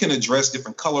 we can address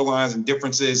different color lines and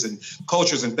differences and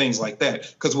cultures and things like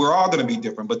that, because we're all going to be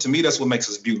different. But to me, that's what makes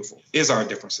us beautiful, is our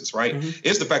differences, right? Mm-hmm.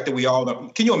 It's the fact that we all know.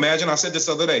 Can you imagine? I said this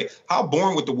the other day. How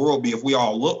boring would the world be if we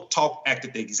all looked, talked,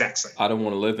 acted the exact same? I don't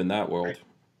want to live in that world.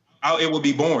 It would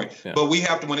be boring. Yeah. But we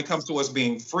have to, when it comes to us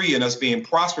being free and us being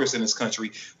prosperous in this country,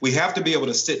 we have to be able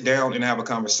to sit down and have a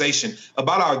conversation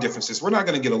about our differences. We're not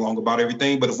going to get along about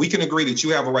everything, but if we can agree that you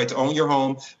have a right to own your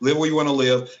home, live where you want to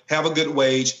live, have a good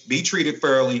wage, be treated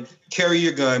fairly, carry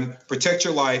your gun, protect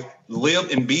your life,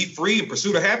 live and be free in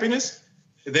pursuit of happiness,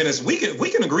 then we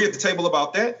can agree at the table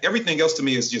about that. Everything else to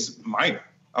me is just minor.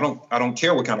 I don't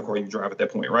care what kind of car you drive at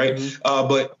that point, right?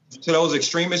 But to those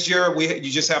extremists, Jared,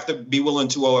 you just have to be willing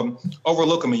to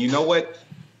overlook them. And you know what?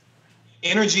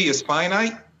 Energy is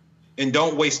finite, and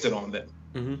don't waste it on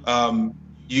them.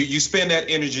 You spend that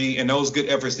energy and those good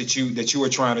efforts that you are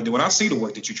trying to do. And I see the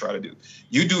work that you try to do.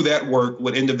 You do that work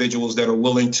with individuals that are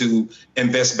willing to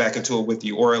invest back into it with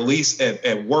you, or at least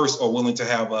at worst are willing to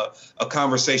have a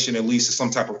conversation, at least some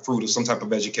type of fruit or some type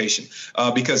of education.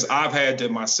 Because I've had to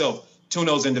myself tune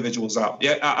those individuals out.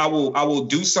 Yeah, I will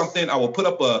do something. I will put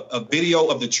up a video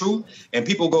of the truth and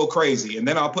people go crazy. And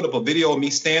then I'll put up a video of me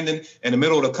standing in the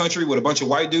middle of the country with a bunch of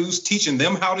white dudes teaching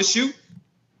them how to shoot.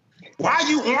 Why are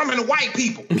you arming the white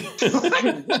people?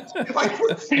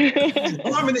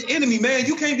 Arming the enemy, man.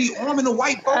 You can't be arming the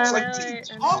white folks. Like, what are you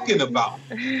talking about?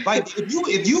 Like,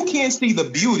 if you can't see the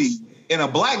beauty in a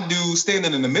black dude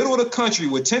standing in the middle of the country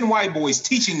with 10 white boys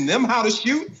teaching them how to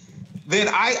shoot, then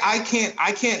I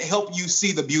can't help you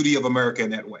see the beauty of America in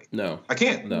that way. No, I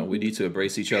can't. No, we need to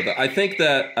embrace each other. I think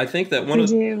that one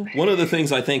of the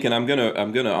things I think, and I'm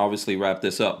gonna obviously wrap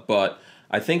this up, but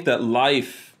I think that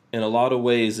life, in a lot of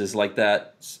ways, is like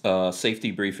that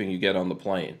safety briefing you get on the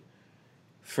plane.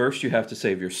 First, you have to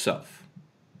save yourself.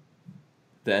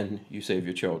 Then you save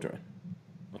your children,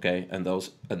 okay, and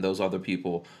those other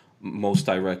people most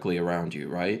directly around you,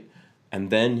 right? And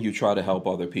then you try to help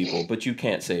other people, but you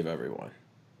can't save everyone.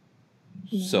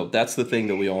 So that's the thing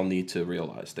that we all need to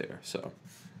realize there. So.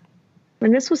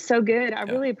 And this was so good. I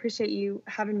really appreciate you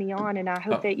having me on, and I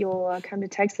hope that you'll come to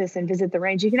Texas and visit the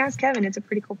range. You can ask Kevin. It's a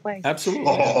pretty cool place.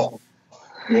 Absolutely.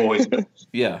 Always.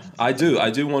 Yeah, I do. I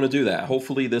do want to do that.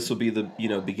 Hopefully this will be the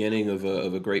beginning of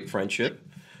a great friendship,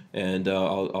 and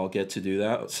I'll get to do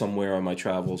that somewhere on my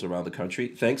travels around the country.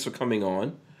 Thanks for coming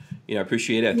on. I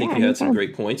appreciate it. I think you had some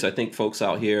great points. I think folks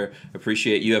out here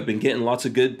appreciate you. I've been getting lots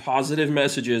of good, positive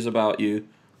messages about you.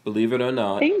 Believe it or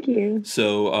not. Thank you.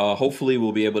 So hopefully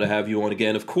we'll be able to have you on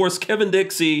again. Of course, Kevin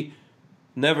Dixie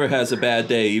never has a bad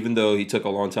day, even though he took a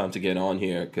long time to get on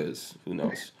here, because who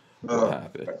knows what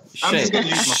happened. Shame.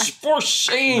 For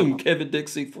shame, Kevin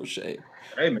Dixie, for shame.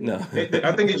 Hey, man. No.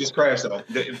 I think it just crashed, though.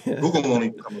 Google won't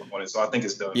even come up on it, so I think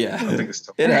it's done. Yeah. I think it's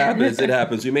tough. It happens. It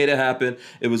happens. We made it happen.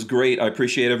 It was great. I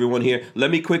appreciate everyone here. Let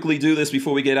me quickly do this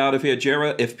before we get out of here.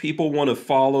 Jara, if people want to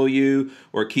follow you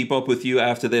or keep up with you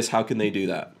after this, how can they do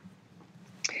that?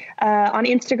 On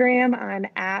Instagram, I'm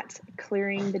at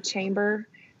Clearing the Chamber.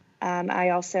 I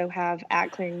also have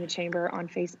at Clearing the Chamber on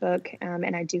Facebook,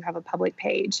 and I do have a public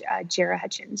page, Jara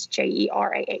Hutchins,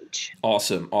 Jerah.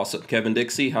 Awesome. Kevin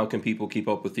Dixie, how can people keep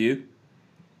up with you?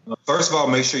 First of all,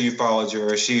 make sure you follow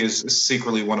Jara. She is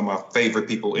secretly one of my favorite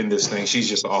people in this thing. She's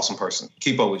just an awesome person.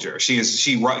 Keep up with Jara. She's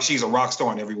a rock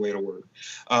star in every way of the word.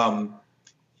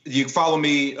 You can follow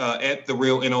me at The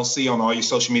Real NOC on all your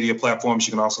social media platforms.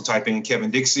 You can also type in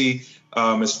Kevin Dixie.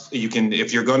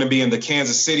 If you're going to be in the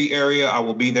Kansas City area, I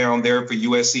will be down there for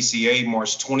USCCA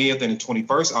March 20th and the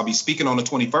 21st. I'll be speaking on the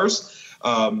 21st.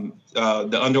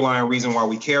 The underlying reason why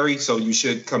we carry, so you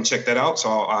should come check that out. So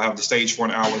I'll have the stage for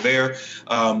an hour there.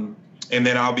 And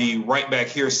then I'll be right back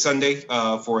here Sunday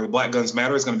for the Black Guns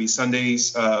Matter. It's going to be Sunday,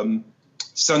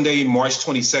 March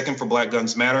 22nd for Black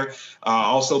Guns Matter.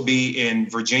 I'll also be in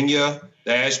Virginia,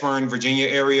 the Ashburn, Virginia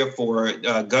area for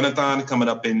Gunathon coming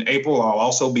up in April. I'll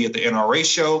also be at the NRA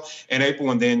show in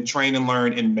April, and then Train and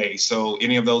Learn in May. So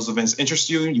any of those events interest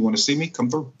you want to see me,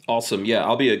 come through. Awesome. Yeah,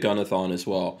 I'll be at Gunathon as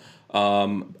well.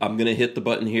 I'm going to hit the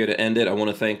button here to end it. I want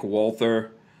to thank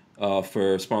Walther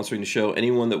for sponsoring the show.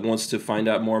 Anyone that wants to find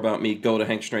out more about me, go to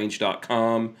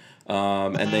hankstrange.com.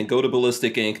 And then go to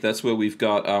Ballistic Ink. That's where we've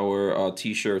got our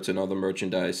T-shirts and other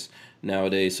merchandise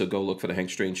nowadays. So go look for the Hank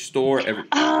Strange store.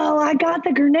 I got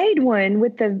the grenade one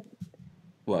with the...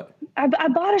 What? I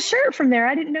bought a shirt from there.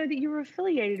 I didn't know that you were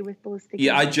affiliated with Ballistic Ink.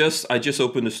 Yeah, I just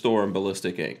opened a store in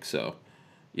Ballistic Ink. So,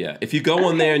 yeah. If you go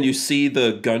on there and you see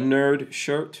the Gun Nerd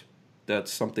shirt,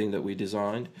 that's something that we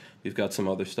designed. We've got some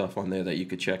other stuff on there that you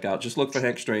could check out. Just look for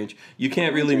Hank Strange. You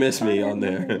can't really miss me on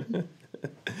there.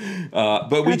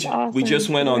 But we just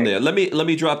went on there. Let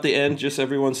me drop the end. Just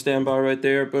everyone stand by right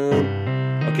there. Boom.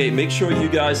 Okay, make sure you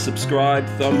guys subscribe,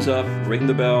 thumbs up, ring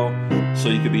the bell so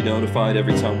you can be notified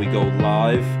every time we go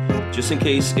live. Just in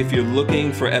case, if you're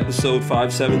looking for episode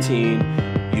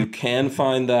 517, you can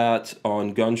find that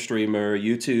on Gunstreamer.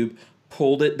 YouTube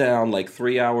pulled it down like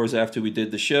 3 hours after we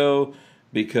did the show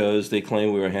because they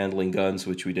claimed we were handling guns,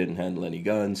 which we didn't handle any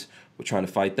guns. We're trying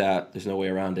to fight that. There's no way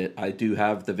around it. I do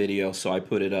have the video, so I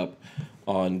put it up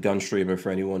on Gunstreamer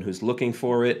for anyone who's looking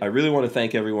for it. I really want to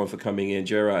thank everyone for coming in.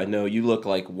 Jara, I know you look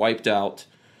like wiped out,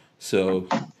 so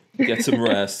Get some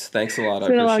rest. Thanks a lot. It's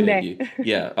been a I long appreciate day. you.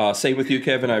 Yeah. Same with you,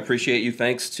 Kevin. I appreciate you.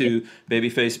 Thanks to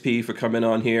Babyface P for coming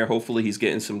on here. Hopefully he's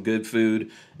getting some good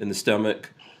food in the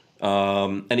stomach.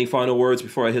 Any final words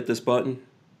before I hit this button?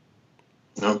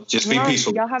 No, just be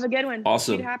peaceful. Y'all have a good one.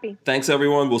 Awesome. Keep happy. Thanks,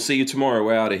 everyone. We'll see you tomorrow.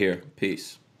 We're out of here.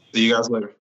 Peace. See you guys later.